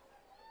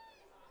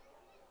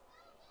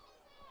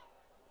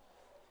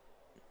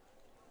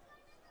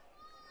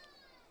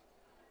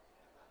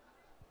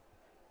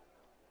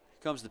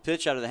 Here comes the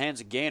pitch out of the hands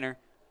of Gaynor.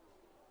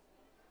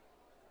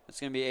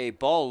 It's going to be a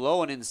ball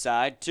low and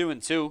inside,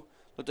 2-2.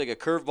 Looked like a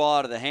curveball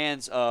out of the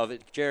hands of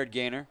Jared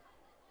Gaynor.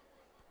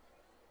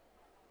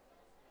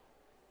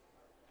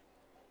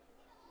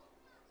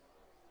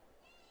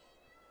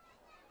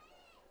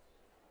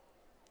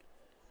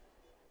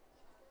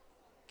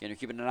 Gaynor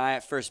keeping an eye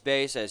at first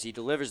base as he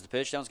delivers the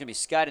pitch. That one's going to be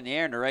skied in the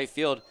air into right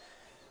field.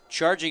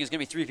 Charging is going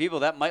to be 3 people.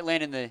 That might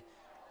land in the,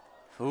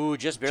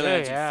 just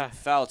barely into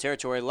foul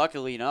territory.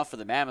 Luckily enough for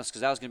the Mammoths,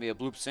 because that was going to be a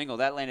bloop single.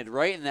 That landed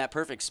right in that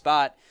perfect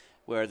spot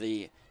where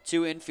the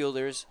 2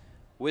 infielders,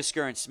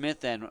 Whisker and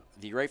Smith, and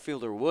the right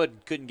fielder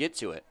Wood couldn't get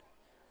to it.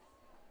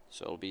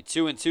 So it'll be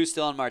 2-2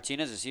 still on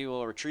Martinez as he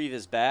will retrieve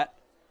his bat.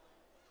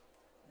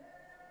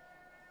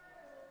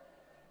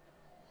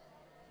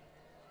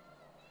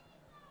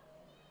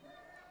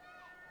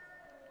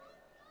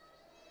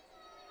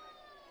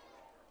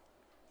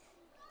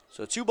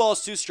 So 2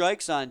 balls, 2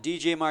 strikes on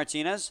DJ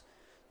Martinez.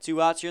 2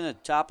 outs here in the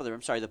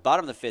the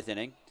bottom of the 5th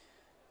inning.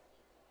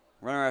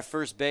 Runner at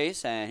first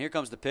base, and here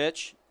comes the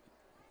pitch.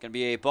 Going to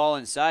be a ball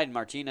inside.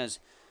 Martinez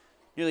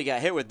nearly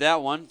got hit with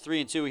that one.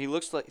 3-2. He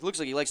looks like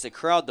he likes to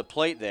crowd the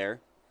plate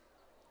there.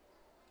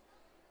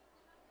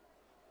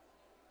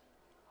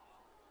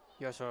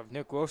 You also have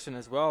Nick Wilson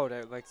as well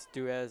that likes to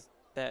do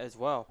that as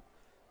well.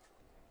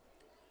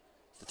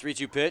 The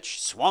 3-2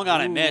 pitch swung on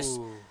and missed.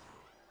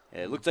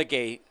 It looked like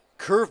a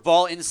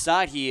curveball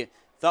inside. He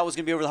thought was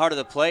going to be over the heart of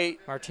the plate.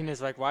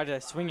 Martinez like, why did I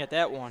swing at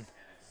that one?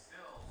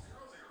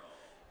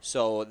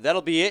 So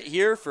that'll be it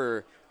here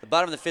for the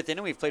bottom of the 5th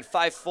inning. We've played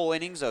 5 full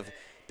innings of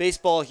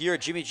baseball here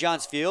at Jimmy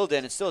John's Field,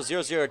 and it's still a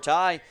 0-0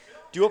 tie.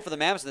 Due up for the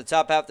Mammoths in the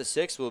top half of the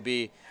 6th will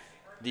be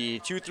the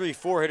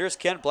 2-3-4 hitters,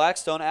 Kent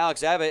Blackstone,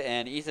 Alex Abbott,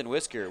 and Ethan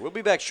Whisker. We'll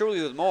be back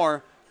shortly with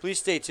more. Please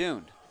stay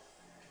tuned.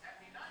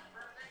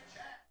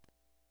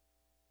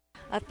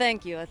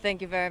 Thank you.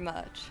 Thank you very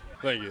much.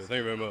 Thank you. Thank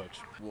you very much.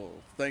 Well,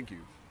 thank you.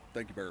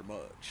 Thank you very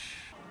much.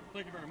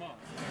 Thank you very much.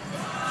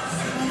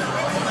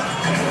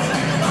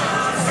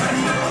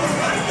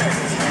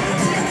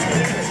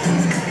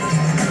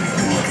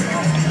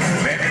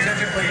 May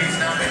attention, please.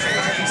 Now pitching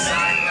on the east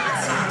side.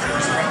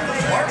 From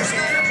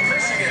Birmingham,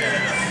 Michigan.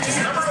 Is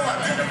number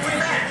 11,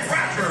 Matt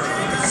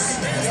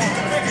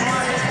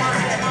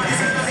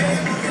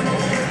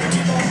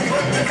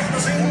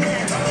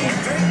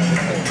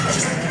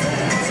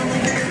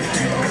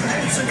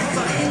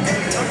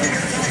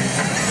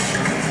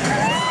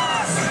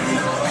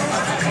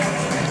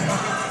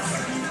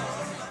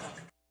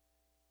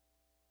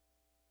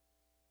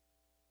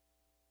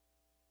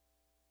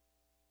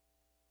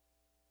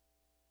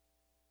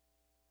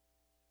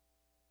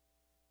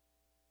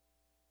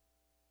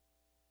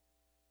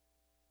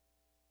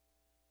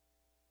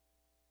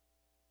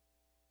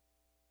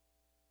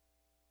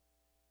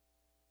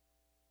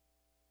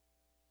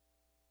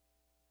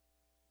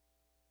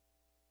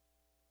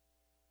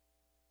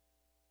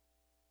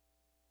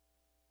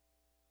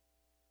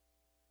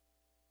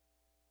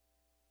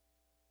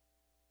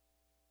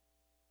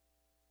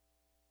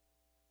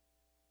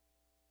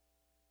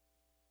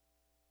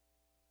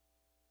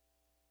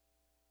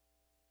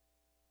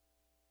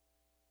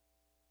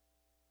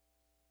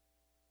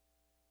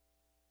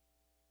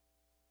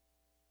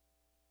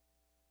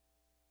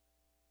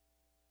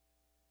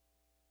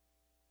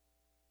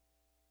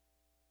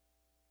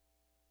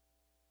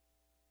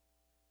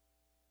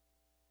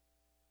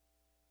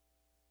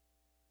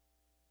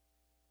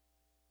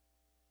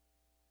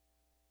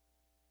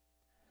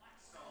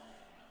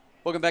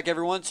Welcome back,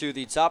 everyone, to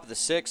the top of the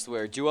 6th,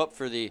 where due up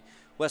for the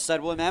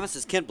Westside Woolly Mammoths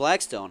is Kent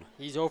Blackstone.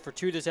 He's 0 for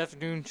 2 this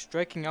afternoon,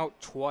 striking out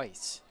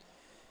twice.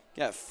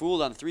 Got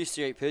fooled on 3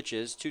 straight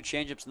pitches, 2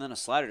 changeups, and then a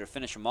slider to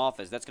finish him off,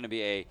 as that's going to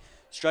be a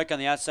strike on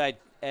the outside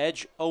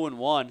edge,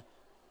 0-1.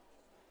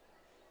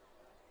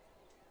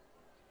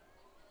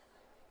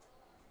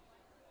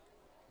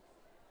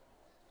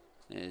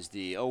 As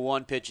the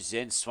 0-1 pitch is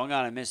in, swung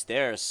on and missed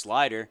there, a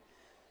slider.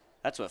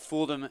 That's what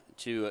fooled him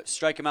to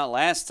strike him out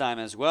last time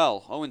as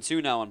well.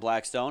 0-2 now on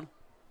Blackstone.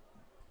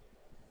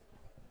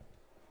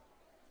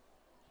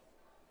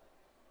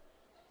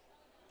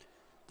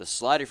 The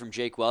slider from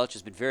Jake Welch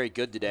has been very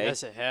good today.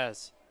 Yes, it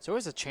has. So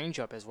is a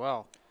changeup as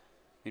well.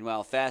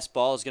 Meanwhile,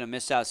 fastball is going to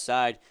miss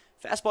outside.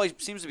 Fastball he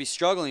seems to be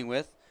struggling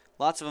with.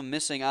 Lots of them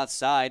missing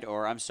outside,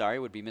 or I'm sorry,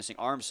 would be missing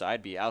arm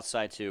side, be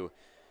outside to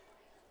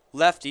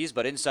lefties,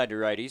 but inside to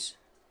righties.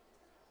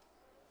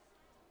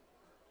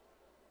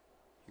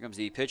 Here comes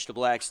the pitch to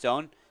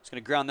Blackstone. He's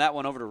going to ground that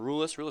one over to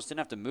Rulis. Rulis didn't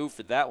have to move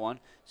for that one,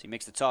 so he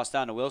makes the toss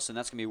down to Wilson.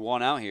 That's going to be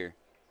 1 out here.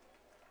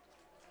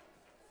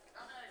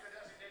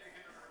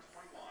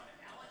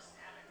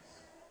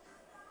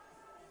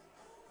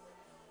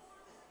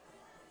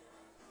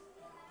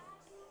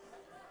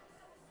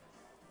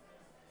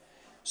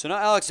 So now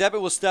Alex Abbott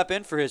will step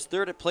in for his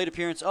 3rd plate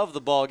appearance of the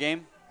ball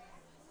game.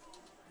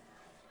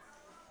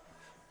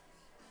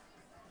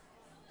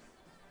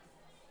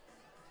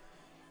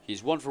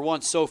 He's 1 for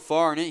 1 so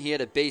far in it. He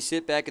had a base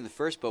hit back in the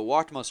 1st, but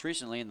walked most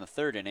recently in the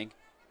 3rd inning.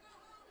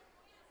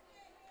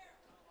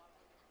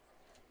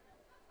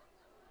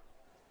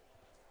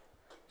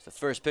 So the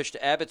first pitch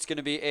to Abbott's going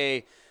to be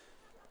a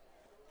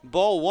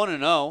ball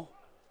 1-0.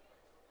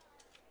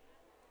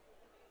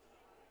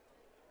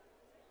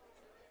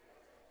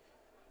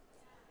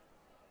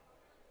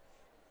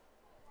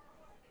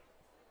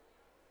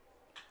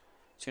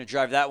 He's going to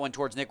drive that one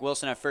towards Nick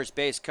Wilson at first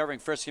base. Covering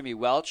first is going to be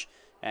Welch,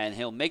 and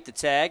he'll make the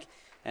tag.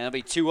 And it'll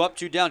be 2 up,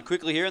 2 down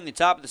quickly here in the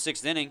top of the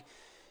 6th inning,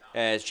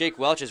 as Jake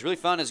Welch has really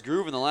found his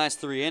groove in the last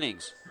 3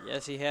 innings.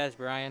 Yes, he has,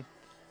 Brian.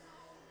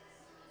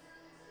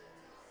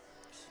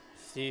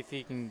 See if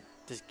he can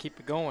just keep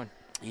it going.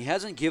 He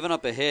hasn't given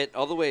up a hit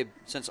all the way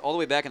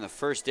back in the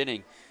 1st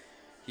inning.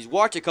 He's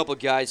walked a couple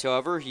guys,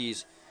 however.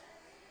 He's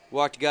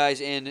walked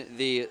guys in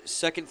the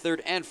 2nd, 3rd,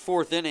 and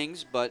 4th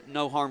innings, but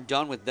no harm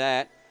done with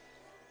that.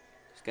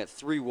 He's got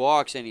 3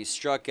 walks, and he's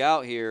struck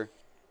out here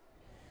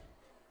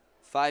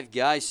 5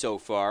 guys so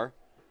far.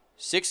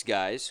 6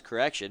 guys,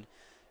 correction.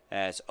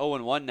 As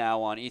 0-1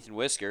 now on Ethan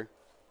Whisker.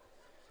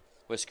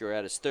 Whisker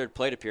had his 3rd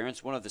plate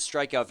appearance, one of the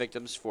strikeout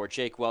victims for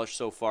Jake Welch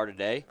so far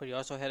today. But he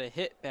also had a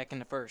hit back in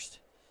the 1st.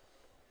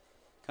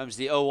 Comes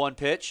the 0-1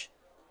 pitch.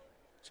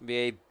 It's going to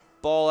be a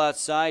ball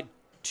outside,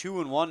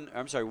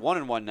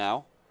 1-1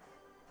 now.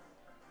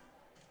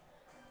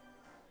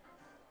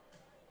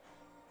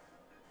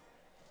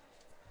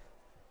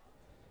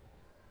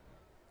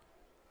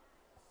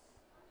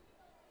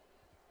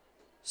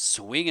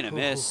 Swing and a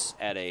miss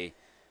at a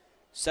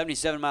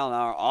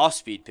 77-mile-an-hour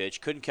off-speed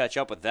pitch. Couldn't catch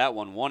up with that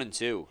one.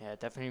 1-2. Yeah, it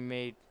definitely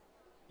made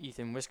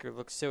Ethan Whisker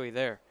look silly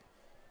there.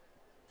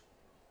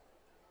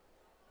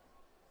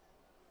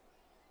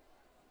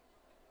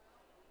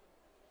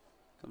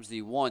 Comes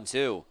the 1-2. It's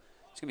going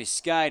to be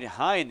skied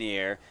high in the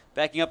air.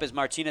 Backing up as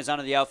Martinez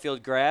onto the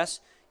outfield grass.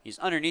 He's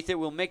underneath it.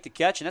 Will make the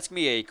catch, and that's going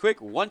to be a quick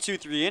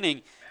 1-2-3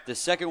 inning. The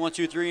second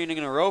 1-2-3 inning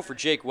in a row for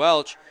Jake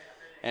Welch.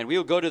 And we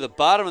will go to the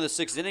bottom of the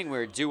 6th inning.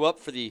 We're due up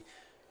for the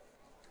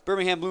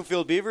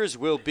Birmingham-Bloomfield Beavers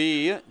will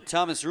be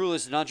Thomas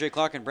Rulis, and Andre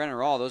Clark, and Brennan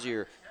Rawl. Those are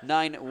your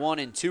 9, 1,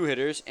 and 2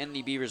 hitters in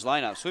the Beavers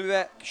lineup. So we'll be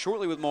back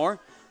shortly with more.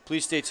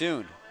 Please stay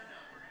tuned.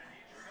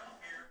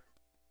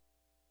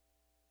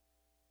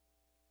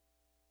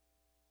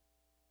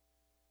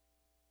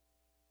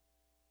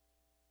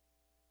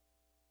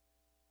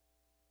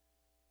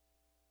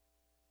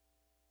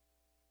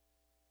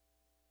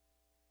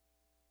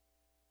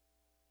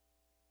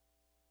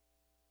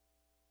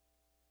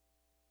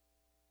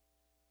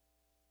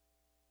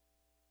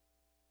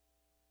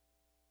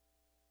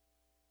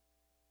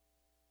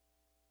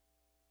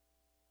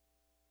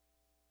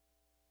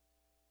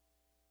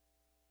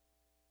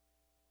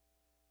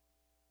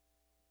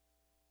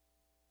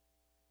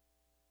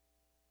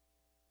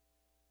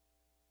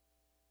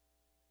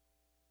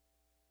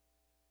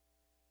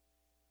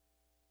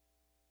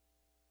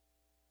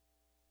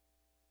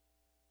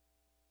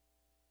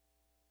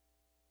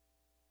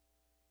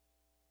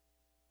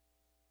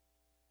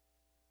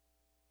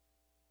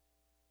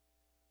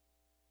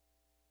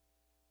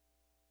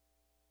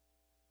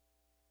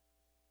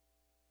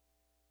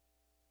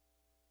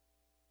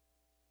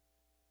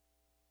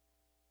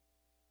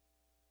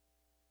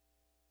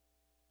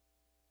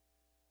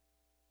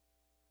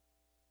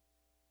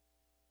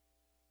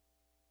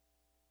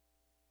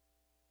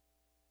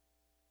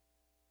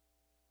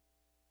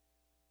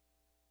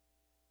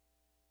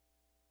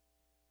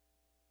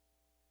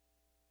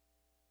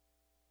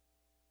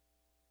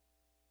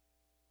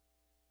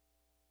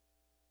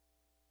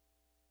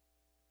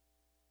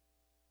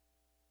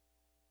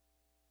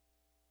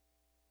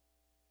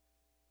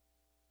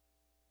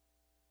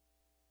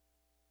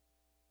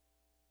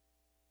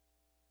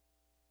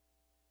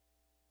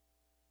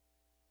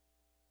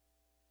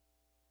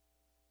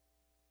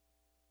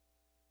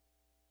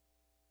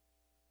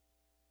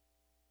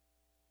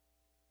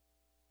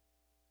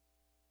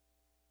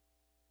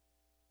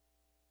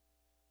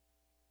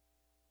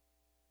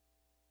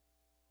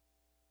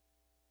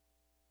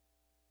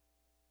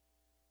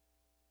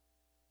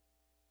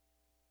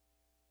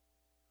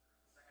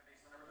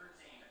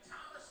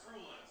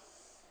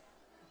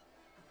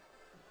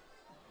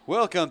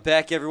 Welcome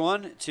back,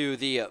 everyone, to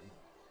the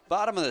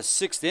bottom of the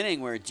 6th inning.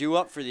 We're due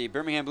up for the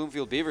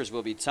Birmingham-Bloomfield Beavers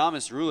will be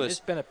Thomas Rulis. It's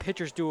been a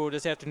pitcher's duel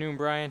this afternoon,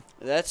 Brian.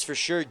 That's for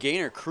sure.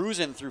 Gaynor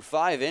cruising through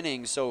 5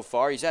 innings so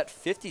far. He's at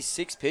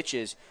 56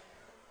 pitches,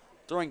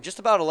 throwing just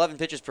about 11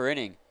 pitches per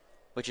inning,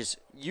 which is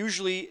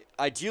usually,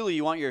 ideally,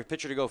 you want your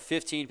pitcher to go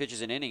 15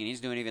 pitches an inning, and he's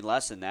doing even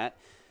less than that.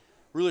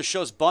 Rulis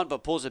shows bunt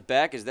but pulls it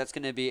back, as that's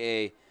going to be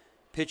a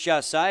pitch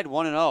outside,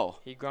 1-0.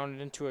 He grounded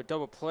into a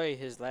double play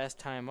his last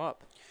time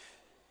up.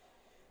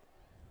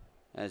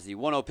 As the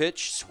 1-0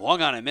 pitch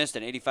swung on and missed,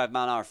 an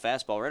 85-mile-an-hour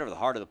fastball right over the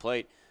heart of the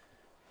plate.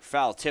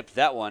 Foul tipped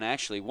that one,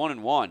 actually,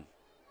 1-1.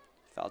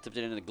 Foul tipped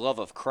it into the glove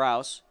of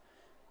Kraus.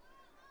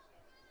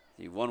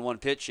 The 1-1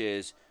 pitch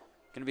is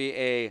going to be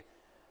a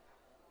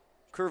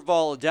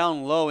curveball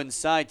down low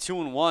inside,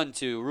 2-1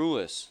 to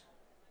Rulis.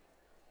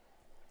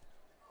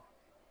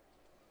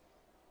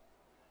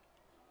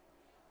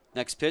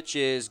 Next pitch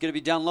is going to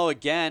be down low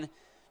again,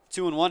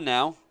 2-1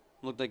 now.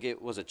 Looked like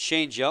it was a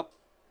changeup.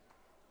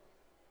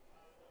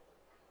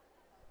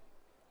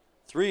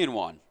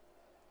 3-1.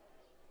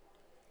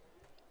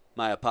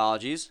 My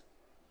apologies.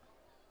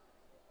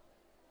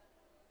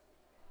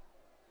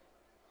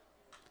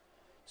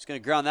 Just going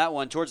to ground that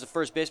one towards the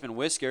first baseman,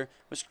 Whisker.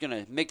 Whisker's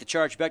going to make the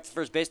charge back to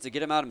first base to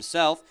get him out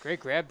himself.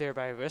 Great grab there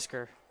by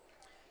Whisker.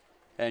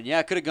 And, yeah,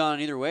 it could have gone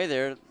either way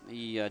there.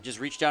 He just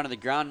reached down to the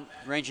ground,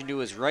 ranging to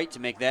his right to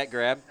make that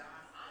grab.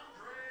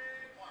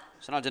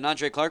 So now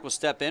DeAndre Clark will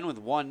step in with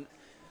one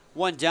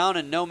down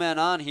and no man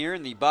on here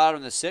in the bottom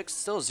of the 6th.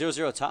 Still a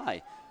 0-0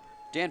 tie.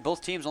 Dan,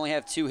 both teams only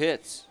have 2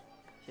 hits.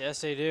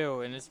 Yes, they do.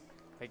 And it's,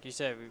 like you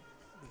said,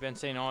 we've been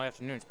saying all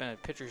afternoon, it's been a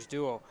pitcher's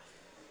duel.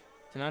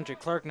 DeAndre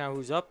Clark now,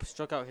 who's up,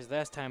 struck out his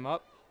last time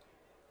up.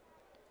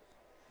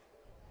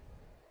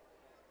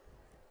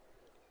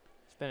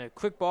 It's been a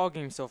quick ball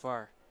game so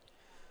far.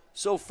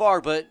 So far,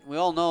 but we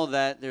all know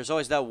that there's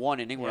always that one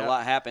inning where a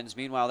lot happens.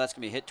 Meanwhile, that's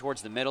going to be hit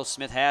towards the middle.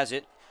 Smith has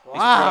it.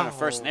 Wow. He's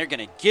first, and they're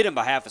going to get him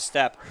by half a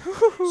step.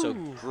 So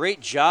great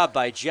job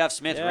by Jeff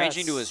Smith,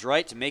 ranging to his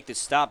right to make the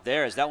stop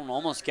there, as that one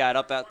almost got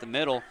up at the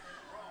middle.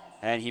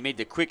 And he made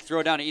the quick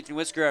throw down to Ethan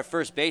Whisker at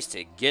first base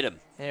to get him.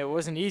 And it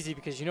wasn't easy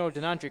because, you know,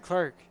 DeAndre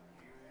Clark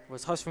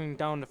was hustling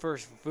down the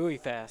first really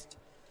fast.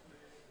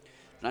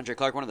 DeAndre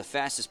Clark, one of the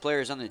fastest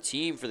players on the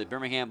team for the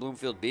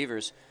Birmingham-Bloomfield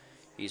Beavers.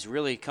 He's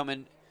really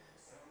coming.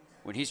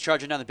 When he's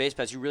charging down the base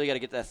paths, you really got to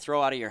get that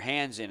throw out of your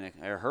hands in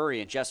a hurry,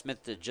 and Jeff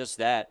Smith did just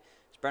that.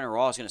 Brennan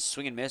Raw is going to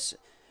swing and miss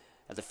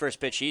at the first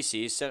pitch he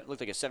sees.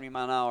 Looked like a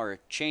 70-mile-an-hour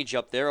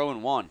changeup there,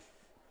 0-1.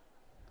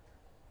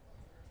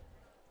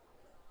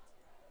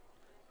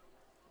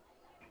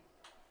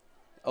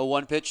 A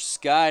 1 pitch,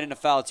 skied into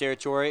foul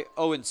territory,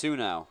 0-2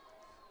 now.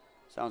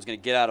 Someone's going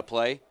to get out of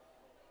play.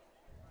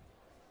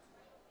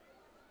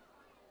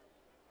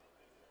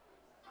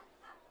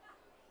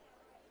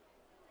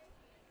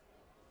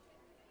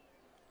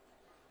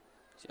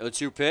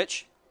 0-2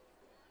 pitch.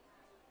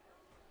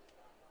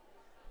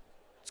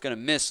 It's going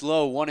to miss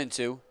low,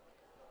 1-2.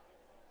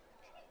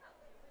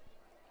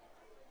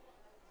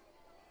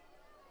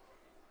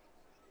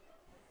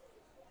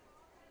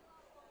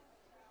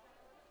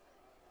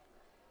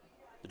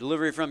 The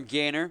delivery from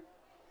Gaynor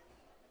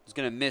is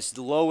going to miss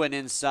low and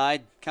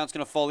inside. Count's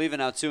going to fall even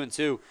now,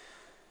 2-2.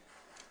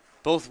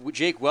 Both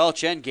Jake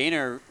Welch and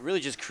Gaynor really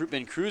just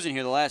been cruising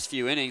here the last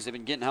few innings. They've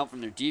been getting help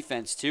from their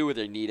defense too, where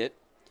they need it.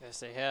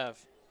 Yes, they have.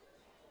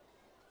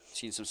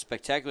 Seen some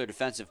spectacular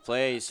defensive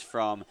plays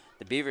from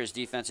the Beavers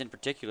defense in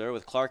particular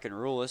with Clark and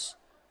Rulis.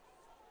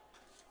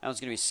 That one's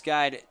going to be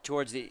skied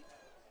towards the...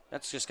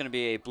 That's just going to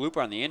be a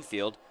blooper on the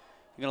infield.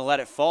 You're going to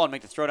let it fall and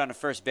make the throw down to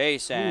first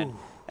base, and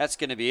that's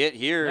going to be it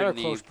here in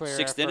the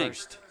 6th inning.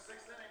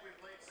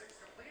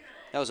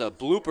 That was a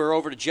blooper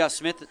over to Jeff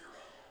Smith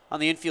on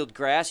the infield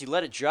grass. He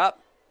let it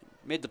drop,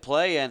 made the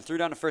play, and threw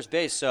down to first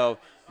base. So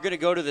we're going to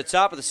go to the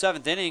top of the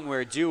 7th inning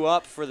where due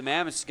up for the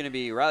Mammoths is going to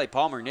be Riley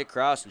Palmer, Nick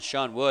Krause, and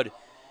Sean Wood.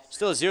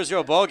 Still a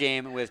 0-0 ball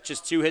game with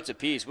just 2 hits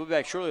apiece. We'll be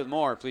back shortly with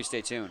more. Please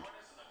stay tuned.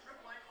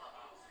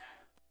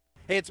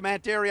 Hey, it's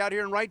Matt Derry out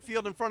here in right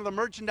field in front of the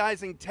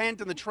merchandising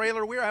tent and the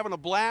trailer. We're having a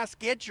blast.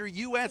 Get your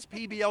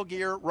USPBL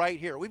gear right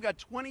here. We've got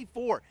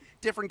 24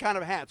 different kind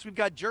of hats. We've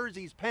got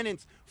jerseys,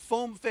 pennants,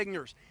 foam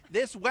figures.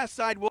 This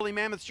Westside Woolly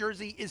Mammoths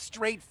jersey is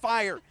straight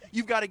fire.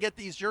 You've got to get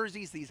these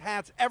jerseys, these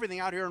hats, everything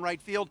out here in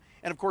right field.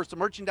 And, of course, the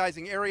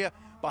merchandising area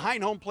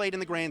behind home plate in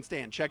the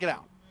grandstand. Check it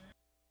out.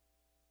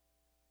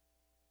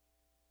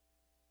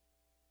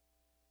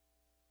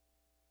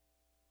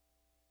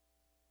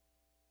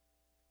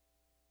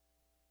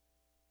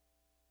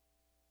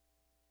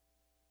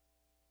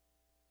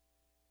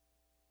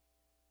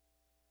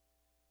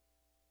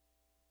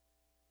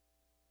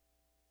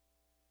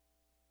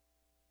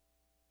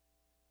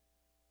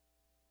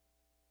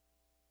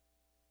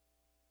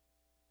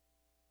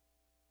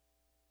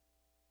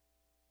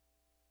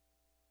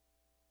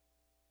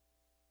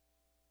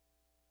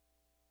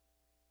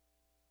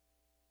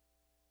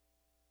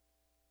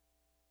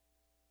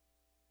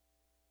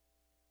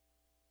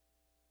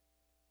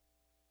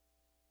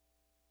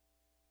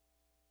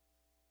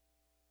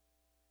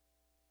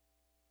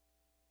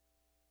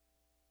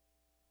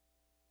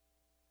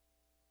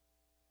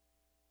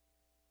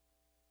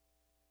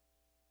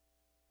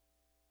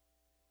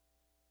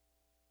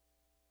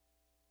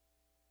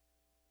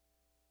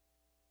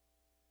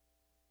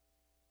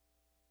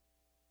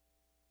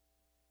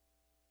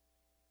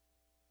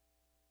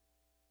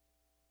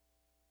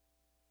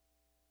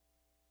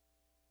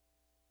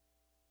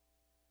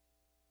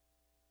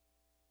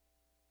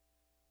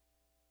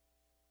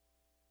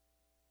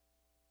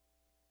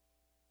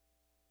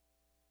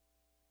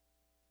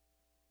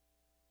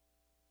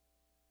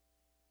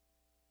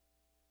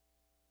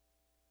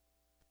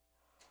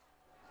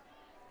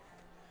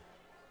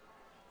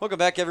 Welcome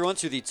back, everyone,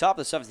 to the top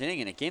of the 7th inning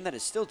in a game that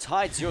is still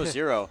tied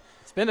 0-0.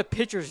 It's been a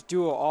pitcher's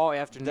duel all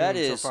afternoon That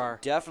so is far.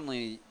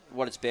 definitely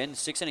what it's been.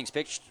 6 innings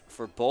pitched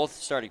for both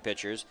starting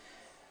pitchers.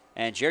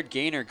 And Jared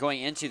Gaynor going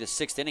into the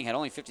 6th inning had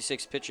only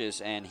 56 pitches,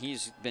 and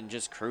he's been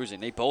just cruising.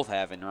 They both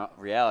have in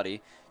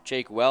reality.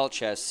 Jake Welch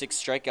has 6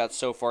 strikeouts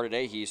so far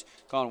today. He's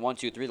gone 1,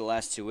 2, 3 the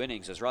last 2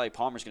 innings as Riley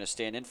Palmer's going to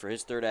stand in for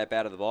his 3rd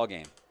at-bat of the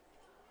ballgame.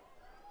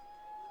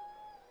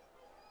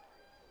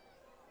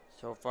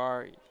 So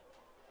far,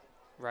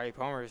 Riley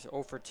Palmer is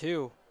 0 for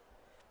 2,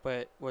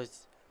 but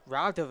was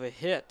robbed of a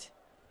hit,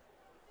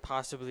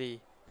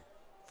 possibly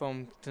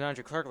from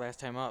Denandre Clark last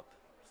time up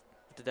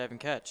with the diving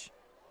catch.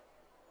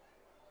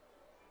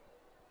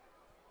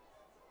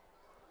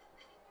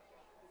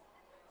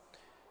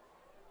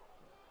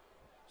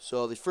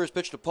 So the first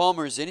pitch to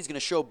Palmer is in. He's going to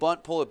show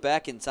bunt, pull it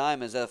back in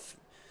time as if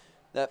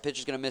that pitch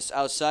is going to miss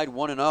outside,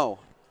 1-0.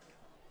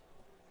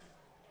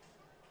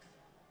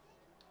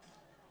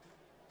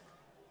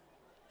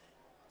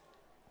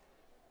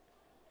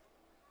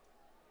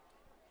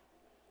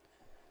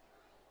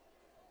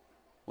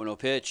 No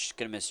pitch,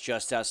 going to miss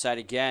just outside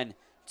again.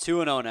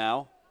 2-0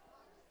 now.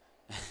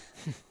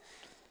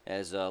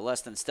 As a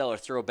less than stellar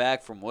throw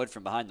back from Wood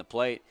from behind the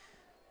plate.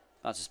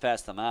 Bounces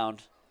past the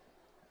mound.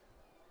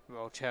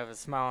 Welch have a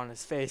smile on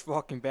his face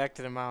walking back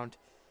to the mound.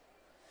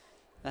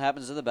 That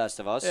happens to the best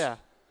of us. Yeah.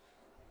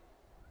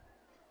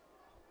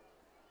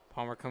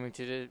 Palmer coming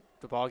to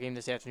the ball game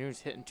this afternoon. He's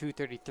hitting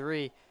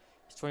 .233.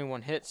 He's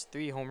 21 hits,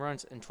 3 home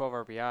runs, and 12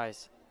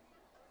 RBIs.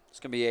 It's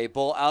going to be a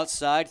bull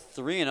outside,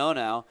 3-0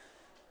 now.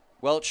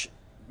 Welch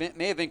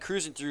may have been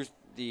cruising through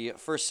the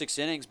first 6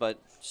 innings, but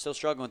still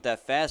struggling with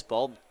that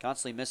fastball,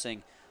 constantly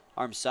missing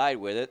arm side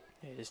with it.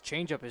 His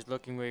changeup is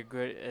looking really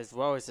good, as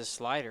well as the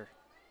slider.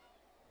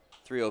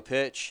 3-0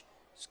 pitch.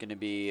 It's going to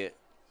be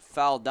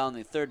fouled down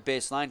the third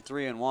baseline,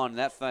 3-1.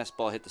 That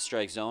fastball hit the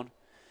strike zone.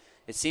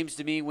 It seems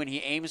to me when he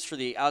aims for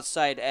the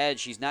outside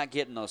edge, he's not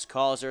getting those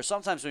calls. There are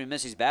sometimes when he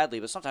misses badly,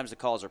 but sometimes the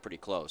calls are pretty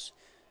close.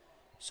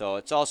 So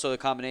it's also a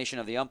combination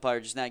of the umpire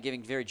just not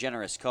giving very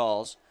generous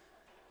calls.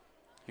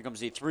 Here comes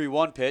the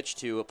 3-1 pitch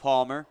to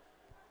Palmer.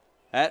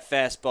 That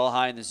fastball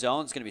high in the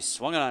zone is going to be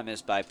swung on and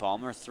missed by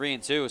Palmer.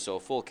 3-2, so a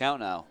full count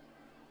now.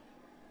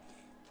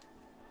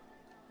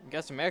 We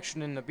got some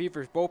action in the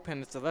Beavers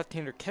bullpen. It's the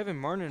left-hander Kevin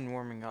Martin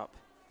warming up.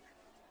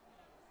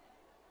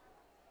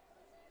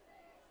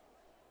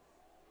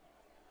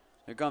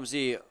 Here comes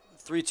the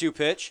 3-2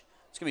 pitch.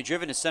 It's going to be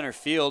driven to center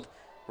field.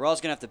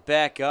 Rawls going to have to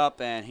back up,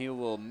 and he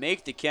will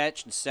make the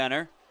catch in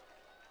center.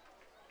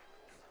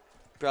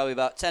 Probably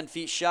about 10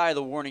 feet shy of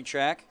the warning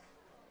track.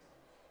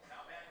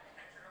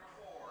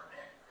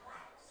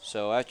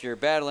 So after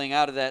battling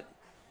out of that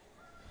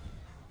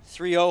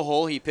 3-0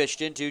 hole he pitched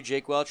into,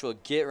 Jake Welch will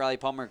get Riley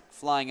Palmer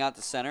flying out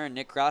to center, and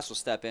Nick Cross will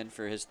step in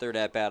for his third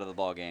at-bat of the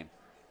ball game.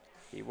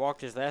 He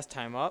walked his last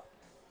time up.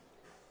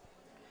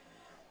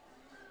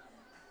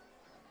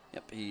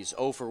 Yep, he's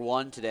 0 for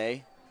 1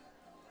 today.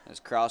 As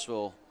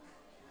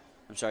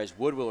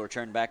Wood will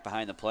return back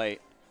behind the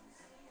plate.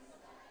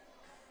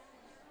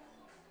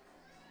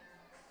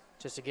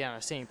 Just to get on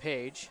the same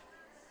page.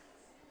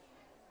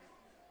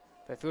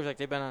 But it feels like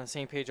they've been on the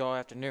same page all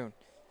afternoon.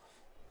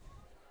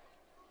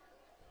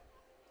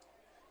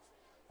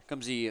 Here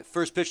comes the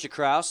first pitch to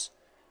Kraus.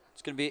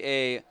 It's going to be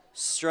a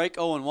strike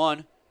 0-1.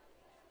 Looked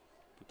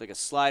like a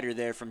slider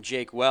there from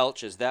Jake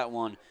Welch as that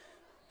one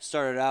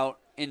started out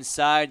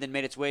inside, then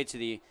made its way to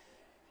the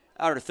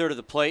outer third of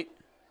the plate.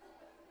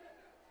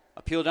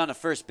 Appeal down to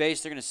first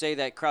base. They're going to say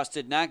that Kraus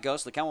did not go,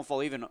 so the count will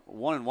fall even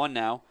 1-1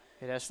 now.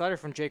 Yeah, that slider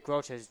from Jake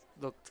Welch has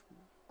looked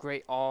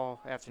great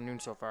all afternoon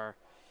so far.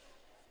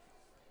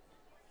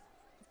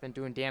 Been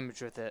doing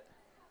damage with it.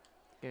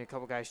 Getting a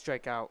couple guys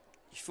strike out.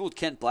 He fooled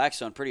Kent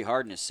Blackstone pretty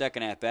hard in his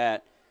second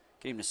at-bat.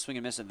 Getting him to swing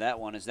and miss at that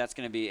one, as that's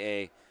going to be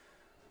a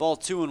ball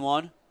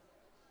 2-1.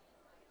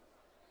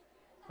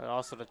 But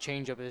also the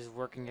changeup is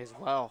working as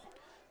well.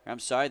 I'm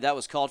sorry, that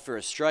was called for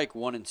a strike,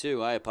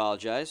 1-2. I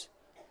apologize.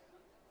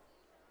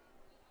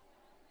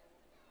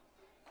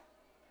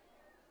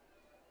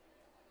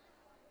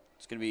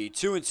 It's going to be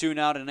 2-2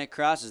 now to Nick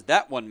Cross as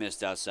that one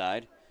missed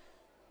outside.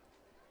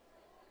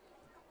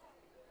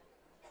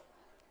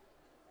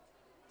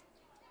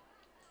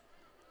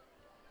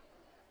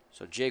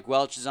 So Jake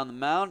Welch is on the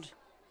mound.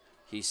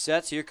 He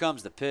sets. Here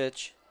comes the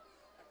pitch.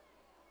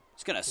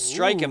 He's going to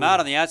strike him out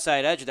on the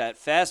outside edge of that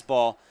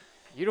fastball.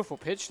 Beautiful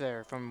pitch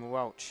there from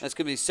Welch. That's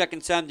going to be the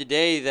second time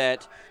today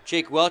that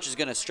Jake Welch is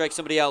going to strike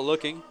somebody out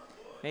looking.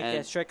 Make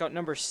that strikeout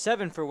number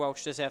 7 for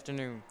Welch this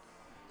afternoon.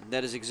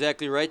 That is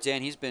exactly right,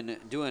 Dan. He's been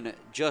doing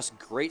just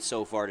great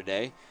so far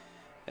today.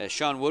 As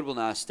Sean Wood will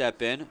now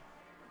step in.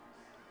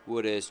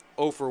 Wood is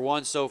 0 for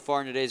 1 so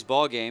far in today's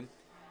ball game.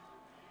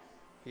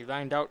 He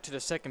lined out to the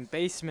second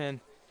baseman.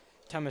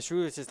 Thomas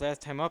Rulis his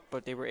last time up,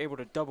 but they were able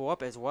to double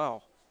up as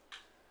well.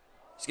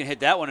 He's going to hit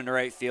that one into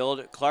right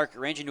field. Clark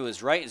ranging to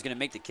his right is going to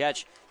make the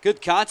catch.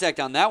 Good contact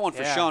on that one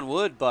for Sean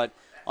Wood, but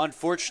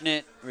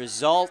unfortunate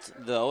result,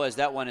 though, as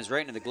that one is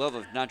right into the glove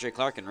of Nandre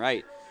Clark in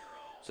right.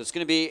 So it's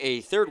going to be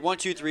a third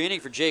 1-2-3 inning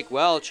for Jake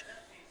Welch.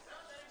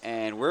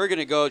 And we're going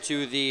to go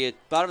to the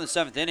bottom of the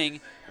 7th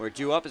inning, where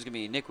due up is going to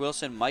be Nick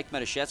Wilson, Mike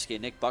Metashevsky,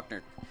 and Nick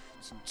Buckner.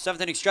 7th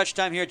inning stretch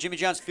time here at Jimmy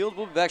John's Field.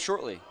 We'll be back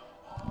shortly.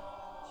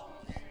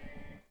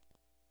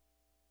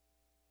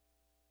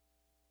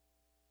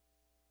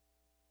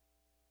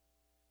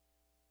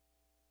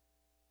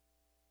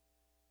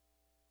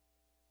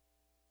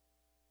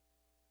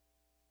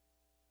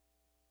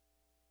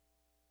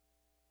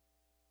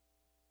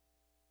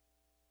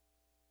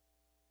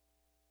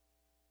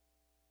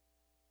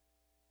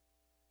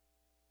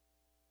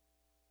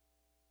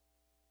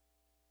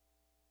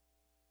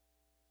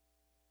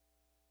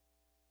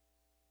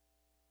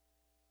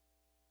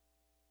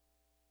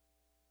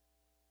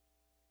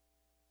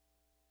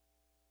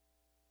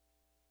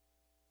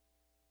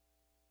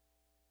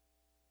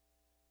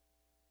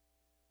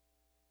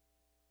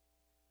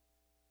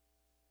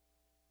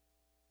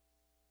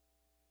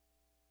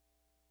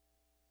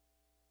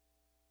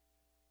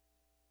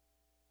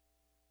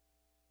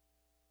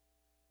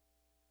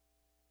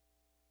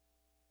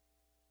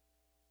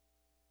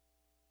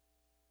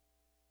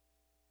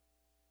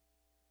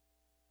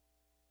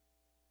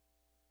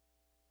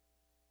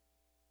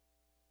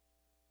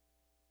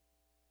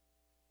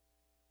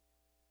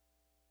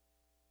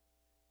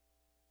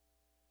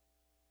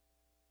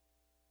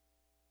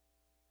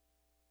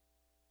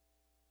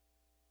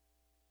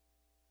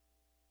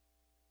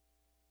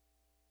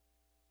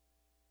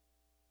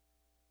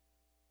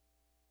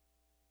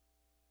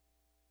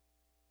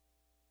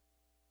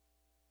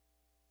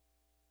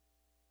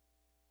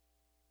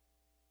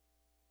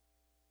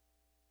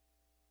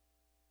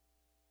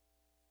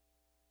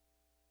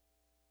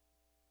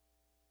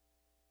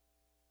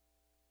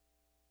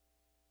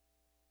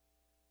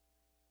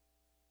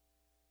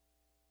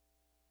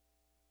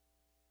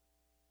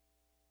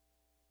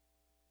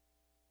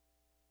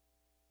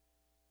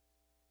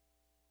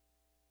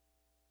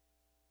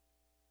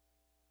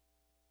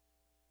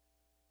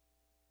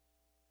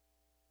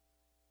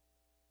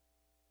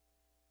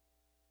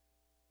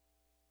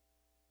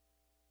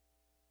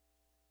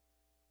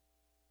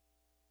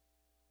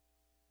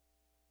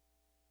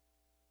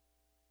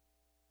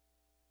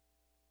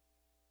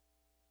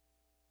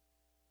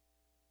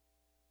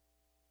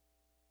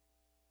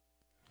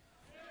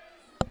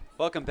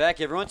 Welcome back,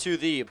 everyone, to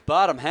the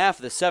bottom half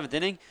of the 7th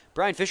inning.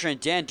 Brian Fisher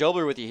and Dan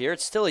Dobler with you here.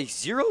 It's still a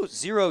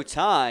 0-0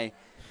 tie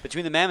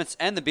between the Mammoths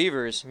and the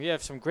Beavers. We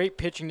have some great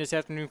pitching this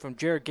afternoon from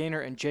Jared Gaynor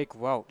and Jake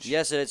Welch.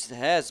 Yes, it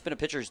has. It's been a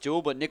pitcher's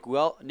duel, but Nick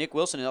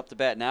Wilson is up to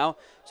bat now.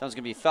 Sounds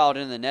going to be fouled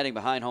in the netting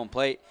behind home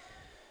plate.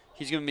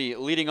 He's going to be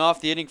leading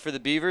off the inning for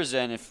the Beavers,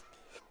 and if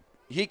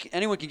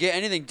anyone can get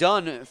anything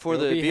done for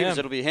the Beavers,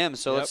 it'll be him.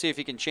 So let's see if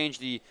he can change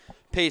the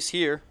pace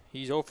here.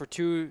 He's 0 for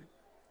 2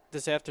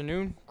 this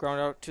afternoon.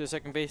 Ground out to the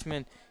second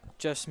baseman,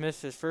 Jeff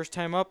Smith, his first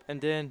time up, and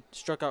then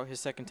struck out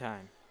his second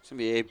time. It's going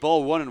to be a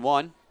ball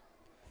 1-1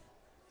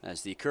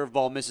 as the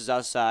curveball misses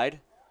outside.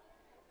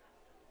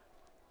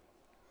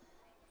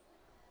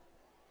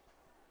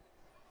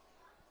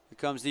 Here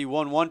comes the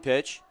 1-1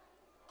 pitch.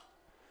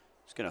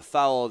 It's going to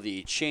foul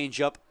the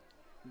changeup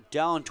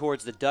down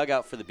towards the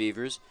dugout for the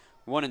Beavers.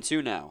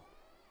 1-2 now.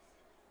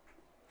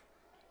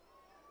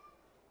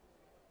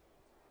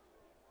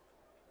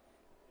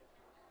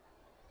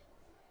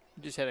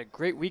 We just had a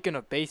great weekend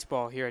of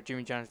baseball here at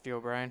Jimmy John's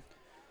Field, Brian.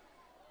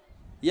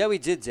 Yeah, we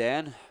did,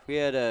 Dan. We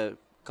had a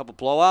couple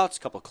blowouts, a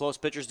couple close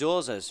pitchers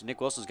duels as Nick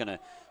Wilson's going to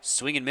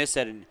swing and miss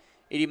at an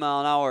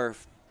 80-mile-an-hour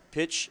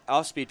pitch,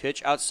 off-speed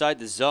pitch outside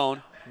the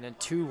zone. And then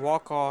 2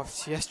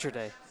 walk-offs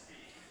yesterday.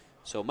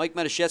 So Mike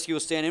Metashevsky will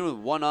stand in with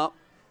 1 up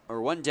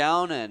or 1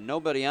 down and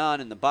nobody on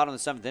in the bottom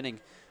of the 7th inning.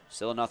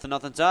 Still a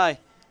 0-0 tie.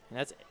 And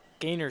that's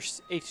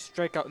Gaynor's 8th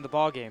strikeout in the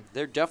ballgame.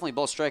 They're definitely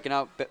both striking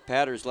out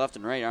batters left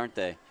and right, aren't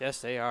they? Yes,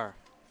 they are.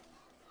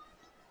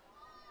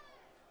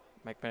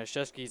 Mike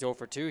Metashevsky's 0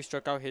 for 2. He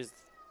struck out his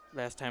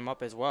last time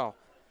up as well.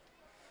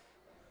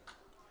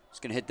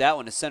 He's going to hit that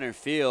one to center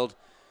field.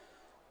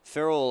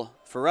 Farrell,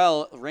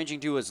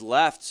 ranging to his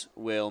left,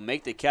 will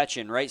make the catch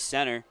in right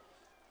center.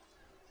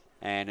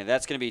 And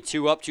that's going to be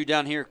 2 up, 2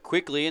 down here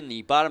quickly in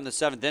the bottom of the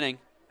 7th inning.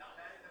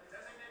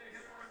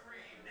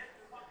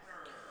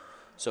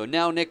 So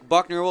now Nick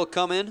Buckner will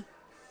come in.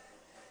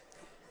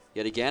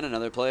 Yet again,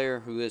 another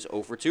player who is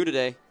 0 for 2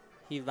 today.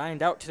 He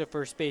lined out to the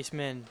first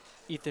baseman,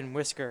 Ethan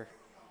Whisker,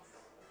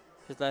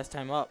 his last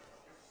time up.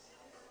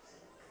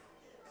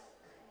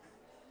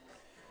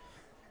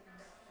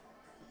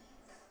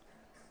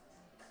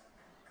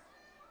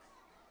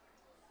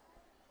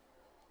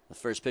 The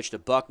first pitch to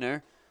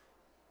Buckner.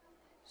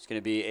 It's going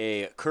to be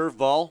a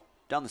curveball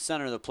down the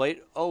center of the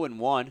plate,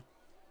 0-1.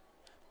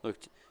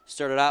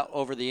 Started out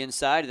over the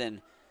inside,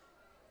 then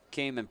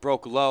came and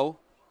broke low.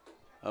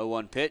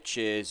 0-1 pitch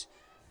is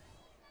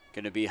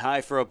going to be high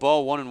for a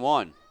ball,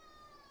 1-1.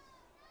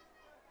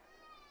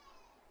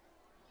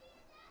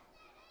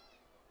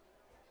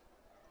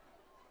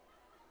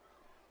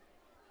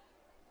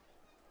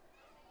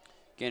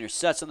 Gaynor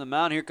sets on the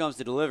mound. Here comes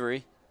the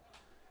delivery.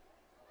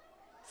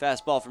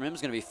 Fastball from him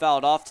is going to be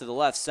fouled off to the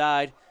left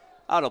side.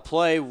 Out of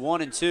play,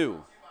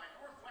 1-2.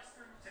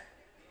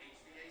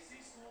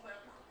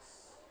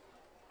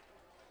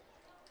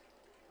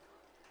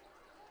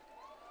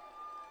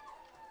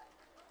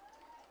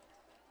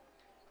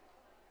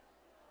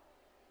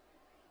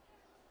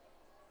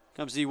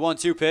 Comes the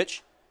 1-2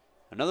 pitch.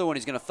 Another one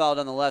he's going to foul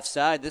down the left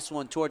side. This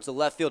one towards the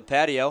left field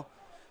patio.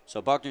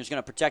 So Buckner's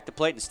going to protect the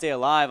plate and stay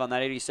alive on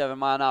that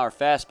 87-mile-an-hour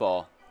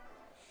fastball.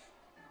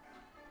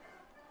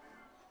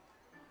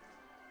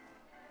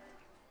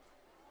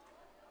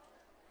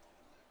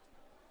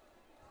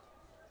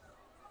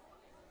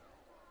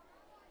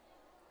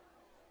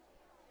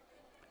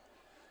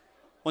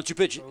 One-two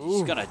pitch.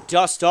 He's going to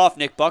dust off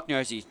Nick Buckner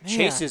as he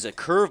chases a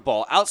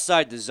curveball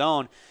outside the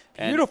zone.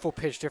 Beautiful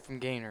pitch there from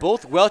Gaynor.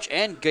 Both Welch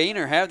and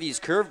Gaynor have these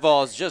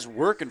curveballs just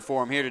working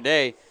for him here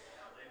today.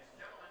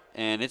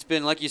 And it's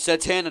been, like you said,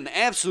 Dan, an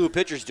absolute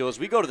pitcher's duel. As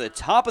we go to the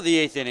top of the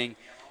 8th inning,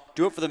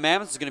 do it for the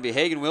Mammoths is going to be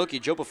Hagen Wilkie,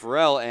 Joe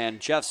Farrell, and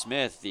Jeff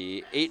Smith,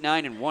 the 8,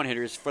 9, and 1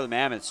 hitters for the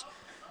Mammoths.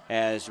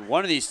 As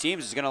one of these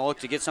teams is going to look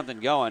to get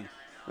something going.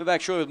 We'll be back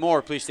shortly with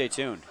more. Please stay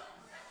tuned.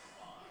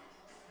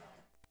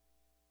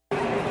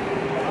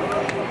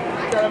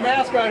 Got a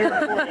mask on here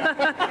for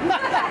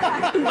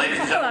you. Ladies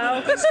and gentlemen,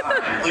 at this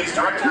time, please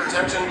direct your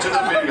attention to the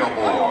video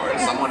board.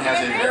 Someone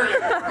has a very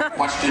important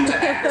question to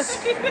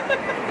ask.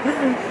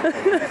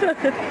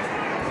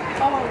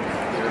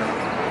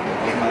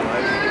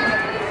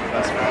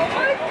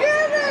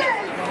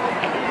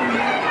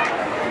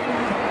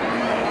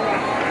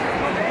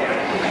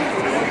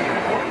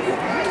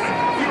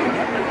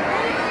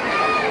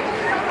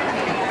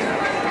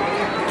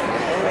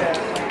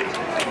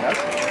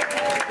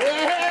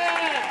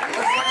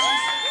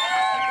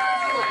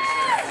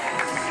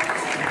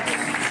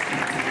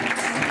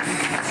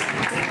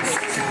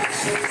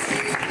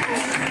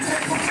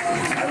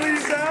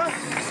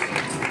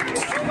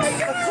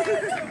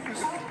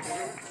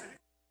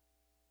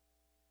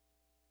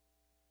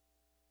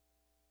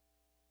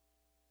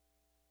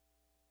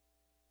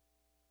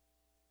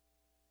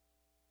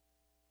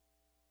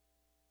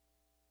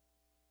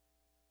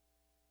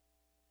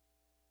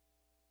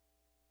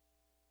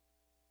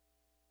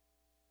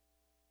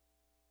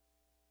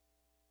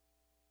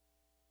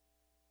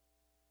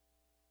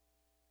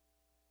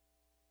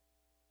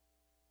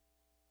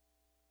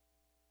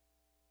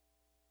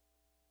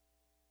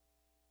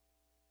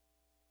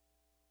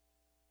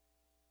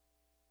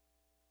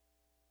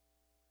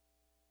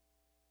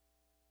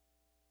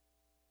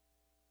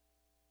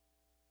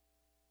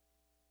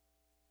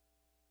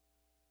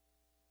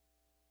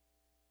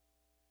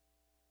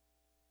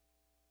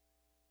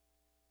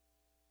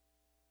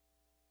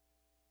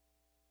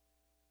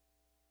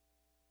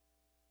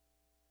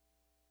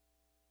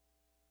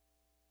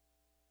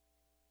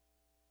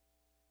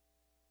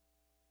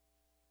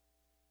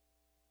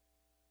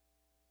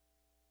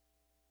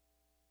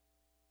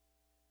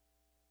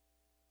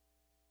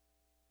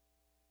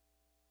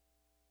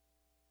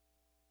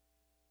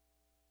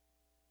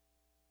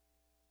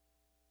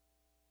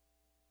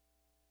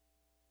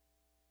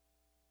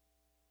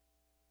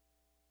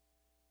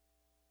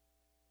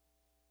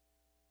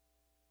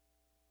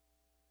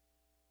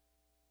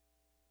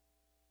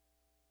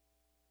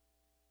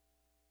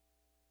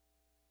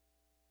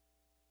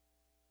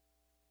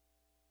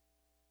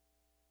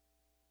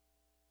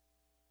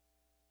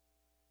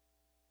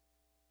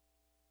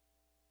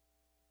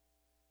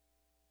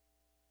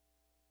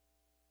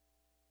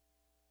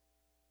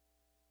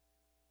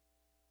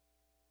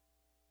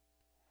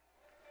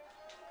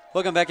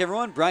 Welcome back,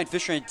 everyone. Brian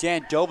Fisher and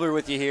Dan Dobler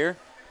with you here.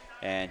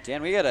 And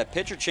Dan, we got a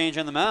pitcher change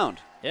on the mound.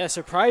 Yeah,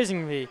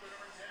 surprisingly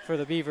for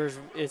the Beavers,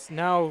 it's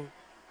now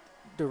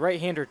the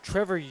right-hander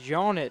Trevor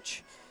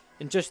Jonich.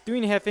 In just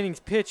 3.5 innings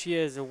pitched, he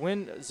has a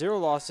win, 0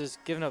 losses,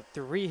 given up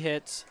 3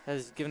 hits,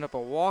 has given up a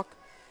walk,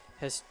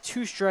 has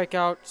 2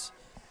 strikeouts,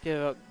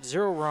 given up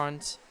 0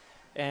 runs,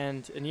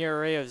 and an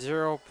ERA of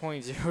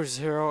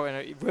 0.00 and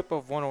a whip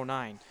of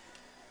 109.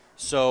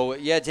 So,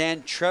 yeah,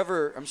 Dan,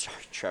 Trevor.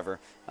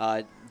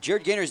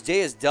 Jared Gaynor's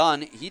day is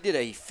done. He did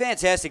a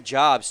fantastic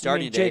job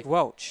starting today. Jake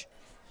Welch.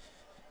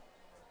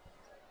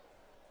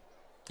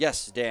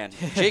 Yes, Dan.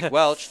 Jake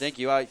Welch, thank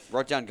you. I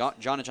wrote down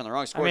Jonich on the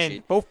wrong score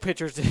sheet. Both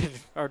pitchers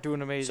are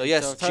doing amazing. So,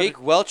 yes,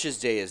 Jake Welch's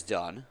day is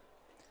done.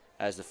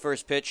 As the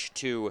first pitch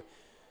to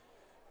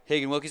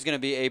Hagen Wilkie is going to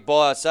be a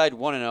ball outside,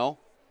 1-0.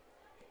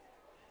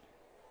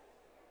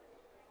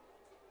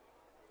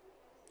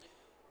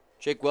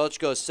 Jake Welch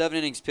goes 7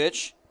 innings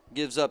pitch,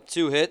 gives up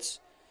 2 hits,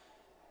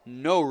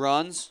 no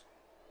runs.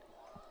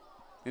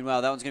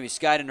 Meanwhile, that one's going to be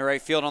skied into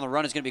right field. On the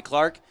run is going to be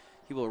Clark.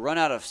 He will run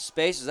out of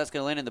space as that's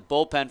going to land in the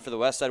bullpen for the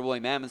Westside Woolly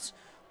Mammoths.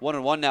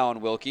 1-1 now on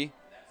Wilkie.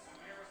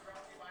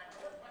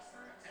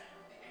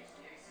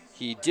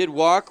 He did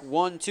walk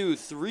 1, 2,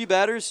 3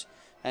 batters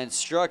and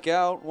struck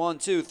out 1,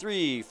 2,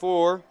 3,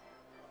 4,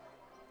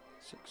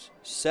 6,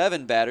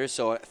 7 batters.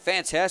 So a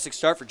fantastic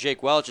start for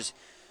Jake Welch.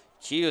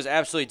 He was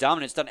absolutely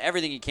dominant. He's done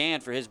everything he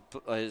can for his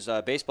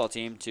baseball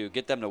team to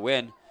get them to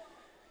win.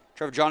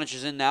 Trevor Jonich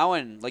is in now,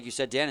 and like you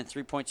said, Dan, in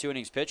 3.2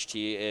 innings pitched,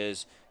 he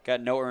is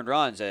got no earned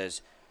runs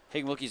as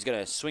Hagen Wilkie's going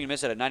to swing and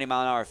miss at a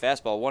 90-mile-an-hour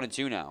fastball,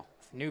 1-2 now.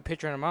 New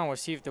pitcher on the mound. We'll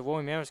see if the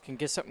Woolly Mammoths can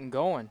get something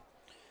going.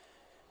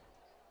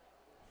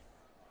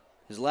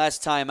 His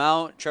last time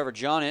out, Trevor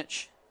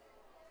Jonich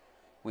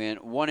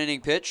went 1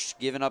 inning pitched,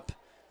 giving up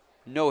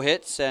no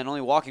hits and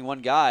only walking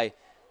 1 guy,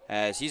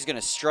 as he's going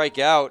to strike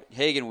out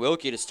Hagen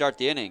Wilkie to start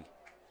the inning.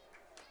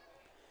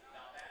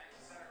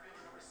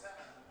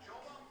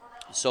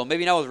 So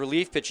maybe now with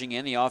relief pitching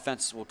in, the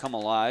offense will come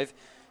alive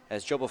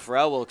as Jobo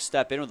Farrell will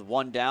step in with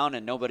 1 down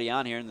and nobody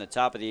on here in the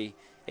top of the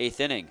 8th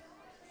inning.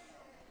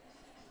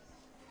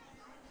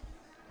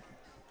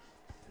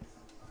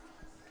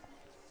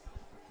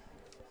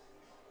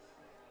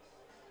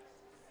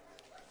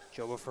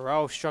 Jobo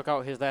Farrell struck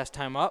out his last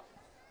time up.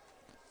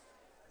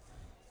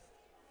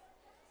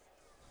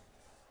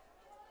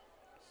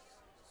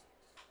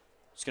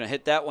 He's going to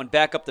hit that one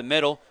back up the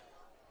middle.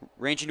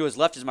 Ranging to his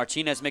left as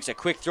Martinez makes a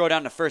quick throw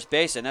down to first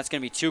base, and that's going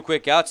to be 2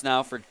 quick outs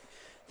now for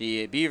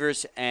the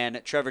Beavers and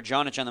Trevor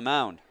Jonich on the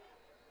mound.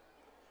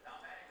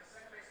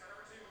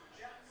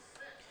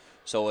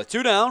 So with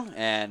 2 down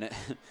and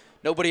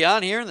nobody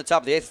on here in the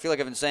top of the 8th, I feel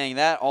like I've been saying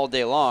that all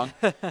day long.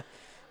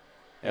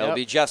 It'll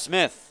be Jeff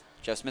Smith.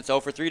 Jeff Smith's 0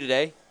 for 3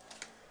 today.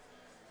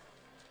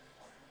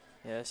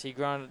 Yes, he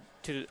grounded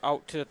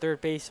out to the third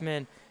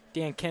baseman,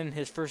 Dan Kennan,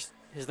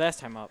 his last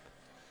time up.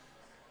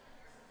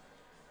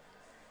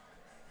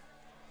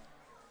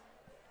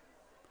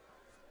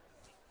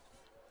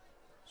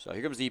 So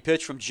here comes the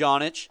pitch from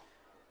Jonich.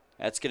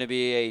 That's going to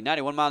be a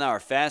 91-mile-an-hour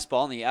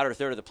fastball in the outer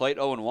third of the plate,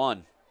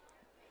 0-1.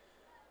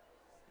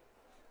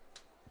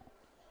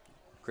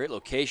 Great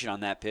location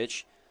on that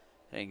pitch.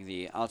 Hitting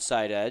the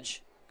outside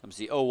edge. Comes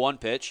the 0-1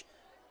 pitch.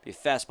 Be a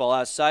fastball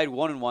outside,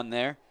 1-1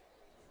 there.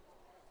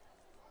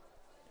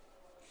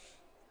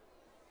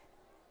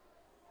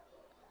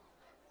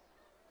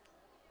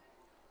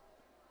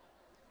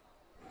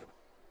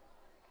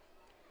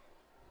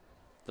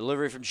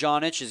 Delivery from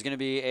Jonich is going to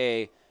be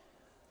a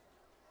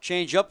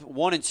change up,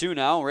 1-2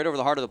 now, right over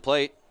the heart of the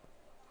plate.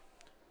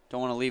 Don't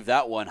want to leave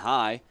that one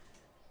high.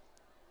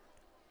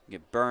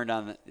 Get burned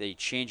on the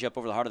change up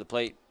over the heart of the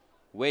plate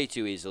way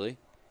too easily.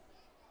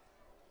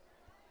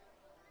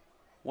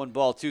 1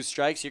 ball, 2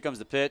 strikes. Here comes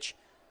the pitch.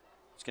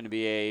 It's going to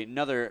be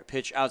another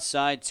pitch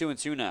outside,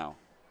 2-2 now.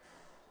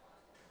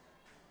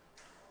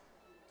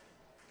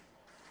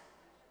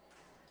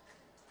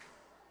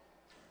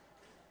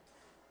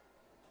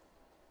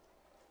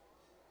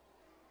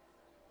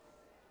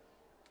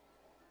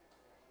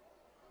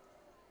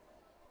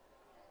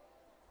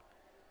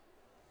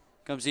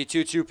 Comes the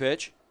 2-2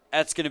 pitch.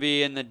 That's going to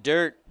be in the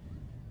dirt.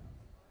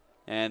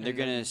 And they're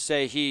going to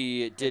say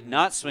he did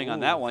not swing on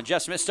that one.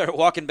 Jeff Smith started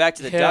walking back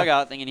to the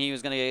dugout thinking he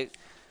was going to get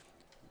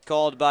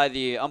called by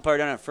the umpire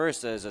down at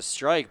first as a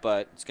strike,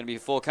 but it's going to be a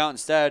full count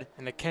instead.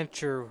 And the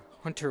catcher,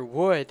 Hunter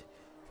Wood,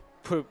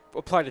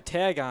 applied a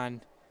tag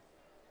on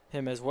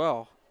him as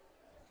well,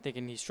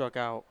 thinking he struck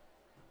out.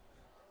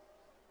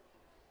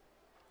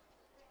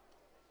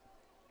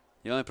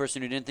 The only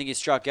person who didn't think he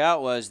struck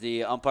out was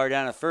the umpire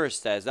down at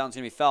first, as that one's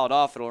going to be fouled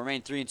off. It'll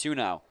remain 3-2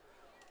 now.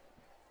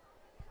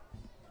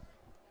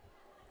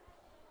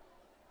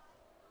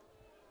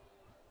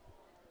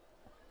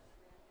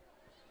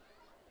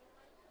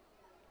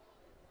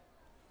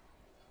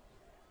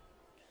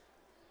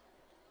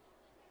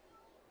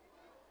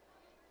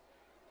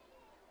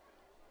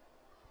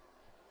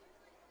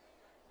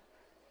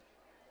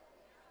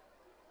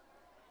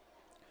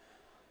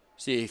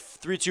 See,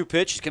 3-2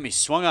 pitch is going to be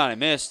swung on and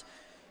missed.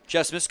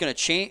 Jeff Smith's going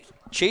to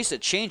chase a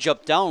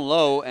changeup down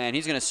low, and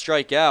he's going to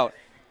strike out.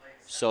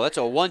 So that's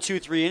a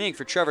 1-2-3 inning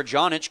for Trevor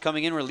Jonich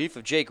coming in relief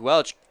of Jake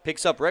Welch.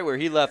 Picks up right where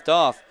he left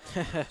off.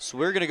 So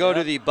we're going to go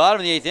to the bottom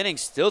of the 8th inning,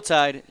 still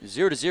tied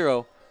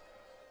 0-0,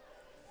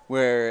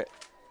 where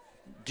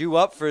due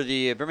up for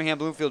the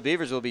Birmingham-Bloomfield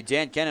Beavers will be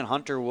Dan Kennan,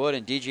 Hunter Wood,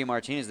 and DJ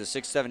Martinez, the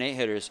 6, 7, 8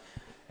 hitters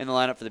in the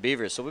lineup for the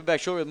Beavers. So we'll be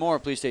back shortly with more.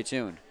 Please stay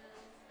tuned.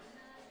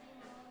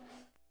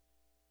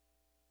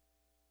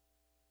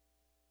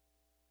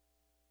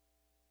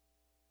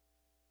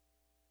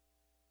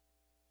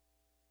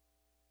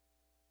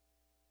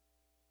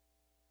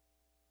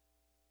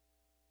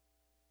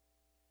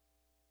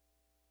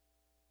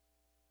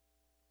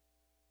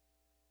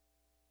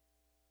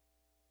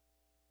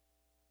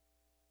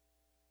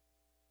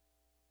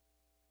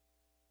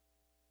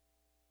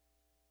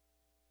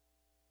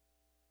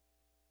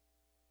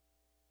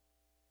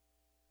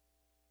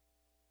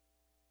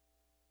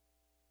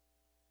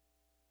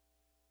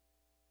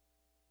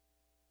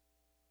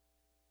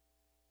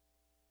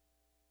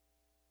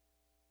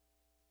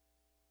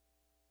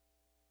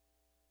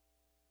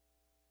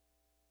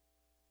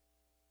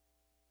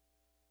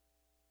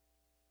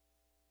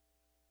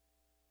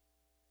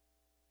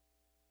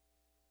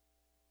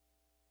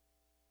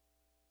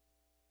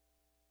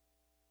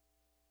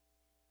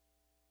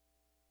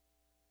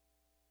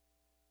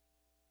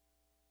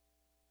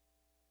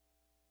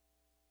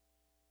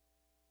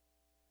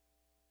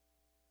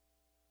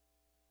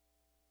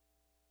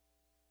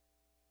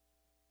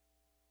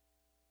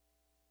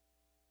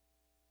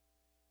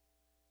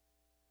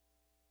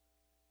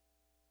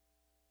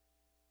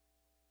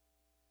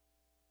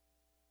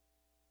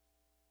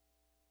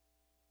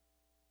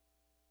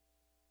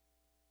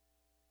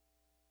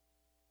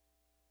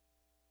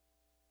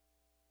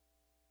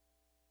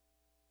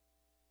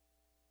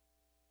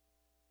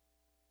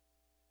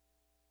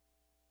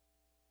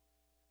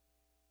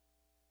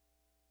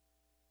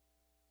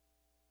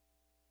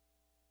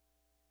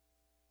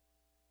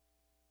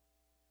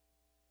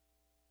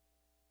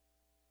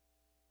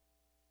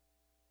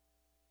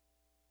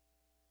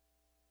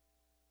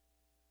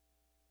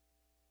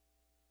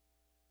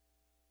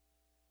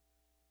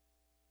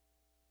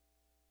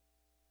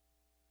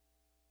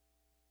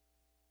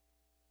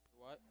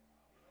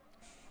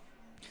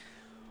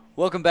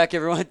 Welcome back,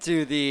 everyone,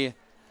 to the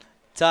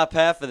bottom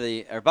half of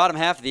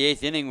the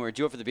 8th inning, where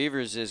due up for the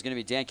Beavers is going to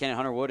be Dan Kennan,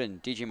 Hunter Wood,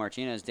 and DJ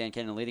Martinez. Dan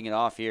Kennan leading it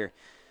off here.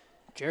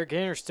 Jared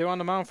Gaynor still on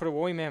the mound for the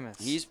Woolly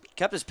Mammoths. He's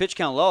kept his pitch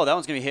count low. That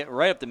one's going to be hit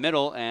right up the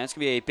middle, and it's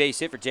going to be a base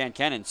hit for Dan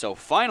Kennan. So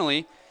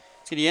finally,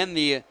 it's going to end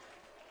the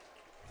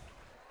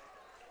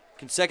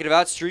consecutive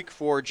out streak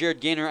for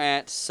Jared Gaynor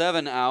at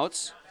 7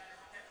 outs.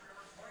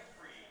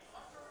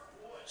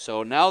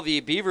 So now the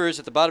Beavers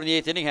at the bottom of the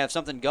 8th inning have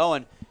something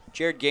going.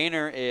 Jared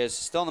Gaynor is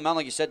still on the mound,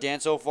 like you said, Dan,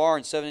 so far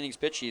in 7 innings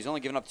pitched. He's only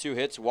given up 2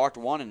 hits, walked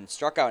 1, and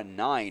struck out in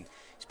 9.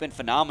 He's been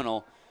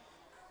phenomenal,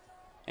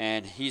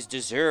 and he's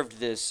deserved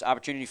this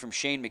opportunity from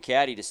Shane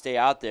McCaddy to stay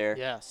out there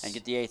and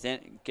get the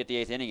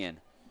eighth inning in.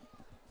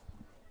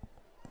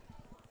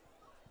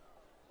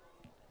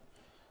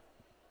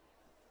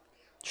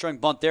 Showing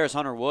bunt there is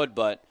Hunter Wood,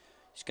 but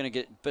he's going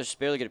to just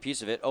barely get a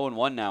piece of it.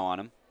 0-1 now on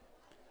him.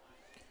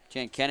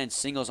 Dan Kennan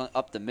singles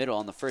up the middle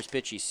on the first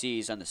pitch he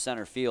sees on the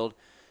center field.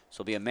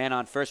 So it'll be a man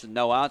on first with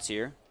no outs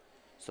here.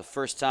 It's the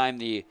first time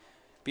the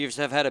Beavers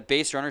have had a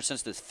base runner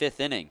since the 5th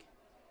inning.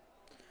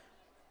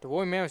 The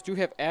Woolly Mammoths do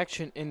have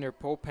action in their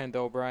bullpen,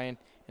 though, Brian,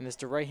 and it's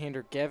the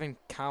right-hander Gavin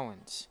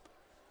Collins.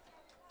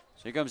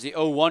 So here comes the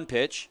 0-1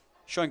 pitch.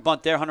 Showing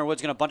bunt there. Hunter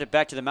Wood's going to bunt it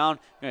back to the mound.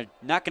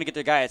 Not going to get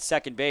the guy at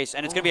second base.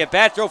 And it's going to be a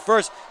bad throw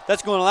first.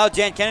 That's going to allow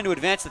Dan Kennan to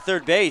advance to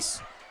third base.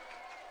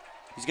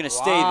 He's going to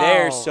stay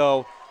there.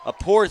 So a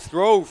poor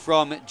throw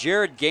from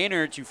Jared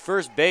Gaynor to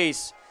first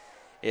base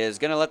is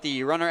going to let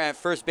the runner at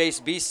first base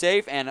be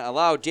safe and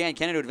allow Dan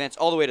Kennan to advance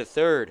all the way to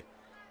third.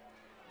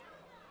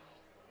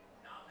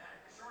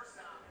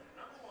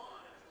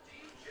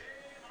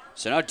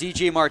 So now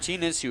DJ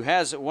Martinez, who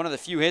has one of the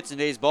few hits in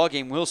today's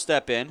ballgame, will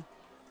step in.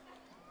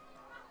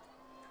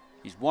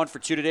 He's 1 for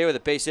 2 today with a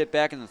base hit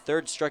back in the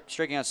 3rd,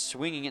 striking out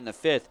swinging in the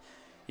 5th.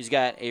 He's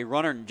got a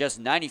runner just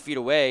 90 feet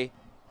away.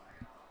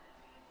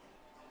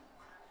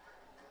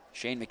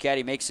 Shane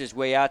McCaddy makes his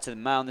way out to the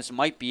mound. This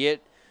might be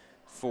it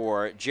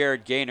for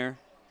Jared Gaynor.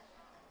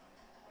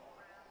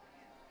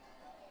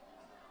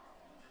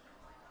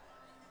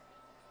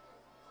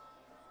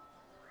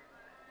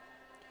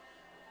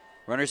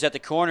 Runners at the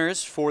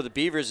corners for the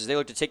Beavers as they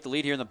look to take the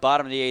lead here in the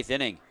bottom of the 8th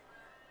inning.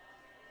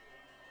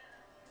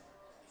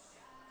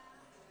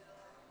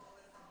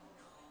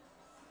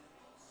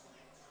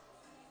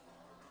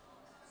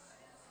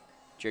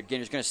 Jared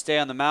Gaynor's going to stay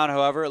on the mound,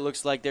 however. It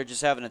looks like they're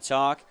just having a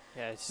talk.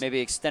 Yeah, maybe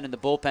extending the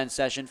bullpen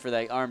session for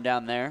that arm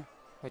down there.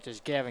 Which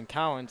is Gavin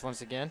Collins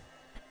once again.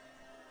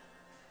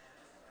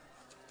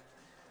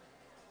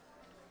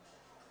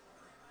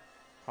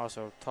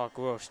 Also talk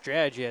a little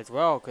strategy as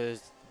well,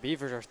 because the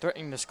Beavers are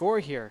threatening to score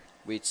here.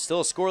 It's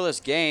still a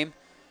scoreless game.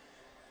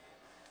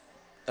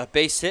 A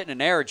base hit and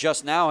an error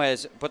just now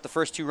has put the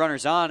first 2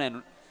 runners on,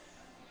 and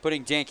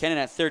putting Dan Kennan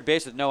at third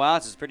base with no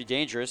outs is pretty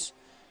dangerous.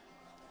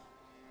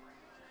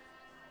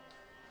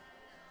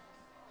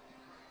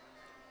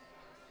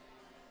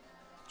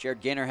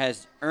 Jared Gaynor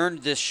has earned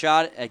this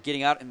shot at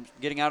getting out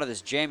of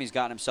this jam he's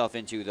gotten himself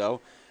into,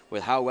 though,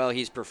 with how well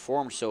he's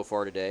performed so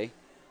far today.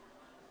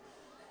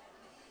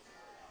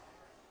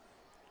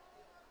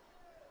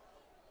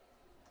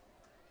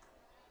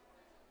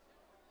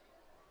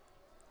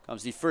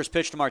 Comes the first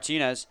pitch to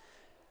Martinez.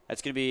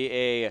 That's going to be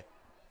a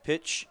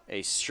pitch,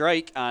 a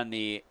strike on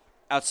the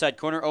outside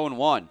corner,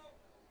 0-1.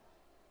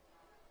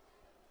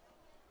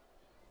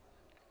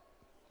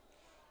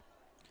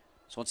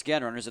 So once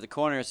again, runners at the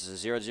corners. This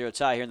is a 0-0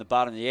 tie here in the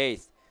bottom of the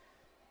 8th.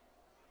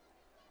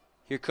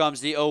 Here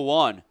comes the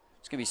 0-1.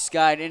 It's going to be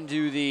skied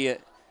into the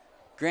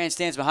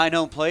grandstands behind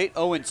home plate.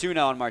 0-2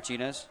 now on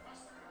Martinez.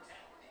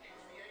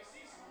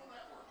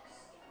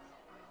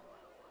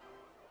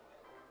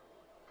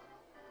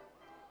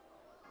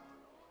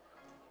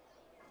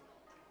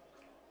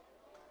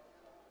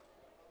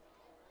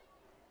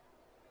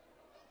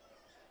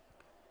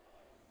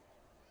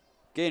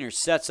 Gaynor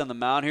sets on the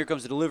mound. Here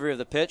comes the delivery of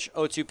the pitch.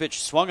 0-2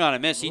 pitch swung on a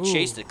miss. He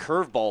chased the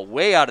curveball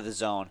way out of the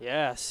zone.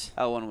 Yes.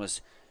 That one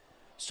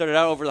started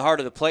out over the heart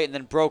of the plate and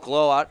then broke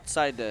low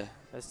outside the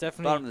That's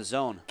definitely bottom of the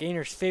zone.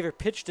 Gaynor's favorite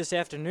pitch this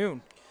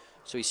afternoon.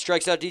 So he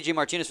strikes out DJ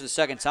Martinez for the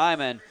second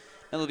time, and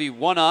it'll be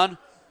one on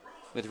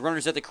with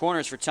runners at the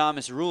corners for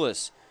Thomas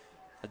Rulis.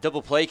 A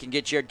double play can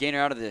get Jared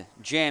Gaynor out of the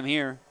jam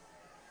here.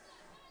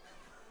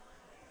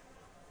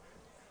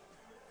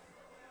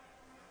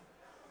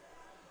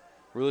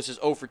 Rulis is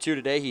 0 for 2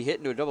 today. He hit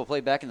into a double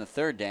play back in the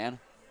third, Dan.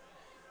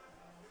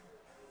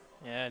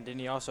 Yeah, and then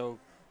he also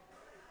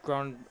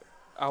ground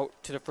out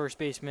to the first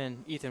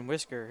baseman, Ethan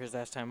Whisker, his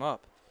last time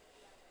up.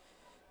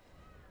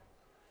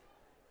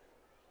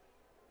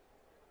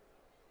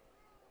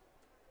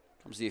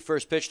 Comes the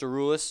first pitch to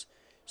Rulis.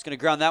 He's going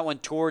to ground that one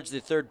towards the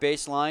third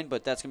baseline,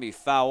 but that's going to be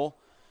foul.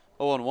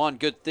 0-1.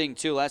 Good thing,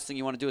 too. Last thing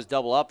you want to do is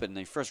double up, and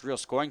the first real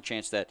scoring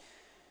chance that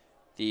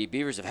the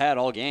Beavers have had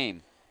all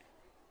game.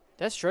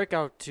 That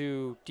strikeout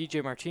to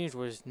DJ Martinez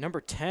was number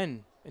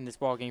 10 in this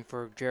ballgame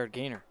for Jared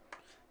Gaynor.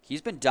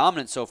 He's been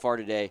dominant so far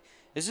today.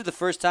 This is the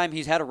first time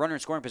he's had a runner in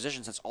scoring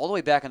position since all the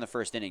way back in the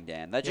first inning,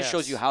 Dan. That just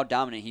shows you how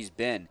dominant he's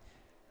been.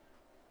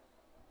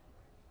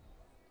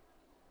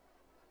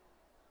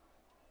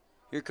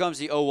 Here comes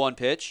the 0-1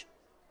 pitch.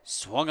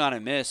 Swung on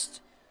and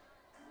missed.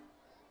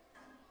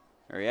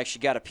 Or he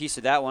actually got a piece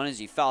of that one as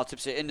he foul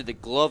tips it into the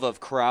glove of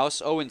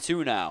Kraus.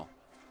 0-2 now.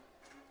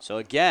 So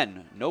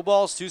again, no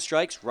balls, 2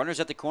 strikes. Runners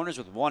at the corners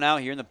with 1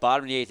 out here in the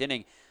bottom of the 8th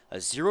inning. A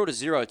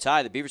 0-0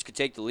 tie. The Beavers could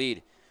take the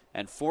lead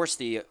and force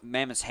the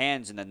Mammoths'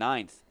 hands in the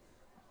 9th.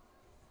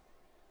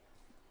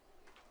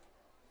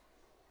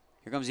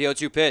 Here comes the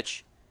 0-2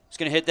 pitch. He's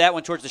going to hit that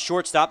one towards the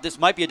shortstop. This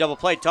might be a double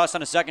play. Toss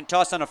on a second,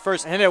 toss on a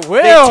first. And it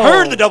will. They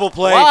turn the double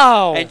play.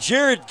 Wow. And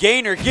Jared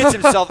Gaynor gets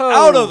himself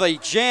out of a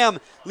jam,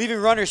 leaving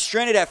runners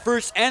stranded at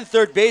first and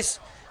third base.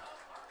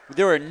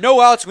 There were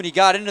no outs when he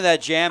got into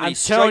that jam. He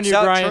strikes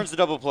out, Brian, turns the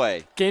double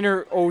play.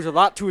 Gaynor owes a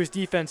lot to his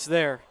defense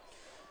there.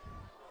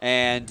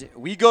 And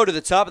we go to the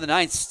top of the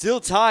 9th,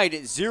 still tied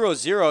at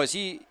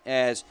 0-0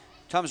 as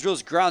Thomas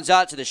Rules grounds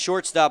out to the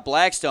shortstop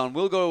Blackstone.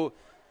 We'll go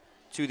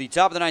to the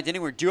top of the 9th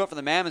inning. We're due up for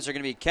the Mammoths. Are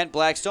going to be Kent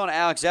Blackstone,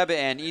 Alex Ebbett,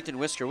 and Ethan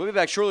Whisker. We'll be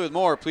back shortly with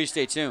more. Please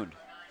stay tuned.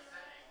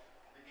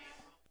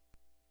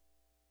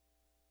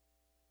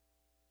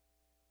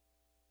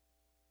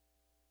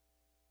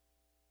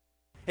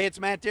 Hey,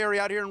 it's Matt Derry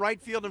out here in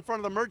right field in front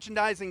of the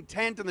merchandising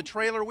tent and the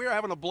trailer. We're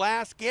having a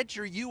blast. Get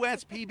your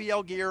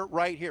USPBL gear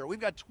right here. We've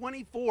got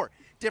 24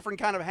 different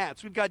kind of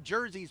hats. We've got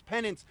jerseys,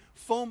 pennants,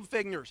 foam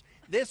figures.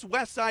 This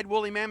Westside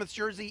Woolly Mammoths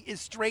jersey is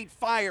straight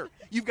fire.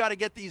 You've got to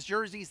get these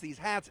jerseys, these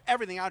hats,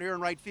 everything out here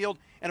in right field.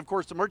 And, of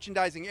course, the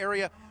merchandising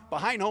area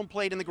behind home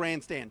plate in the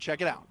grandstand.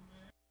 Check it out.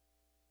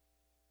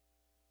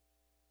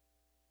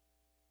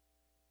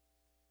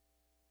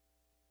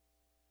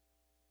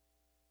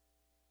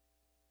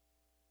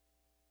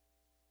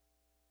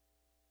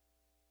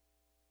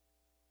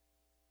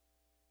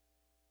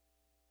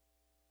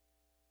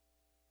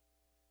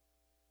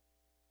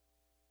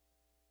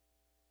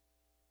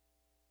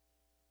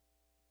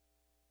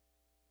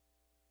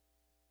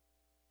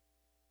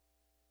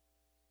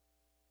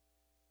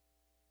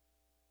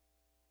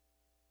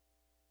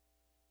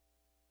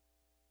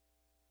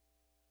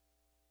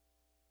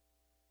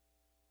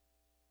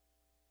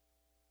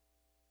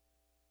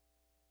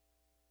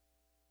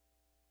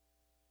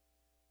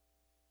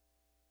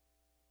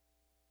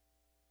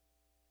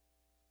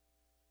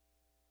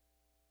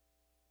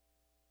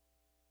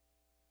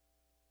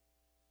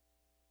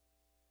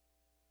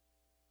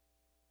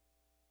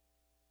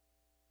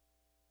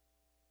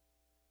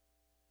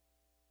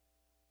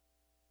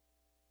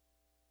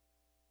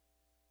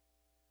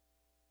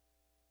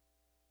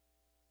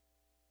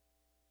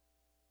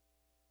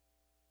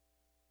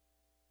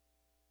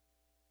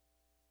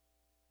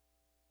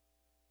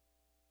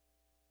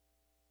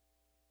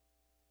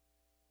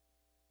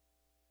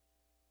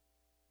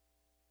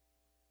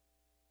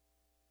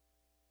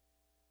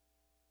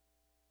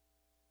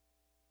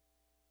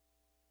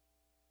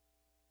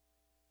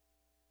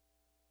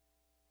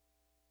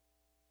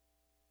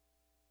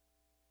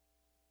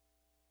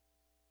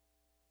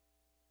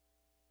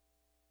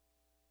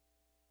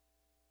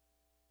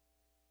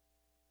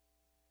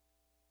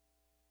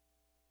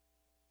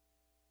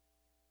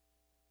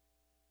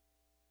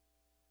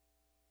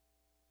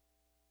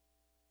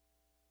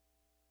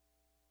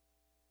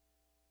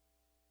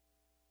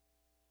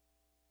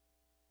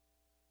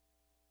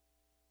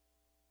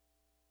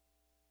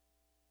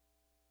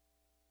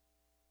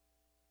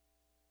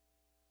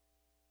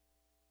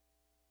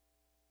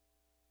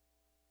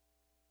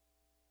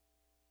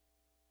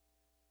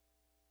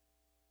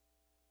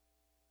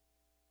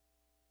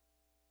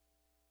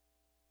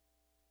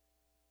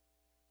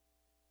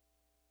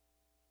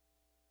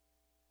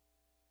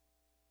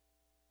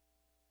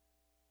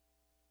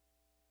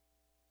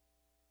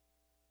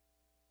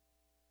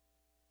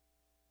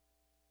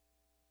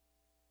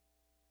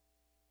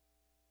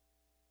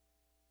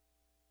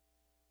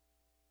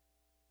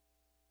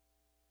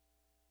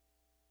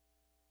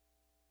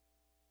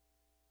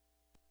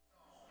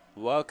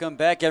 Welcome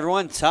back,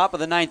 everyone. Top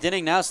of the 9th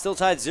inning now, still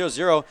tied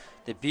 0-0.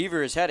 The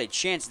Beavers had a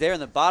chance there in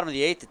the bottom of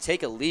the 8th to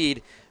take a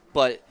lead,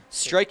 but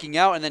striking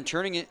out and then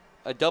turning it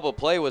a double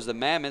play was the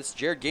Mammoths.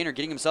 Jared Gaynor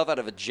getting himself out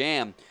of a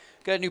jam.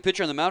 Got a new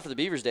pitcher on the mound for the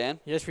Beavers, Dan.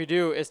 Yes, we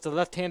do. It's the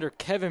left-hander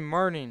Kevin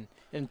Martin.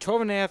 In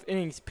 12.5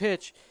 innings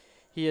pitch,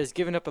 he has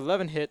given up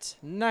 11 hits,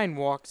 9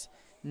 walks,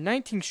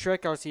 19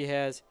 strikeouts he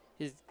has.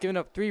 He's given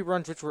up 3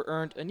 runs which were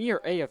earned, an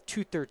ERA of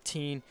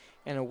 2.13,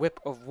 and a whip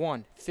of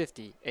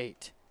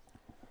 1.58.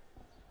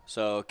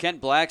 So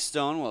Kent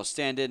Blackstone will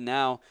stand in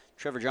now.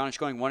 Trevor Johnich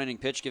going 1 inning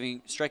pitch,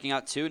 striking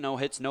out 2, no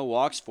hits, no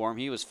walks for him.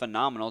 He was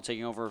phenomenal,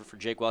 taking over for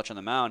Jake Welch on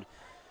the mound.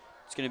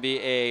 It's going to be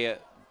a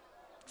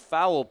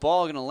foul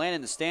ball, going to land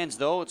in the stands,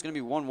 though. It's going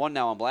to be 1-1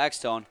 now on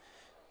Blackstone.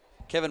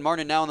 Kevin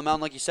Martin now on the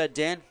mound, like you said,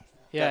 Dan.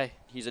 Yeah.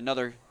 He's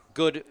another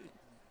good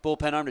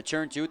bullpen arm to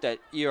turn to with that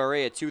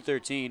ERA at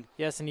 2.13.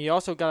 Yes, and he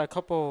also got a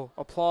couple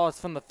applause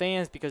from the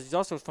fans because he's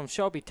also from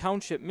Shelby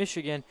Township,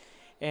 Michigan,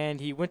 and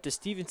he went to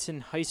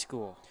Stevenson High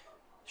School.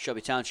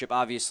 Shelby Township,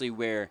 obviously,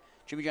 where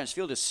Jimmy John's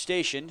Field is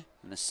stationed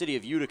in the city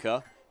of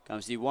Utica.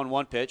 Comes the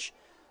 1-1 pitch.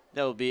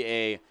 That will be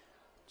a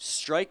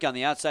strike on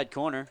the outside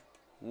corner.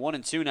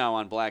 1-2 now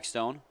on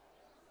Blackstone.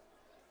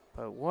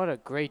 But what a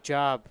great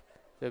job.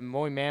 The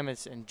Moy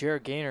Mammoths and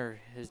Jared Gaynor,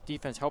 his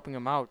defense helping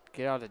him out,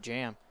 get out of the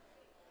jam.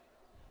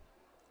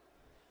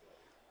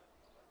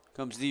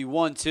 Comes the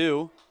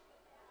 1-2.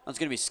 That's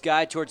going to be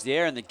skied towards the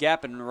air in the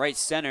gap in right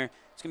center.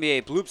 It's going to be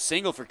a bloop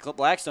single for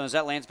Blackstone as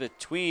that lands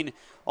between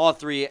all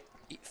 3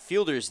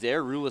 fielders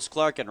there, Rulis,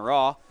 Clark, and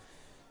Raw.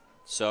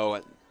 So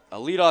a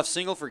leadoff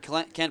single for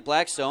Kent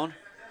Blackstone.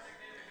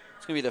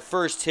 It's going to be the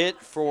first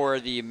hit for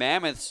the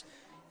Mammoths.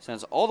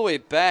 Sends all the way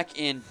back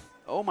in,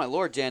 oh my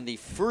lord, Dan, the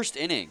first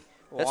inning.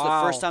 That's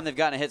Wow. the first time they've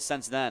gotten a hit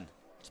since then.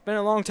 It's been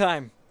a long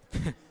time.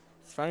 It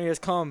finally has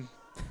come.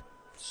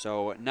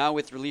 So now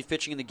with relief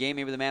pitching in the game,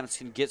 maybe the Mammoths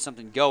can get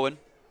something going.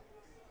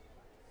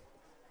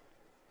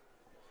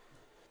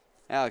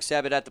 Alex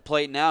Abbott at the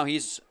plate now.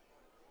 He's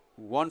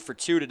 1 for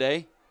 2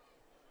 today.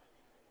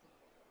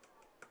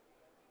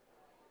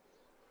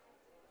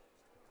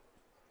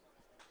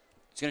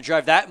 He's going to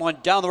drive that one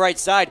down the right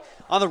side.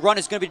 On the run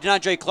is going to be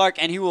DeAndre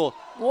Clark, and he will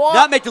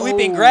not make the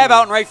leaping grab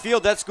out in right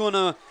field. That's going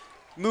to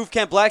move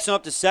Kent Blackstone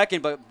up to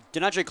second, but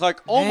DeAndre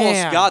Clark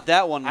almost got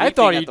that one. I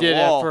thought he at the did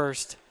wall. at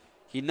first.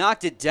 He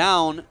knocked it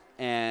down,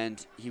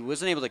 and he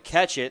wasn't able to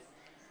catch it.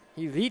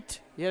 He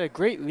leaped. He had a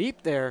great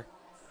leap there.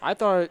 I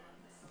thought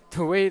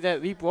the way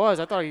that leap was,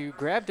 I thought he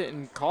grabbed it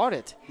and caught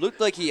it. Looked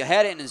like he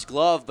had it in his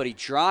glove, but he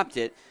dropped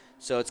it.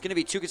 So it's going to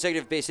be 2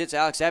 consecutive base hits.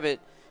 Alex Abbott,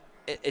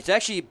 it's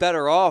actually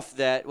better off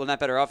that, well, not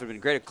better off. It would have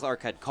been great if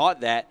Clark had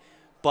caught that.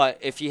 But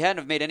if he hadn't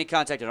have made any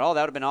contact at all,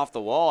 that would have been off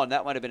the wall, and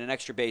that might have been an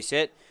extra base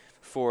hit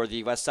for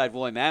the Westside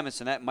Woolly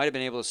Mammoths, and that might have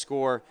been able to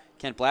score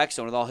Kent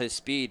Blackstone with all his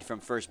speed from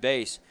first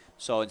base.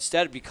 So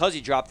instead, because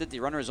he dropped it,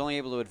 the runner is only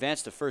able to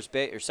advance to first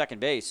base or second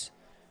base.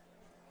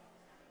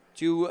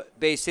 2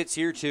 base hits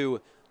here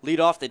to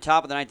lead off the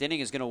top of the 9th inning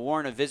is going to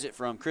warrant a visit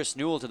from Chris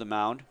Newell to the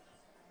mound.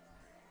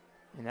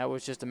 And that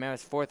was just the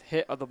Mammoths' 4th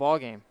hit of the ball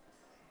game.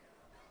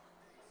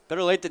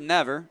 Better late than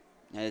never,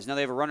 as now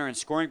they have a runner in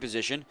scoring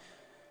position.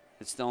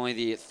 It's only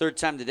the 3rd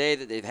time today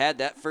that they've had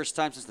that. First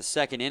time since the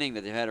 2nd inning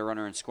that they've had a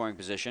runner in scoring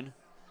position.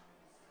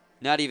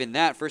 Not even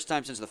that. First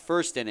time since the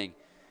 1st inning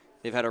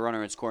they've had a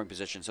runner in scoring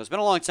position. So it's been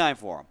a long time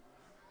for them.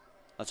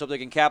 Let's hope they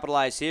can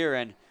capitalize here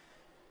and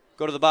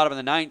go to the bottom of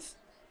the 9th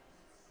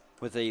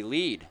with a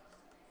lead.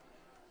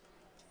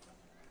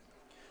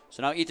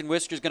 So now Ethan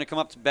Whisker's going to come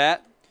up to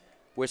bat.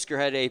 Whisker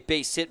had a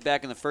base hit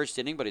back in the 1st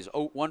inning, but he's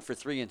 1 for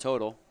 3 in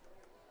total.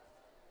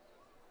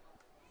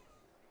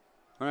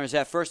 Runners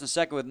at first and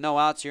second with no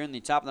outs here in the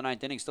top of the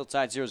 9th inning, still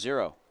tied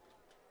 0-0.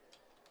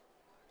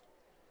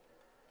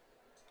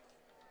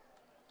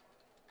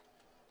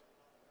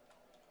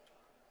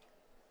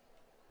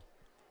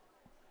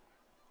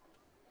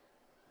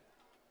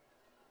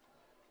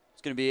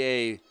 It's going to be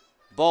a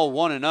ball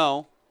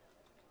 1-0.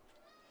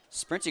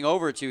 Sprinting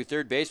over to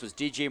third base was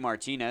DJ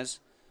Martinez.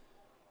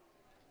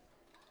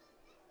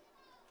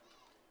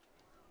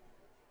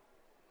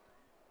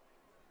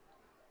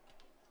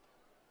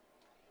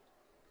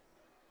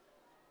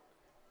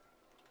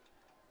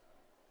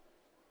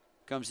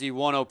 Comes the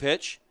 1-0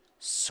 pitch.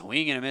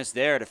 Swing and a miss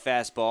there at a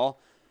fastball.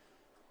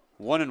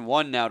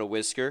 1-1 now to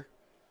Whisker.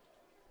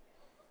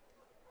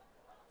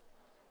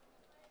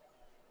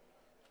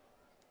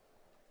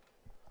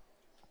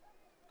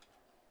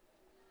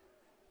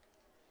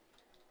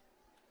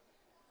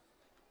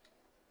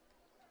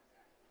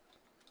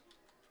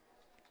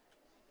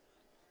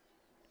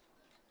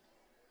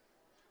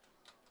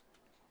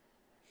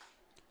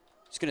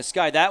 Going to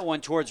sky that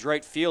one towards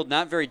right field.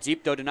 Not very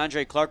deep, though.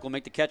 DeAndre Clark will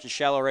make the catch in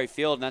shallow right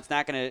field, and that's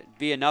not going to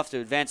be enough to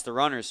advance the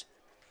runners.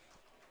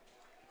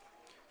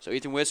 So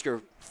Ethan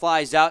Whisker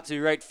flies out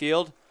to right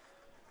field.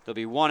 There'll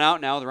be 1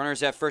 out now. The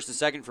runners at first and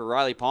second for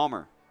Riley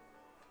Palmer.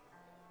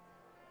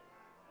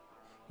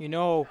 You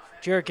know,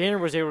 Jared Gaynor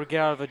was able to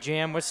get out of a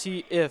jam. Let's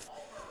see if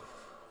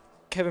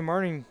Kevin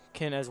Martin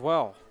can as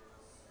well.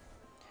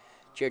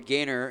 Jared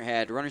Gaynor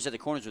had runners at the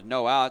corners with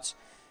no outs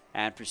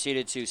and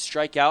proceeded to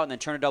strike out and then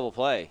turn a double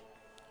play.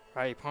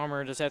 Riley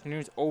Palmer this afternoon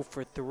is 0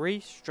 for 3.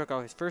 Struck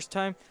out his first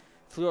time.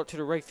 Flew out to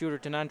the right fielder,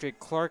 DeAndre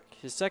Clark,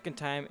 his second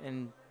time,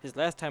 and his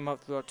last time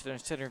up flew out to the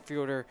center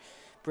fielder,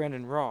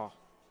 Brandon Raw.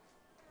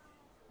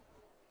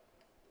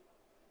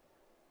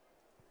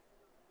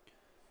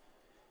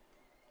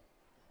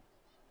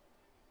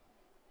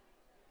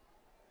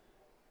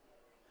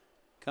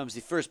 Comes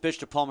the first pitch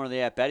to Palmer on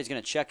the at-bat. He's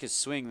going to check his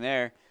swing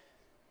there.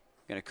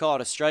 Going to call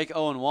it a strike,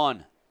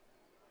 0-1.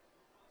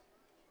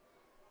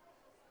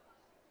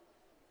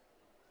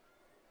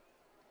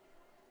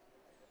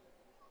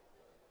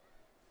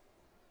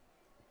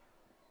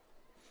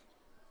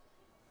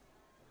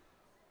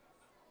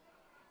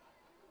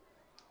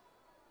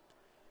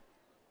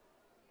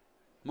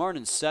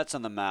 Martin sets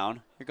on the mound.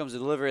 Here comes the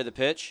delivery of the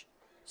pitch.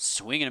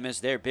 Swing and a miss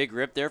there. Big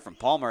rip there from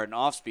Palmer. An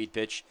off-speed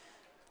pitch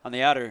on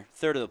the outer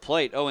third of the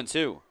plate. 0-2.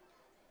 So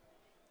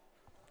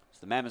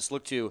the Mammoths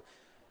look to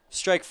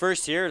strike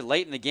first here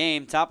late in the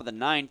game. Top of the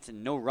ninth.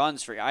 And no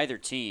runs for either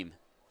team.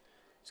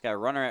 He's got a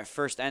runner at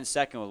first and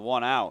second with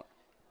one out.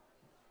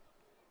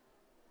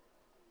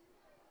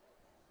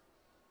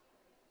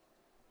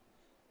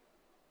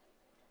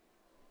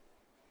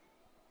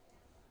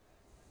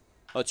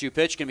 Oh, 2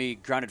 pitch going to be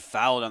grounded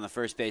foul on the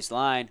first base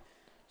line.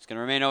 It's going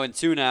to remain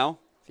 0-2 now.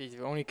 If he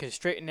only could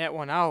straighten that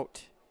one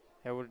out,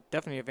 that would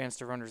definitely advance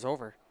the runners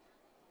over.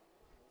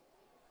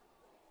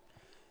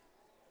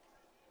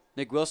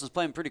 Nick Wilson's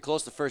playing pretty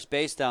close to first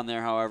base down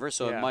there, however,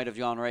 so Yeah. it might have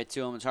gone right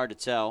to him. It's hard to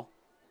tell.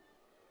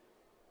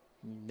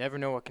 You never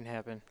know what can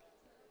happen.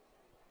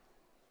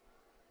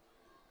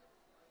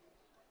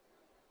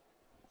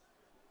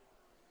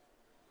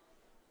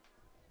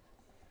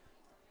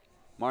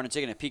 Martin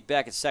taking a peek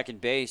back at second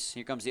base.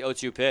 Here comes the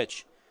 0-2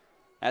 pitch.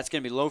 That's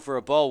going to be low for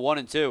a ball,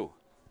 1-2.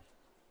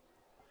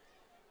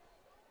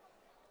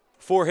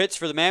 4 hits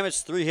for the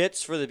Mammoths, 3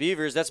 hits for the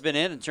Beavers. That's been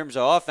it in terms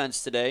of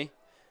offense today.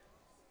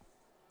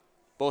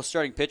 Both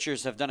starting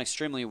pitchers have done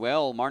extremely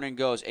well. Martin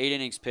goes 8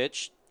 innings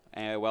pitched,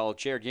 while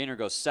Jared Gaynor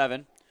goes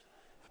 7.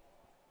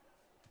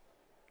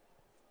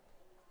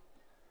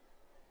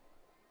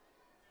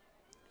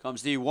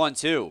 Comes the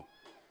 1-2.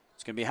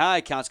 It's going to be high.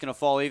 Count's going to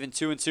fall even,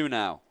 2-2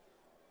 now.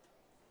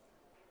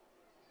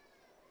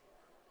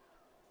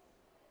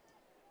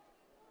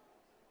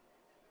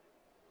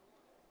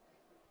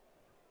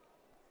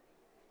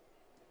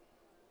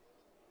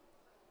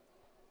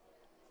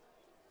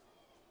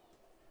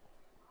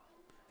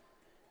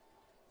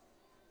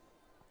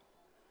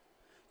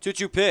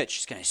 Two-two pitch.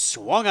 He's going to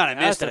swung on and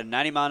missed at a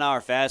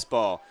 90-mile-an-hour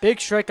fastball. Big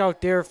strikeout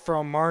there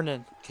from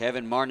Martin.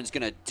 Kevin Martin's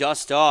going to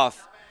dust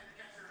off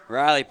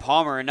Riley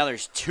Palmer, and now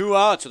there's 2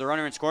 outs with a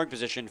runner in scoring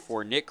position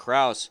for Nick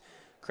Krause.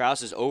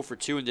 Krause is 0 for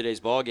 2 in today's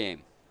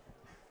ballgame.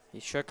 He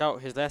struck out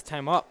his last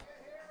time up.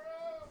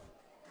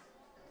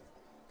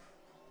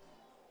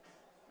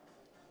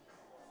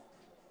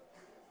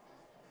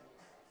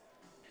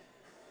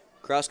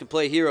 Krause can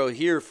play hero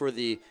here for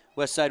the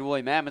Westside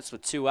Woolly Mammoths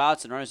with 2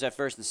 outs and runners at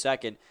first and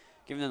second,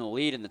 giving them the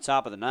lead in the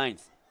top of the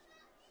ninth.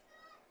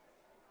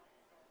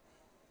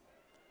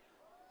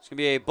 It's going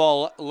to be a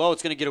ball low.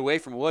 It's going to get away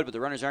from Wood, but the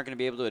runners aren't going to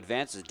be able to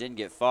advance as it didn't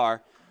get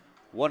far.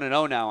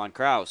 1-0 now on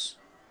Krause.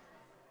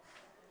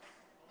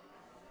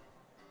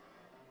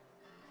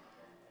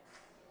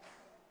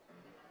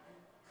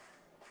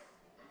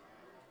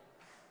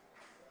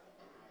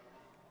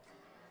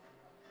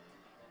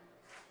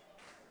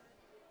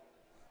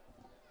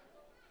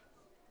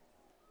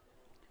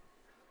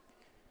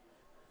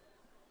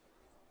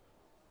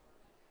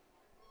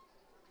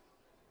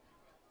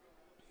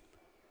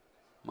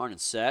 Martin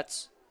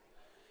sets.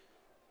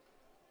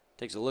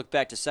 Takes a look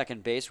back to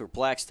second base where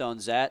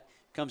Blackstone's at.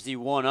 Comes the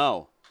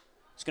 1-0.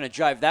 He's going to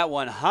drive that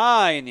one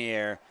high in the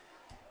air.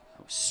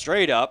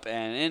 Straight up,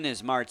 and in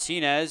is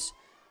Martinez,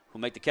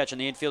 who'll make the catch on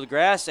the infield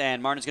grass,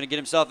 and Martin's going to get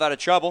himself out of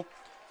trouble.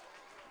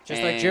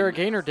 Just like Jared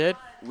Gaynor did.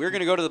 We're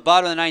going to go to the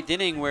bottom of the ninth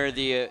inning where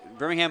the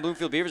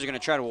Birmingham-Bloomfield Beavers are going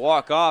to try to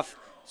walk off.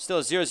 Still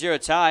a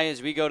 0-0 tie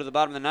as we go to the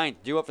bottom of the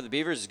ninth. Due up for the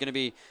Beavers is going to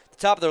be the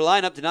top of their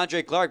lineup,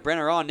 DeAndre Clark,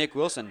 Brenner Raw, and Nick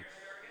Wilson,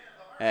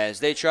 as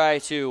they try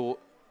to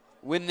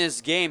win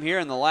this game here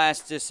in the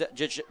last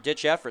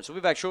ditch effort. So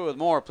we'll be back shortly with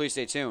more. Please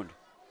stay tuned.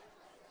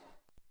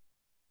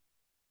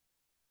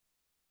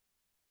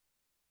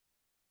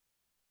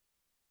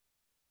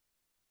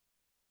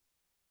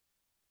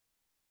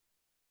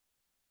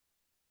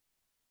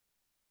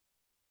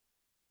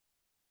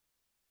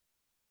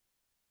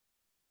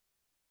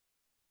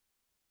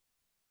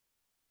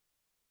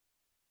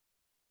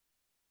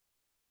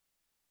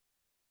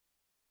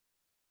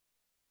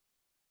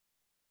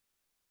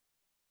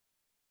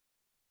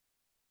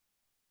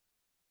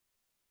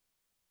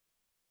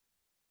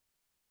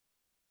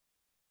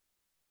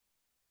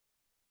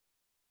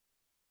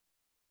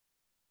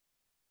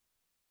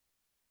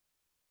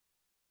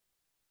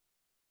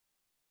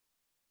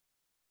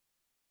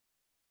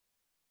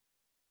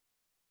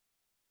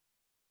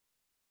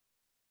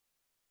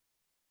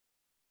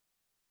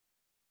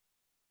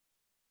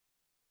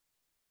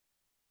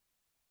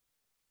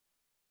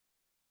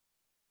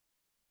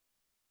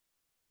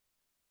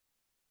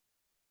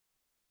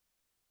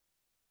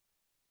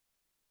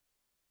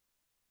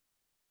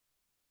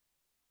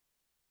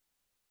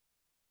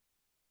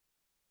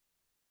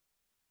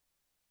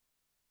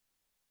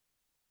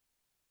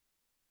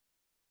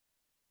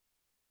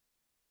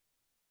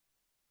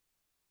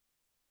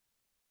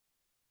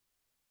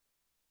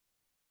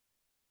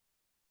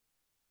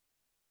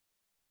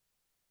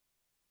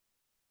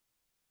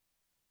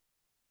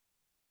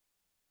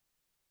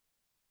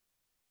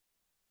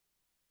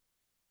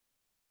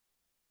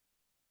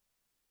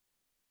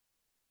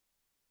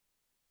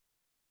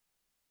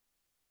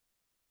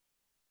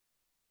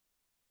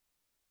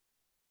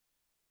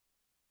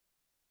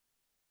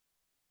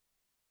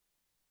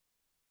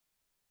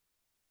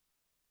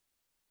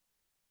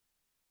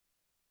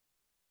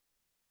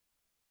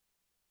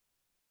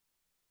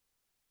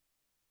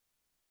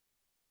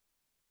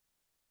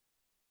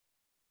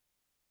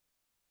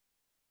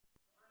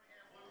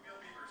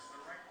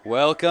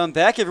 Welcome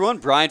back, everyone.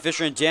 Brian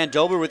Fisher and Dan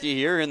Dolber with you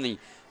here in the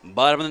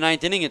bottom of the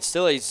ninth inning. It's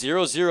still a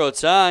 0-0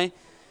 tie.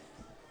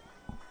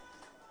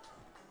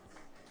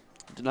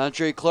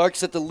 DeAndre Clark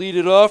set to lead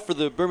it off for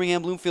the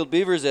Birmingham-Bloomfield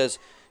Beavers as,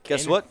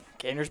 guess what?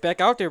 Gainer's back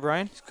out there,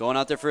 Brian. He's going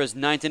out there for his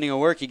ninth inning of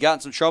work. He got in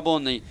some trouble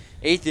in the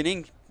eighth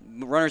inning.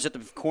 Runners at the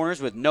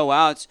corners with no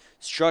outs.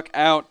 Struck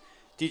out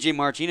DJ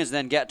Martinez,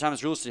 then got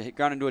Thomas Rules to hit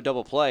ground into a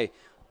double play.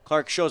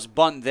 Clark shows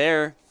bunt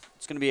there.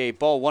 It's going to be a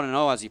ball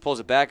 1-0 as he pulls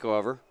it back,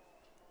 however.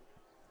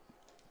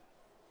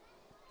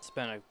 It's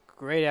been a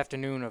great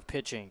afternoon of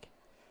pitching.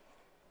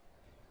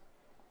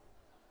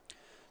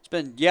 It's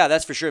been, yeah,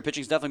 that's for sure.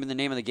 Pitching's definitely been the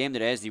name of the game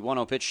today as the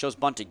 1-0 pitch shows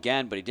bunt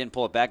again, but he didn't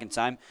pull it back in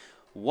time.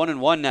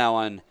 1-1 now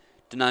on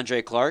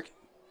DeAndre Clark.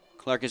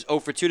 Clark is 0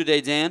 for 2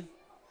 today, Dan.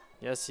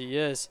 Yes, he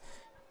is.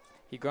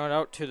 He grounded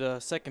out to the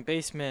second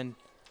baseman,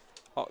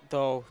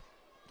 though,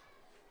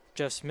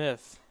 Jeff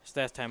Smith, his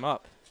last time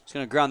up. He's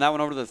going to ground that one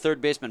over to the third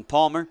baseman,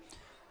 Palmer.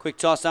 Quick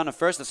toss down to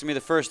first. That's going to be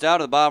the first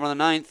out at the bottom of the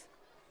ninth.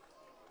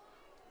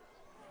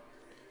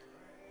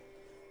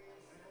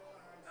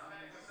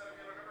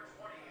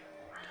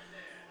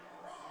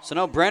 So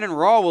now Brandon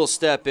Raw will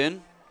step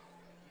in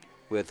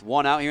with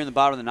one out here in the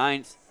bottom of the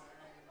ninth.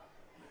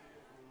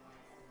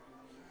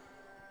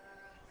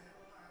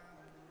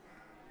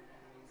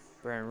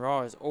 Brandon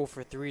Raw is 0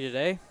 for 3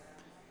 today.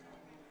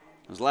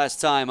 His last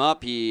time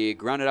up, he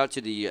grounded out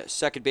to the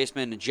second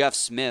baseman, Jeff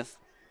Smith.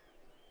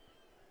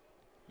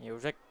 It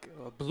was like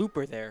a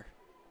blooper there.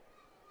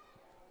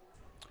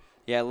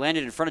 Yeah, it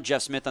landed in front of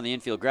Jeff Smith on the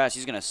infield grass.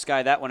 He's going to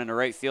sky that one into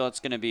right field. It's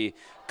going to be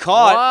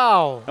caught.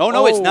 Wow. Oh,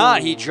 no, it's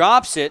not. He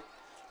drops it.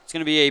 It's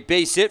going to be a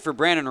base hit for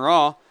Brandon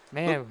Raw.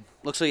 Man.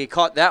 Looks like he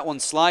caught that one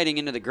sliding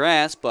into the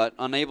grass, but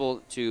unable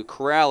to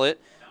corral it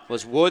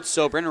was Woods.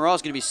 So Brandon Raw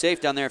is going to be safe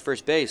down there at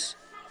first base.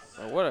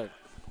 Oh, what a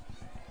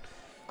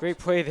great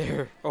play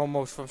there,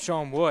 almost, from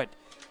Sean Wood.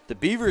 The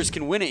Beavers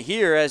can win it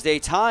here as they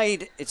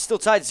tied. It's still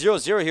tied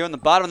 0-0 here in the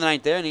bottom of the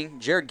ninth inning.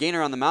 Jared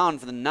Gaynor on the mound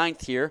for the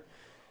ninth here.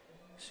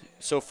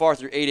 So far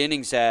through 8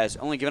 innings has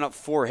only given up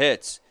 4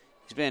 hits.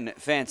 He's been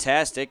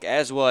fantastic,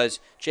 as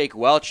was Jake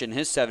Welch in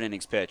his 7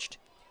 innings pitched.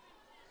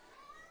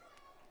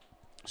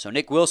 So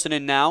Nick Wilson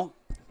in now.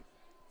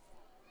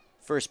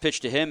 First pitch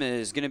to him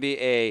is going to be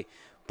a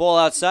ball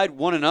outside,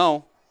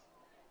 1-0.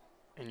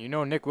 And you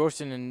know Nick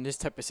Wilson in this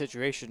type of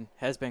situation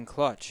has been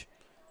clutch.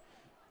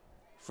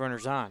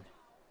 Runners on.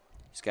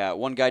 He's got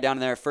one guy down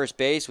there at first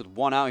base with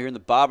one out here in the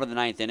bottom of the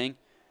ninth inning.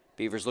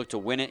 Beavers look to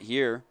win it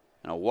here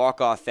in a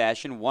walk-off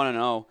fashion,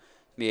 1-0.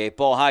 Be a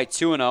ball high,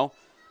 2-0.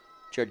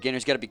 Jared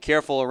Gaynor's got to be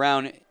careful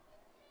around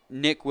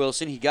Nick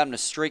Wilson. He got him to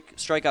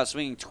strikeout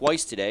swinging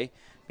twice today.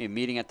 Be a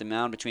meeting at the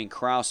mound between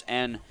Kraus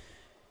and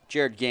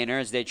Jared Gaynor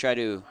as they try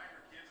to.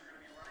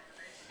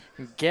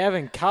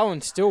 Gavin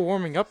Collins still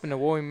warming up in the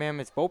Woolly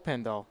Mammoths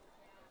bullpen, though.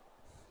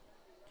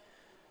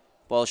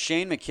 Well,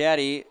 Shane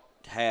McCaddy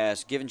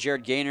has given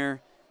Jared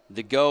Gaynor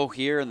the go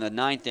here in the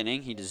ninth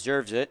inning. He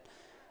deserves it.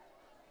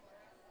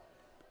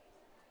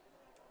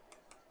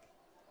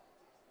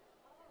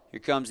 Here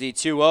comes the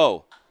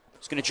 2-0.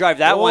 He's going to drive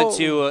that one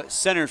to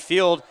center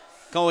field.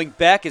 Going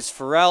back is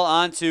Farrell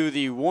onto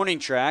the warning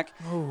track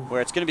where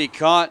it's going to be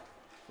caught.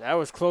 That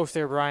was close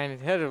there, Brian.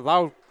 It had a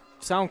loud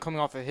sound coming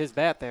off of his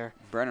bat there.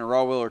 Brennan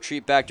Raw will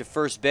retreat back to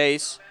first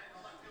base.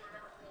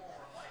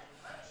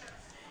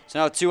 So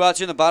now 2 outs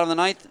here in the bottom of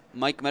the ninth.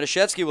 Mike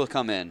Metashevsky will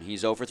come in.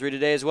 He's 0 for 3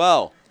 today as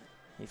well.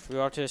 He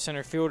flew out to the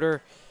center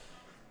fielder,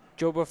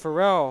 Joba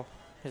Farrell,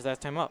 his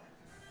last time up.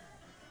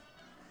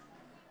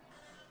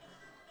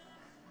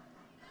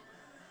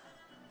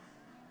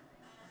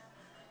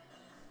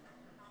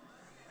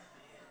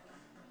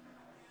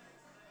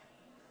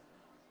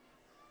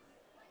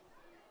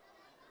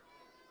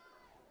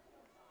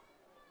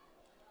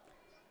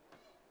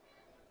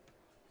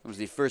 Comes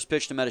the first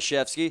pitch to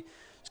Metashevsky.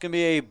 It's going to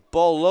be a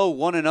ball low,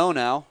 1-0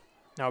 now.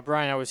 Now,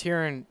 Brian, I was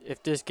hearing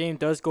if this game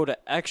does go to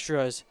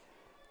extras,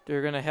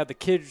 they're going to have the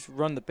kids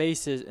run the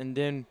bases, and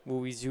then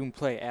we'll resume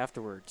play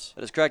afterwards.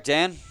 That is correct,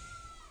 Dan.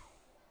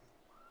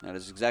 That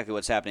is exactly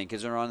what's happening.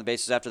 Kids are on the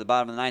bases after the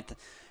bottom of the ninth,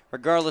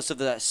 regardless of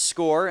the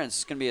score, and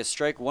it's going to be a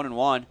strike,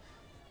 1-1.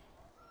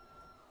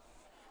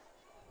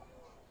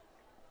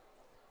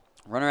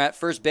 Runner at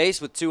first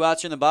base with 2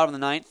 outs here in the bottom of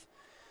the ninth.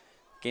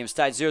 Game's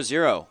tied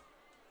 0-0.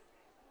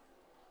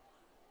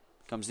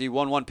 Comes the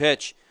 1-1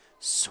 pitch.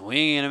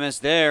 Swing and a miss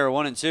there,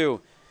 1-2.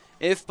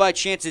 If by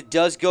chance it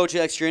does go to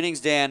extra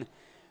innings, Dan,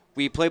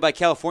 we play by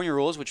California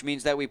rules, which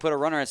means that we put a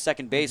runner at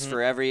second base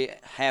for every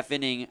half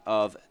inning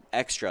of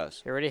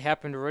extras. It already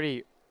happened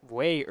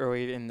way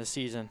early in the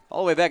season.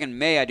 All the way back in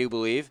May, I do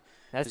believe.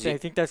 I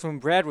think that's when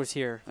Brad was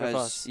here with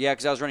us. Yeah,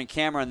 because I was running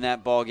camera in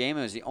that ball game.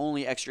 It was the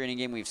only extra inning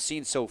game we've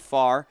seen so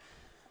far.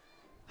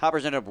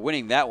 Hoppers ended up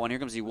winning that one. Here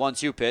comes the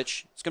 1-2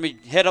 pitch. It's going to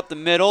be hit up the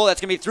middle. That's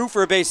going to be through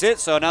for a base hit.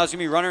 So now it's going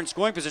to be runner in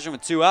scoring position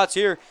with 2 outs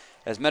here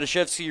as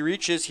Metashevsky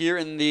reaches here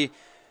in the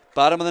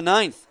bottom of the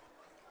ninth.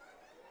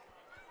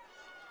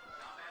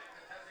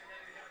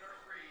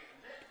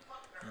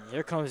 And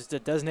here comes the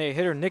designated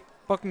hitter, Nick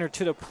Buckner,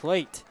 to the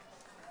plate.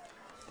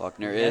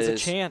 Buckner He has a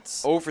is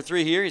chance. 0 for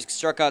 3 here. He's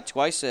struck out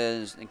twice,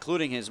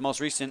 including his most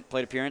recent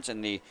plate appearance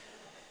in the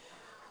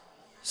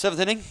 7th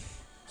inning.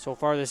 So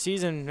far this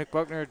season, Nick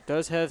Buckner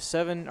does have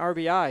 7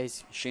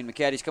 RBIs. Shane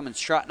McCaddy's coming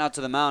trotting out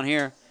to the mound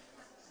here.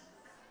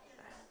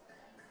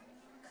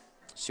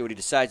 See what he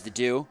decides to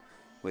do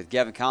with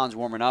Gavin Collins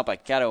warming up. I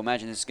got to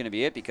imagine this is going to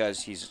be it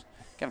because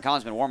Gavin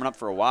Collins has been warming up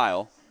for a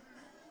while.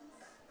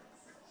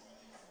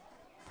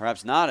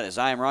 Perhaps not, as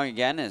I am wrong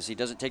again, as he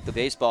doesn't take the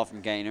baseball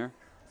from Gaynor.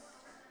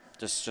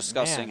 Just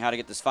discussing how to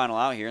get this final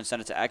out here and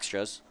send it to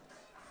extras.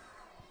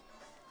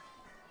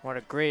 What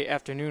a great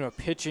afternoon of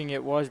pitching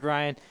it was,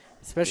 Brian,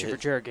 especially for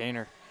Jared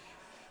Gaynor.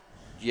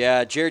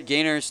 Yeah, Jared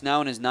Gaynor's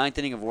now in his 9th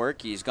inning of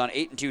work. He's gone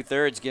 8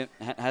 2/3.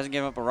 Hasn't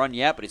given up a run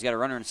yet, but he's got a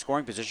runner in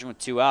scoring position with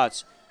 2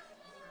 outs.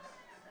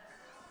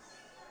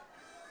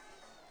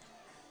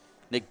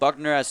 Nick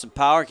Buckner has some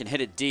power, can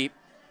hit it deep.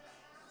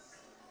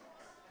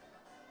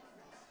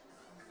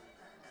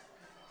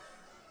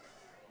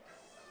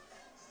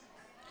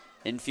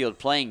 Infield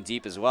playing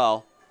deep as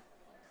well.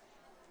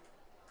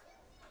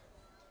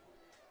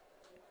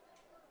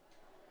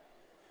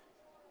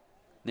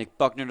 Nick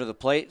Buckner to the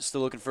plate,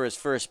 still looking for his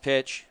first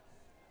pitch.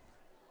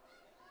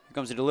 Here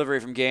comes a delivery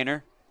from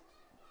Gaynor.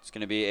 It's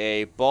going to be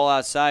a ball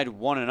outside,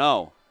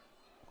 1-0.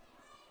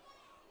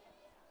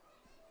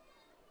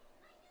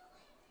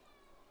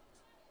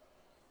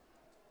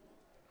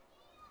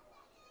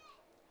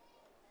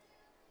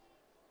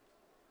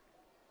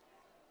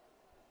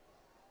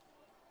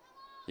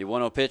 The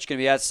 1-0 pitch going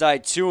to be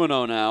outside,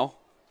 2-0 now.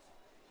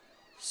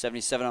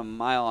 77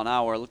 mile an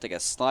hour. Looked like a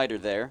slider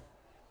there.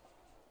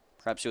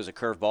 Perhaps it was a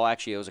curveball.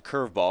 Actually, it was a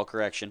curveball,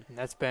 correction. And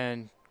that's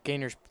been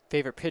Gaynor's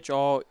favorite pitch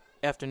all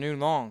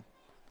afternoon long.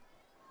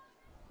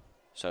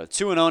 So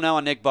 2-0 now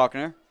on Nick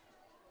Buckner.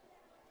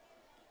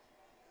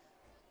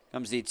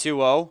 Comes the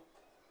 2-0.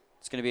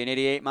 It's going to be an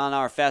 88 mile an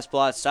hour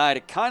fastball outside.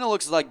 It kind of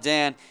looks like,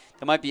 Dan,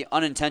 they might be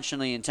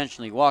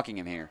intentionally walking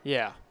him here.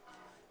 Yeah.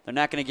 They're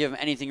not going to give him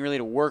anything really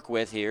to work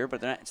with here,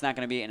 but it's not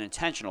going to be an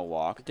intentional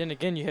walk. But then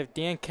again, you have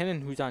Dan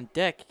Kennan, who's on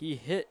deck. He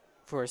hit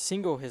for a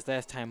single his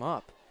last time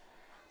up.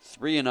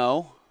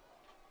 3-0.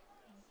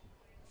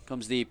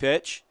 Comes the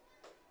pitch.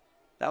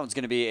 That one's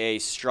going to be a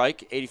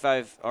strike.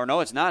 85, or no,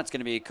 it's not. It's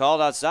going to be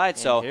called outside. And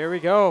so here we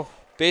go.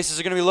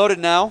 Bases are going to be loaded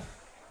now.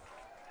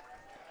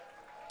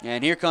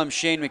 And here comes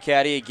Shane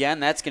McCaddy again.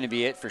 That's going to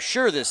be it for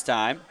sure this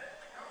time.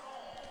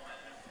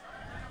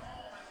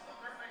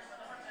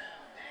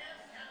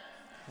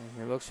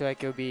 And it looks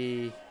like it'll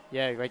be,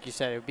 yeah, like you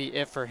said, it'll be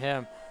it for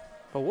him.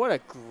 But what a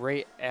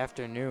great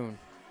afternoon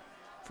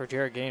for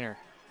Jared Gaynor.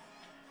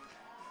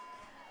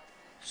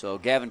 So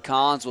Gavin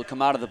Collins will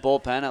come out of the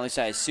bullpen. At least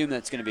I assume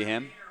that's going to be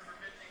him.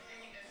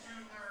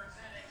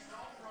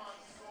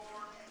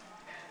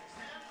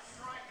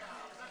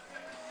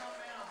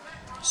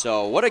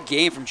 So what a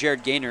game from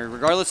Jared Gaynor,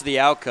 regardless of the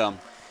outcome.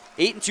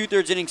 8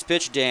 2/3 innings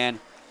pitched,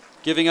 Dan,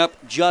 giving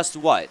up just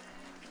what?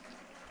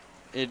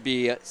 It'd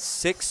be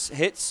 6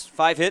 hits,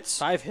 5 hits?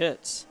 5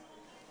 hits.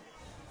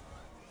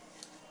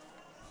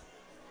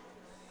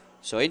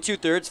 So 8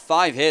 2/3,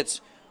 5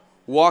 hits,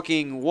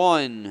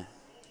 walking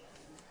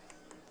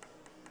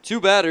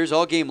 2 batters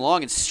all game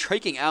long and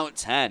striking out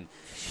 10.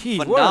 Jeez,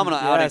 Phenomenal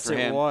outing for yes,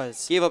 him. It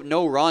was. Gave up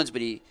no runs,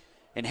 but he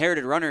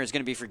inherited runner is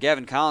going to be for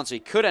Gavin Collins, so he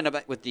could end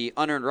up with the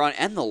unearned run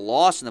and the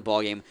loss in the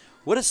ballgame.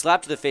 What a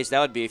slap to the face that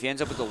would be if he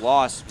ends up with the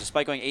loss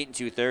despite going 8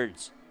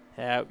 2/3.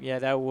 Yeah,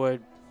 that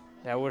would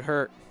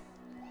hurt.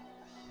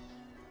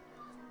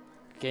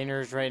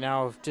 Gaynor's right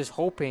now just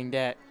hoping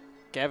that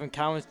Gavin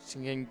Collins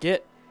can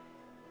get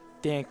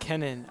Dan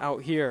Kennan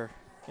out here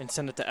and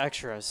send it to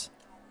extras.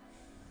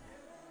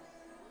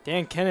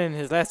 Dan Kennan,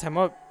 his last time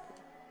up,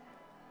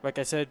 like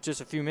I said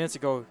just a few minutes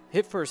ago,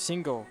 hit for a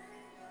single.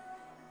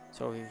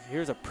 So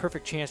here's a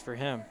perfect chance for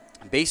him.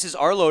 Bases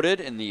are loaded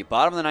in the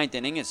bottom of the 9th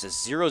inning. It's a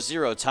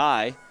 0-0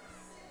 tie.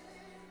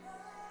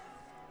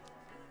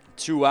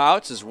 2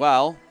 outs as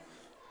well.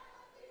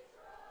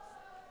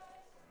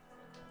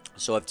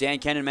 So if Dan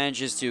Kennan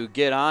manages to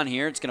get on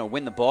here, it's going to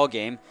win the ball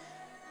game.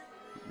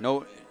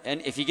 No, and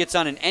if he gets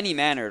on in any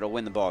manner, it'll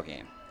win the ball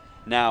game.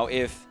 Now,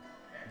 if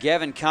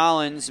Gavin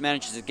Collins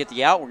manages to get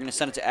the out, we're going to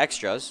send it to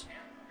extras.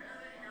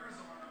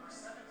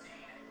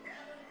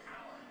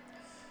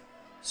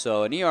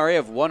 So an ERA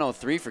of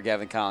 1.03 for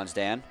Gavin Collins,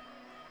 Dan.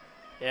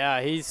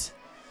 Yeah, he's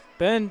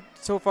been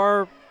so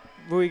far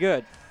really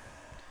good.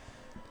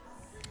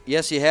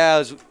 Yes, he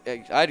has.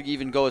 I'd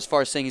even go as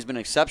far as saying he's been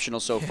exceptional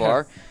so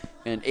far.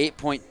 And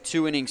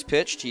 8.2 innings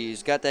pitched.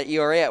 He's got that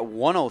ERA at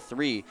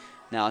 1.03.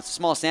 Now, it's a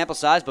small sample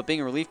size, but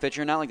being a relief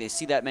pitcher, not like they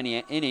see that many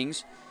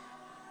innings.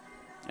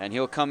 And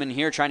he'll come in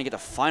here trying to get the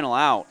final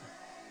out.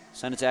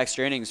 Send it to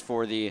extra innings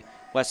for the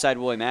Westside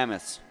Woolly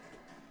Mammoths.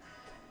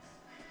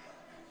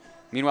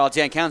 Meanwhile,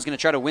 Dan Collins going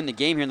to try to win the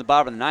game here in the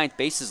bottom of the 9th.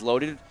 Bases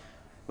loaded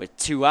with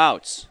 2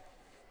 outs.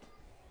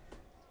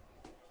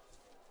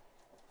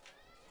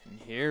 And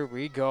here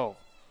we go.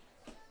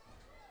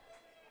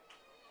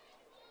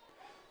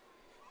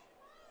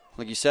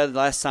 Like you said,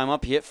 last time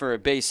up, he hit for a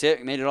base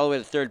hit. Made it all the way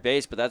to third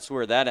base, but that's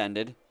where that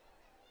ended.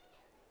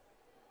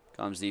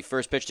 Comes the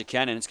first pitch to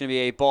Kennan. It's going to be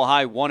a ball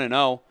high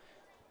 1-0.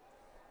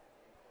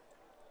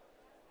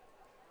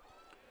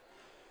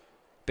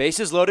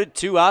 Bases loaded,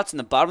 2 outs in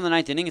the bottom of the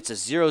 9th inning. It's a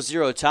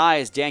 0-0 tie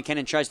as Dan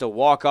Kennan tries to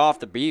walk off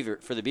for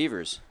the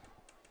Beavers.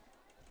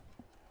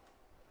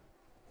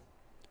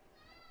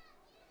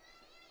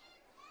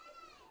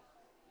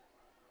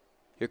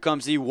 Here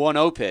comes the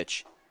 1-0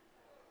 pitch.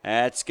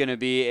 That's going to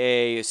be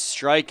a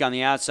strike on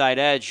the outside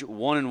edge.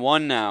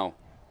 1-1 now.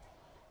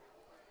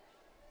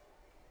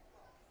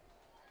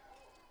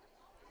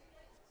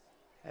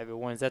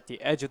 Everyone's at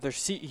the edge of their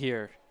seat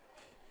here.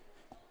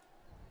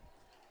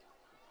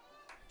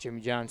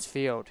 Jimmy John's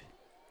Field.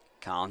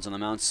 Collins on the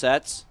mound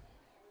sets.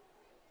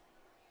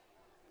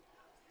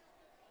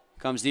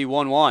 Comes the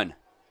 1-1.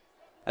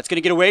 That's going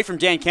to get away from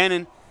Dan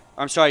Kennan.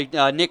 I'm sorry,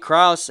 Nick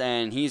Krause,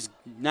 and he's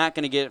not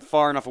going to get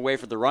far enough away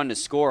for the run to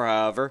score,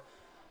 however.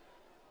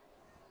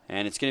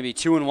 And it's going to be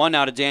 2-1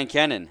 now to Dan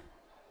Kennan.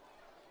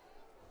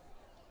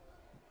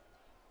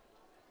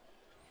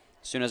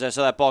 As soon as I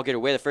saw that ball get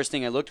away, the first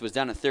thing I looked was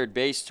down at third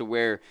base to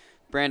where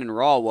Brandon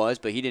Rawl was,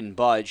 but he didn't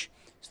budge.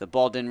 So the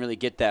ball didn't really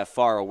get that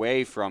far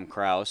away from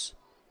Krause.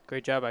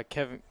 Great job by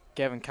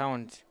Gavin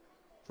Collins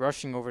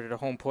rushing over to the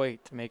home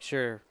plate to make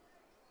sure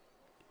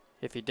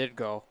if he did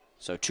go.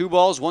 So 2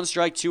 balls, 1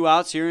 strike, 2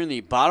 outs here in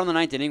the bottom of the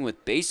 9th inning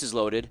with bases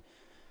loaded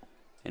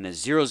in a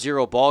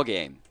 0-0 ball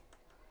game.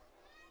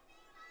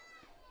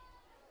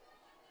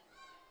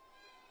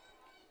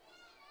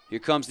 Here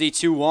comes the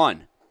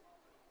 2-1.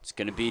 It's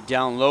going to be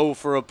down low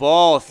for a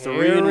ball.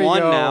 3-1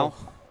 now.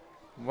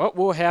 What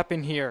will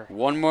happen here?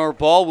 One more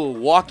ball will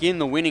walk in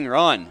the winning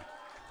run.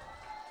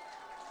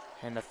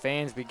 And the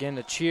fans begin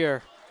to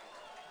cheer.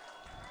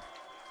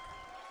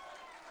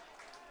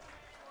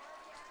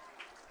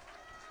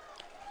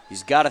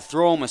 He's got to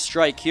throw him a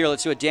strike here.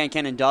 Let's see what Dan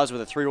Kennan does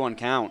with a 3-1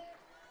 count.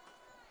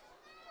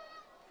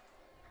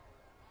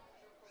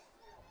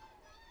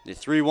 The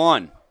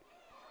 3-1.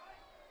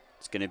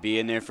 It's going to be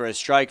in there for a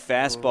strike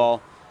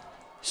fastball.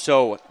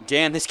 So,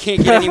 Dan, this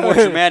can't get any more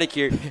dramatic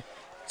here.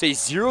 It's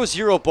a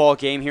 0-0 ball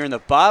game here in the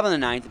bottom of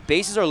the 9th.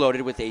 Bases are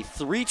loaded with a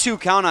 3-2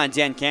 count on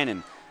Dan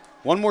Kennan.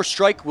 One more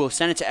strike will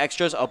send it to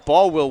extras. A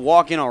ball will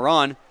walk in a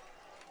run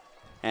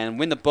and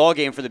win the ball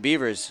game for the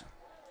Beavers.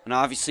 And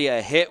obviously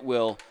a hit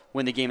will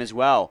win the game as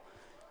well.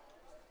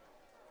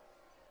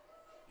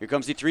 Here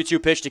comes the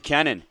 3-2 pitch to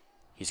Kennan.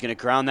 He's going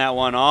to ground that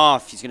one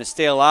off. He's going to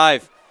stay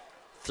alive.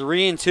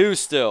 3-2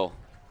 still.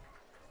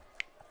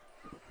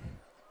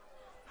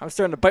 I'm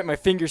starting to bite my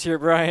fingers here,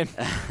 Brian.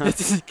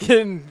 This is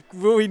getting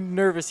really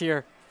nervous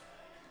here.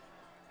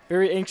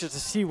 Very anxious to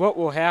see what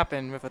will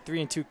happen with a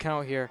 3-2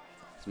 count here.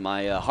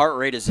 My heart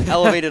rate is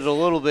elevated a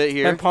little bit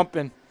here. I'm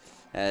pumping.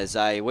 As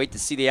I wait to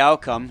see the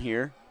outcome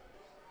here.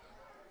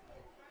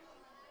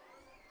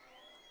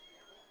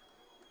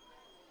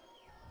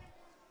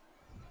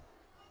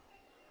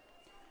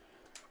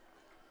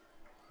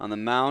 On the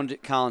mound,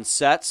 Collins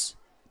sets.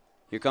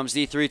 Here comes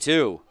the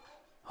 3-2.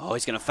 Oh,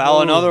 he's going to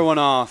foul another one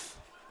off.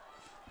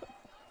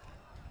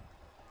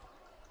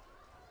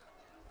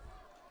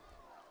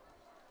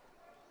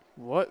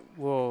 What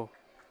will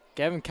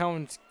Gavin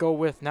Collins go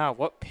with now?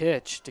 What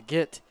pitch to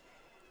get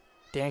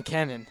Dan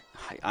Kennan?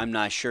 I'm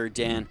not sure,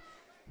 Dan.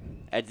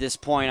 At this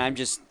point, I'm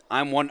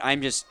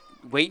just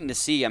waiting to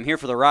see. I'm here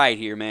for the ride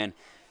here, man.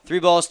 3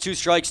 balls, 2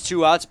 strikes,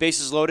 2 outs,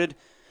 bases loaded.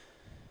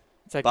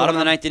 It's like bottom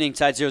of the 9th inning,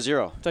 tied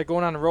 0-0. It's like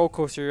going on a roller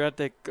coaster. You're at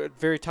the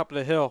very top of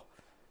the hill,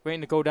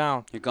 waiting to go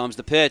down. Here comes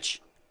the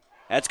pitch.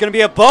 That's going to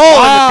be a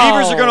ball, and the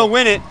Beavers are going to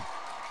win it.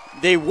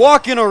 They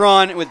walk in a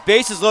run with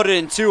bases loaded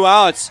and 2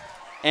 outs.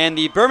 And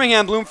the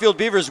Birmingham-Bloomfield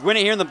Beavers win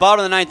it here in the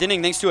bottom of the 9th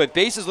inning thanks to a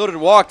bases-loaded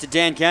walk to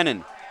Dan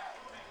Kennan.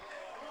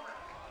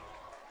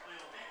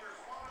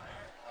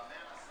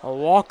 A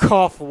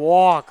walk-off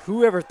walk.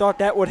 Whoever thought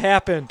that would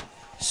happen?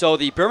 So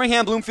the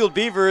Birmingham-Bloomfield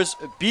Beavers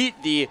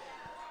beat the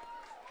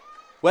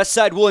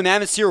Westside Woolly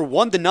Mammoths here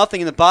 1-0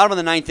 in the bottom of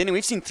the 9th inning.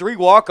 We've seen 3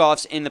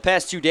 walk-offs in the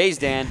past 2 days,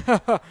 Dan.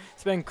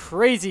 It's been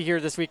crazy here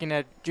this weekend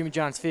at Jimmy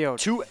John's Field.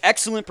 2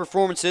 excellent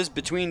performances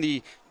between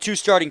the 2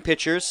 starting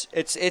pitchers.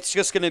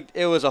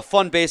 It was a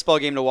fun baseball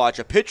game to watch.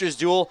 A pitcher's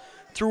duel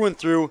through and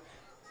through.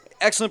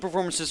 Excellent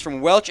performances from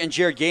Welch and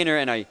Jared Gaynor,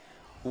 and a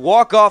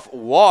walk-off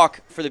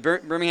walk for the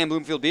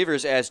Birmingham-Bloomfield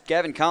Beavers as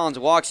Gavin Collins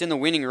walks in the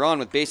winning run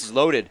with bases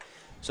loaded.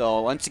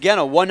 So once again,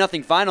 a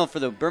 1-0 final for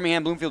the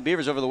Birmingham-Bloomfield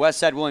Beavers over the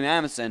Westside Woolly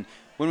Mammoths. And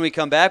when we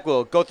come back,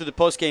 we'll go through the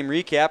post-game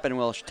recap, and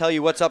we'll tell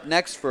you what's up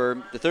next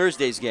for the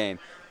Thursday's game.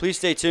 Please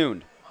stay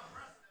tuned.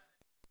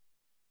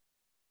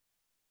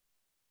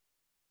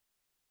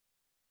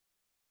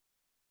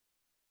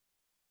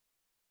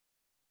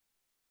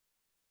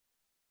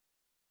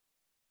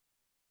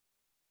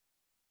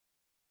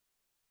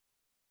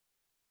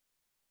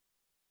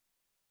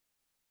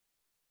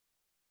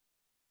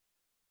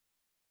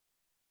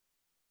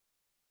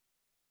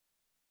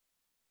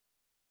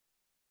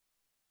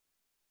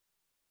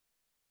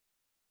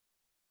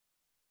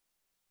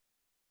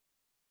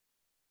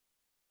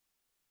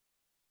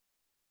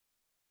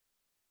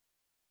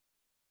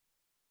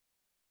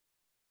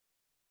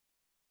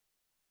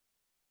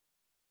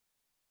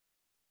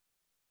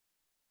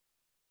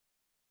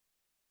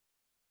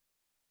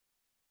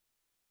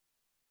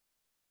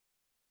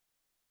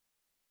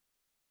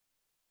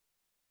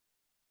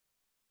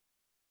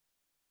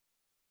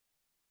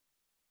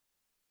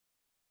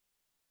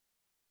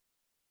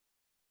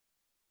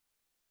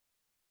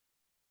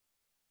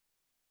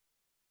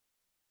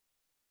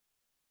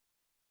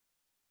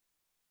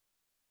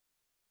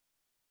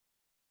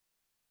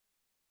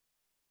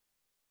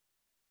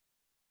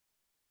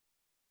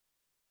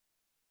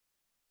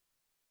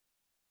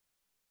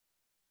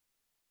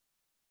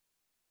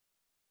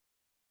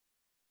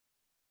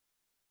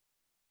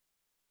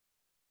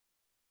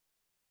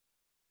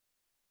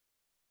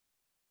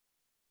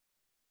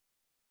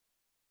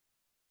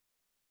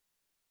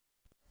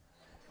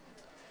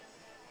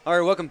 All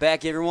right, welcome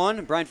back,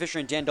 everyone. Brian Fisher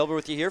and Dan Dolber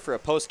with you here for a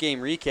post-game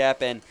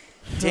recap. And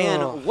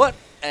Dan, what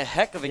a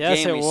heck of a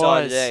game we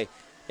saw today.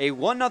 A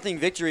 1-0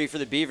 victory for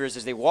the Beavers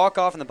as they walk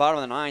off in the bottom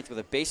of the ninth with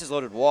a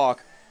bases-loaded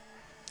walk.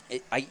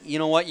 You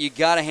know what? You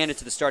got to hand it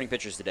to the starting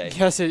pitchers today.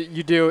 Yes,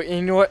 you do. And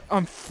you know what?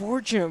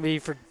 Unfortunately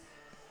for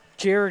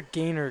Jared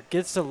Gaynor,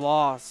 gets the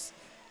loss.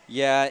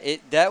 Yeah, he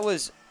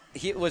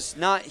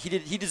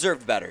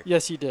deserved better.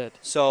 Yes, he did.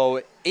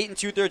 So 8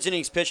 2/3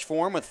 innings pitched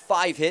for him with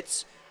 5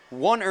 hits,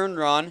 1 earned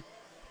run,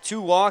 2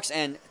 walks,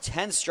 and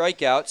 10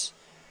 strikeouts.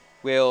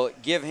 Will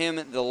give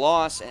him the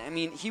loss. I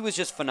mean, he was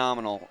just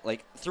phenomenal,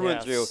 like through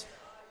and through.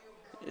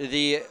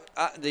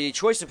 The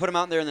choice to put him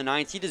out there in the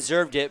ninth, he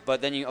deserved it,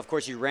 but then of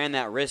course you ran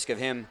that risk of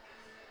him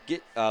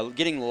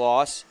getting the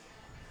loss.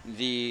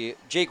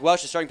 Jake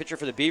Welch, the starting pitcher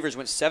for the Beavers,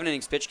 went 7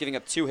 innings pitched, giving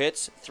up 2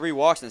 hits, 3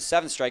 walks, and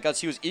 7 strikeouts.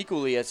 He was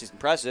equally as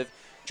impressive,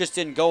 just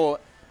didn't go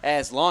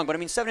as long. But I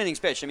mean, 7 innings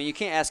pitched. I mean, you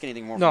can't ask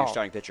anything more from your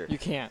starting pitcher. You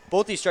can't.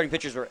 Both these starting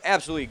pitchers were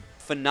absolutely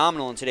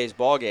phenomenal in today's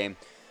ball game.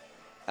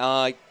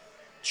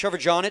 Trevor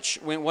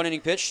Jonich went 1 inning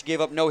pitched, gave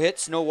up no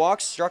hits, no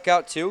walks, struck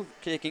out 2,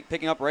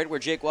 picking up right where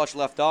Jake Welch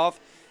left off.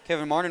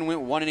 Kevin Martin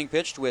went 1 inning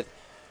pitched with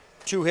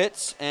 2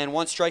 hits and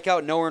 1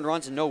 strikeout, no earned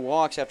runs and no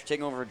walks after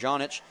taking over for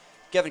Jonich.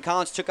 Kevin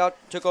Collins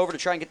took over to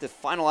try and get the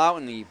final out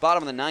in the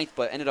bottom of the ninth,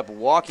 but ended up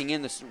walking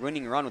in the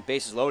winning run with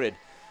bases loaded.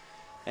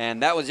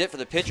 And that was it for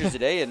the pitchers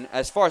today. And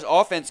as far as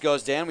offense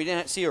goes, Dan, we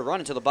didn't see a run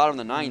until the bottom of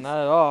the ninth. Not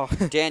at all.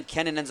 Dan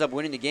Kennan ends up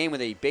winning the game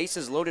with a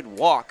bases-loaded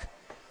walk.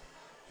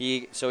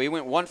 So he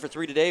went 1 for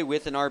 3 today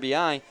with an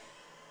RBI.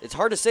 It's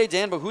hard to say,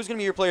 Dan, but who's going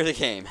to be your player of the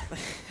game?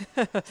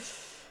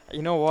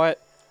 You know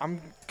what?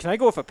 Can I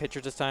go with a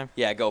pitcher this time?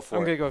 Yeah, go for it.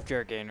 I'm going to go with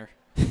Jared Gaynor.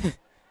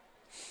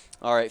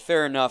 All right,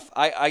 fair enough.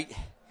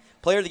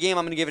 Player of the game,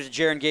 I'm going to give it to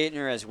Jared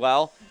Gaynor as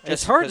well.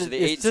 It's hard.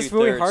 It's just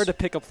really hard to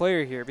pick a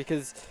player here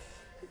because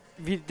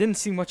we didn't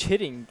see much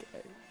hitting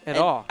at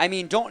all. I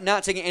mean,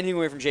 not taking anything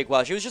away from Jake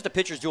Welch. It was just a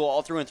pitcher's duel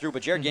all through and through,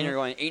 but Jared Gaynor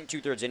going 8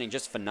 2/3 inning,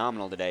 just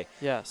phenomenal today.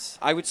 Yes.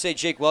 I would say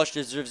Jake Welch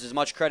deserves as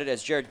much credit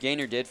as Jared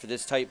Gaynor did for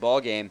this tight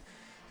ball game.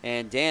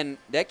 And, Dan,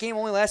 that game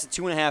only lasted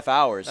 2.5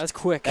 hours. That's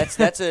quick.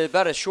 That's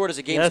about as short as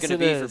a game's going to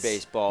be for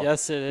baseball.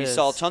 Yes, it is. We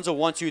saw tons of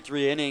 1, 2,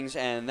 3 innings,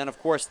 and then, of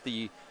course,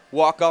 the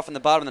walk-off in the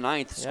bottom of the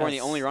ninth, scoring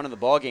the only run of the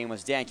ball game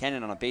was Dan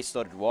Kennan on a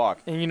base-loaded walk.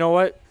 And you know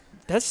what?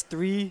 That's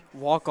 3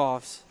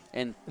 walk-offs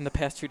in the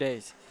past 2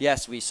 days.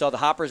 Yes, we saw the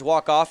Hoppers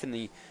walk off in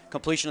the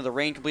completion of the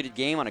rain-completed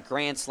game on a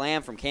grand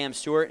slam from Cam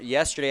Stewart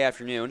yesterday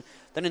afternoon.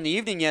 Then in the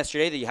evening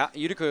yesterday, the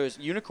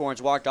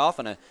Unicorns walked off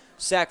on a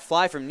sac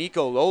fly from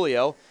Nico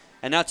Lolio.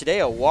 And now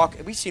today,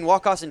 we've seen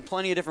walk-offs in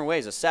plenty of different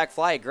ways. A sac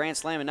fly, a grand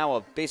slam, and now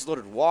a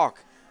base-loaded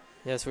walk.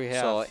 Yes, we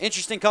have. So,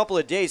 interesting couple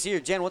of days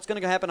here. Jen, what's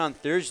going to happen on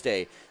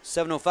Thursday?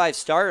 7:05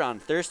 start on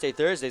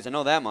Thursdays. I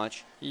know that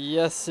much.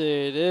 Yes,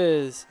 it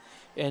is.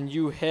 And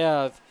you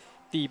have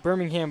the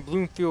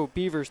Birmingham-Bloomfield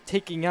Beavers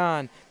taking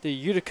on the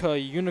Utica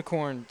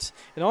Unicorns.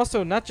 And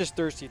also, not just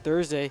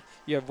Thursday,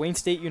 you have Wayne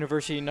State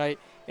University night,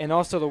 and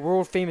also the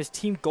world-famous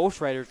Team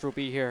Ghostwriters will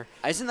be here.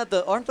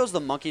 Aren't those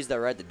the monkeys that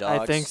ride the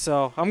dogs? I think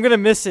so. I'm going to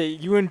miss it.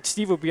 You and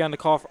Steve will be on the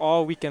call for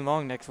all weekend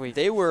long next week.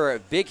 They were a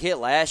big hit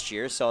last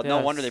year, so no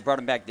wonder they brought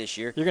them back this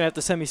year. You're going to have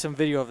to send me some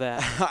video of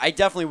that. I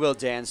definitely will,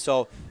 Dan.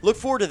 So look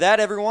forward to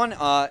that, everyone.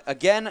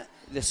 Again,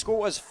 the score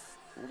was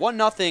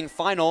 1-0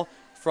 final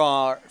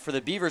for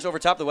the Beavers over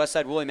top of the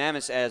Westside Woolly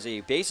Mammoths as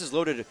a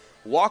bases-loaded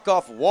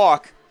walk-off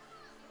walk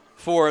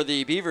for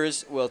the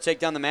Beavers will take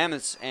down the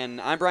Mammoths.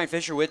 And I'm Brian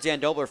Fisher with Dan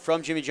Dobler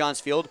from Jimmy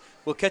John's Field.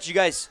 I'll catch you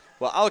guys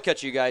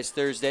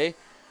Thursday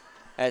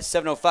at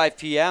 7:05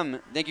 p.m.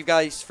 Thank you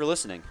guys for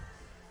listening.